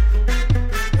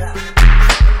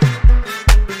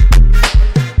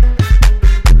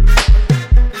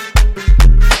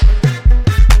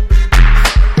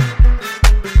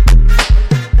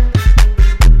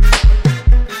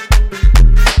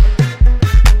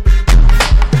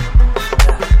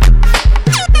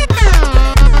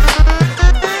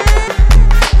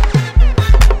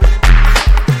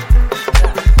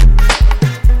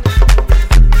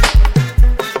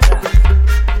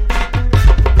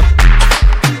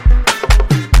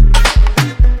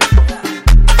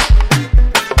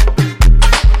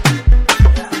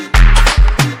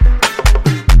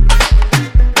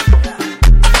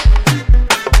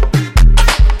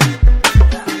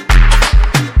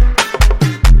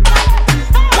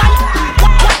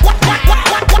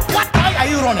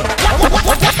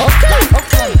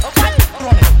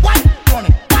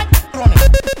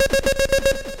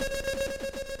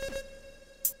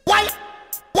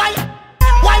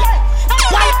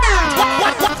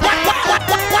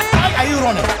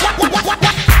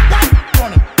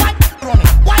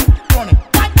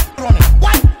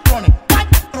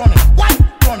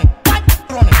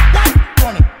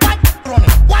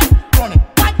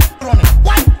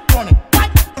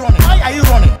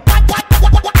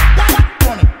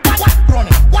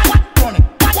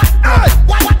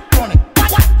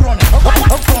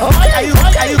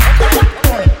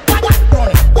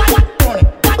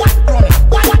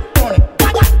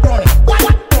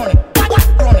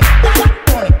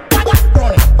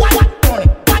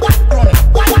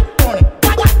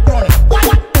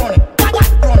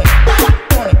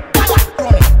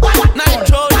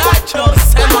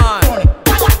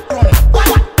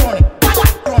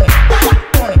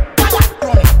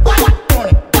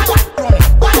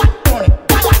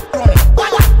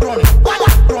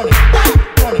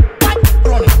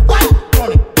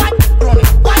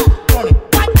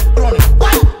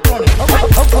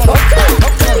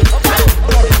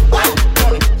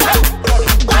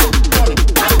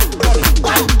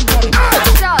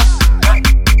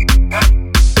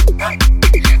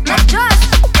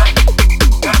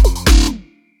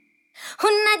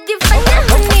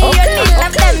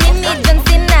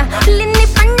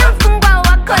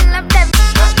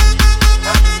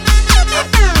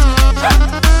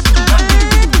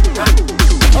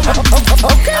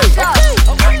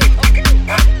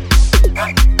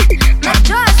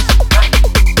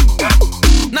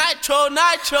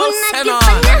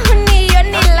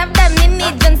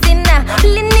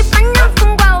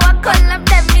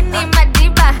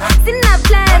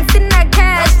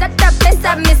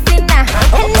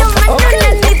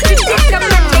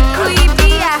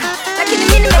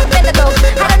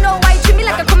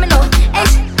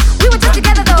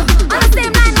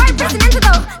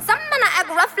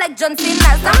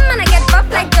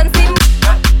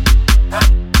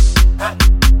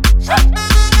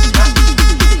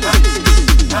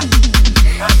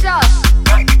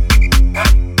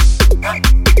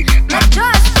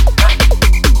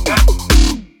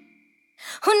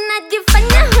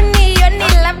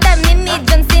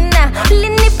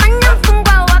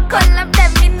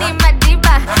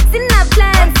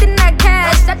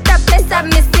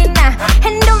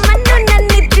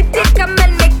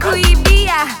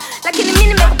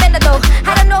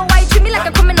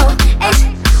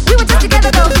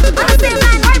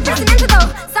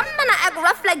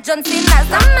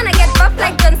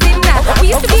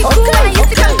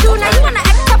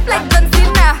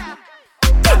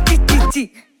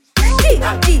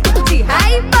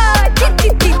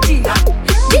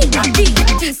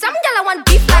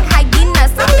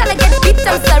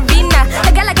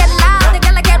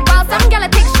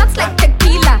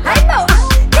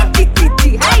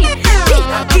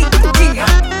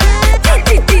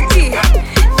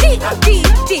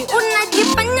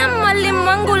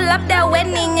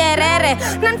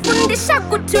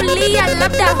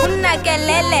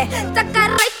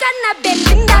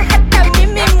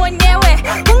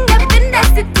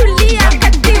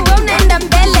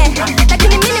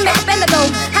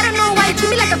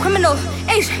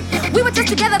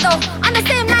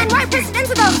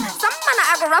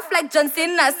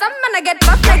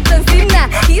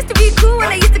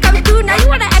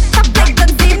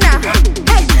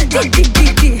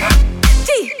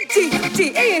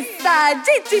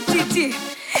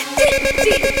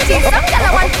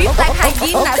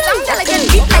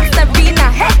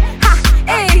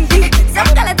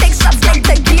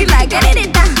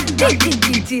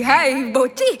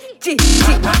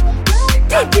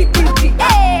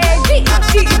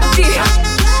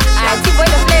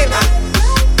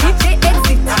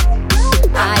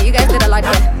 You guys did a lot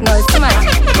here. No, it's too much.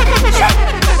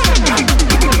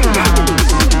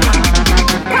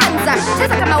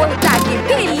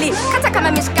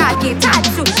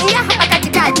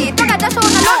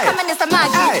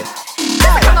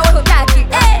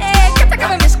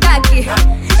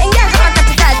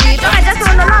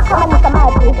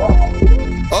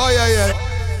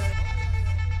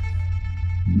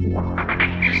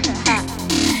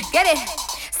 get it.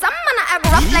 Some man I act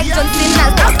rough like John Cena.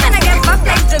 Some man I get buff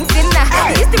like John Cena.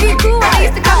 I used to be cool when I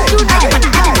used to come through. Now you wanna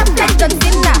act tough like John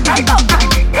Cena.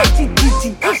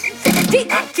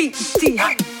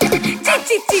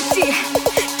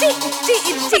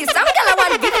 Some girl I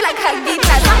want beat like her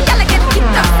guitar. Some girl I get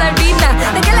kicked up Serena.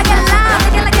 The girl I get loud, the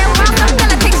girl I get wild. Some girl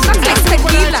I take shots like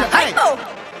tequila. I know.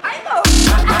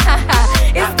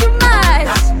 It's too much.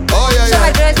 Oh yeah, show my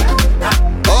dress.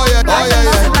 Oh yeah, I shall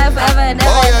multiply forever and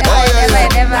ever and ever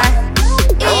and ever.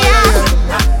 Oh yeah,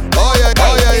 oh yeah,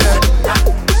 oh yeah,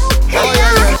 oh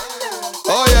yeah,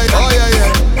 oh yeah, oh yeah, oh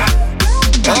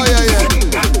yeah, oh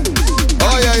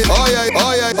yeah, oh yeah,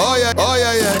 oh yeah, oh yeah, oh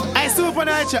yeah. Hey, Supa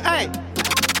Nytro, hey.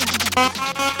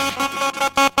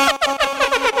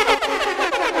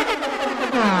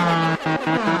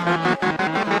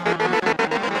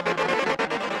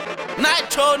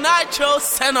 Nitro,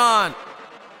 send on.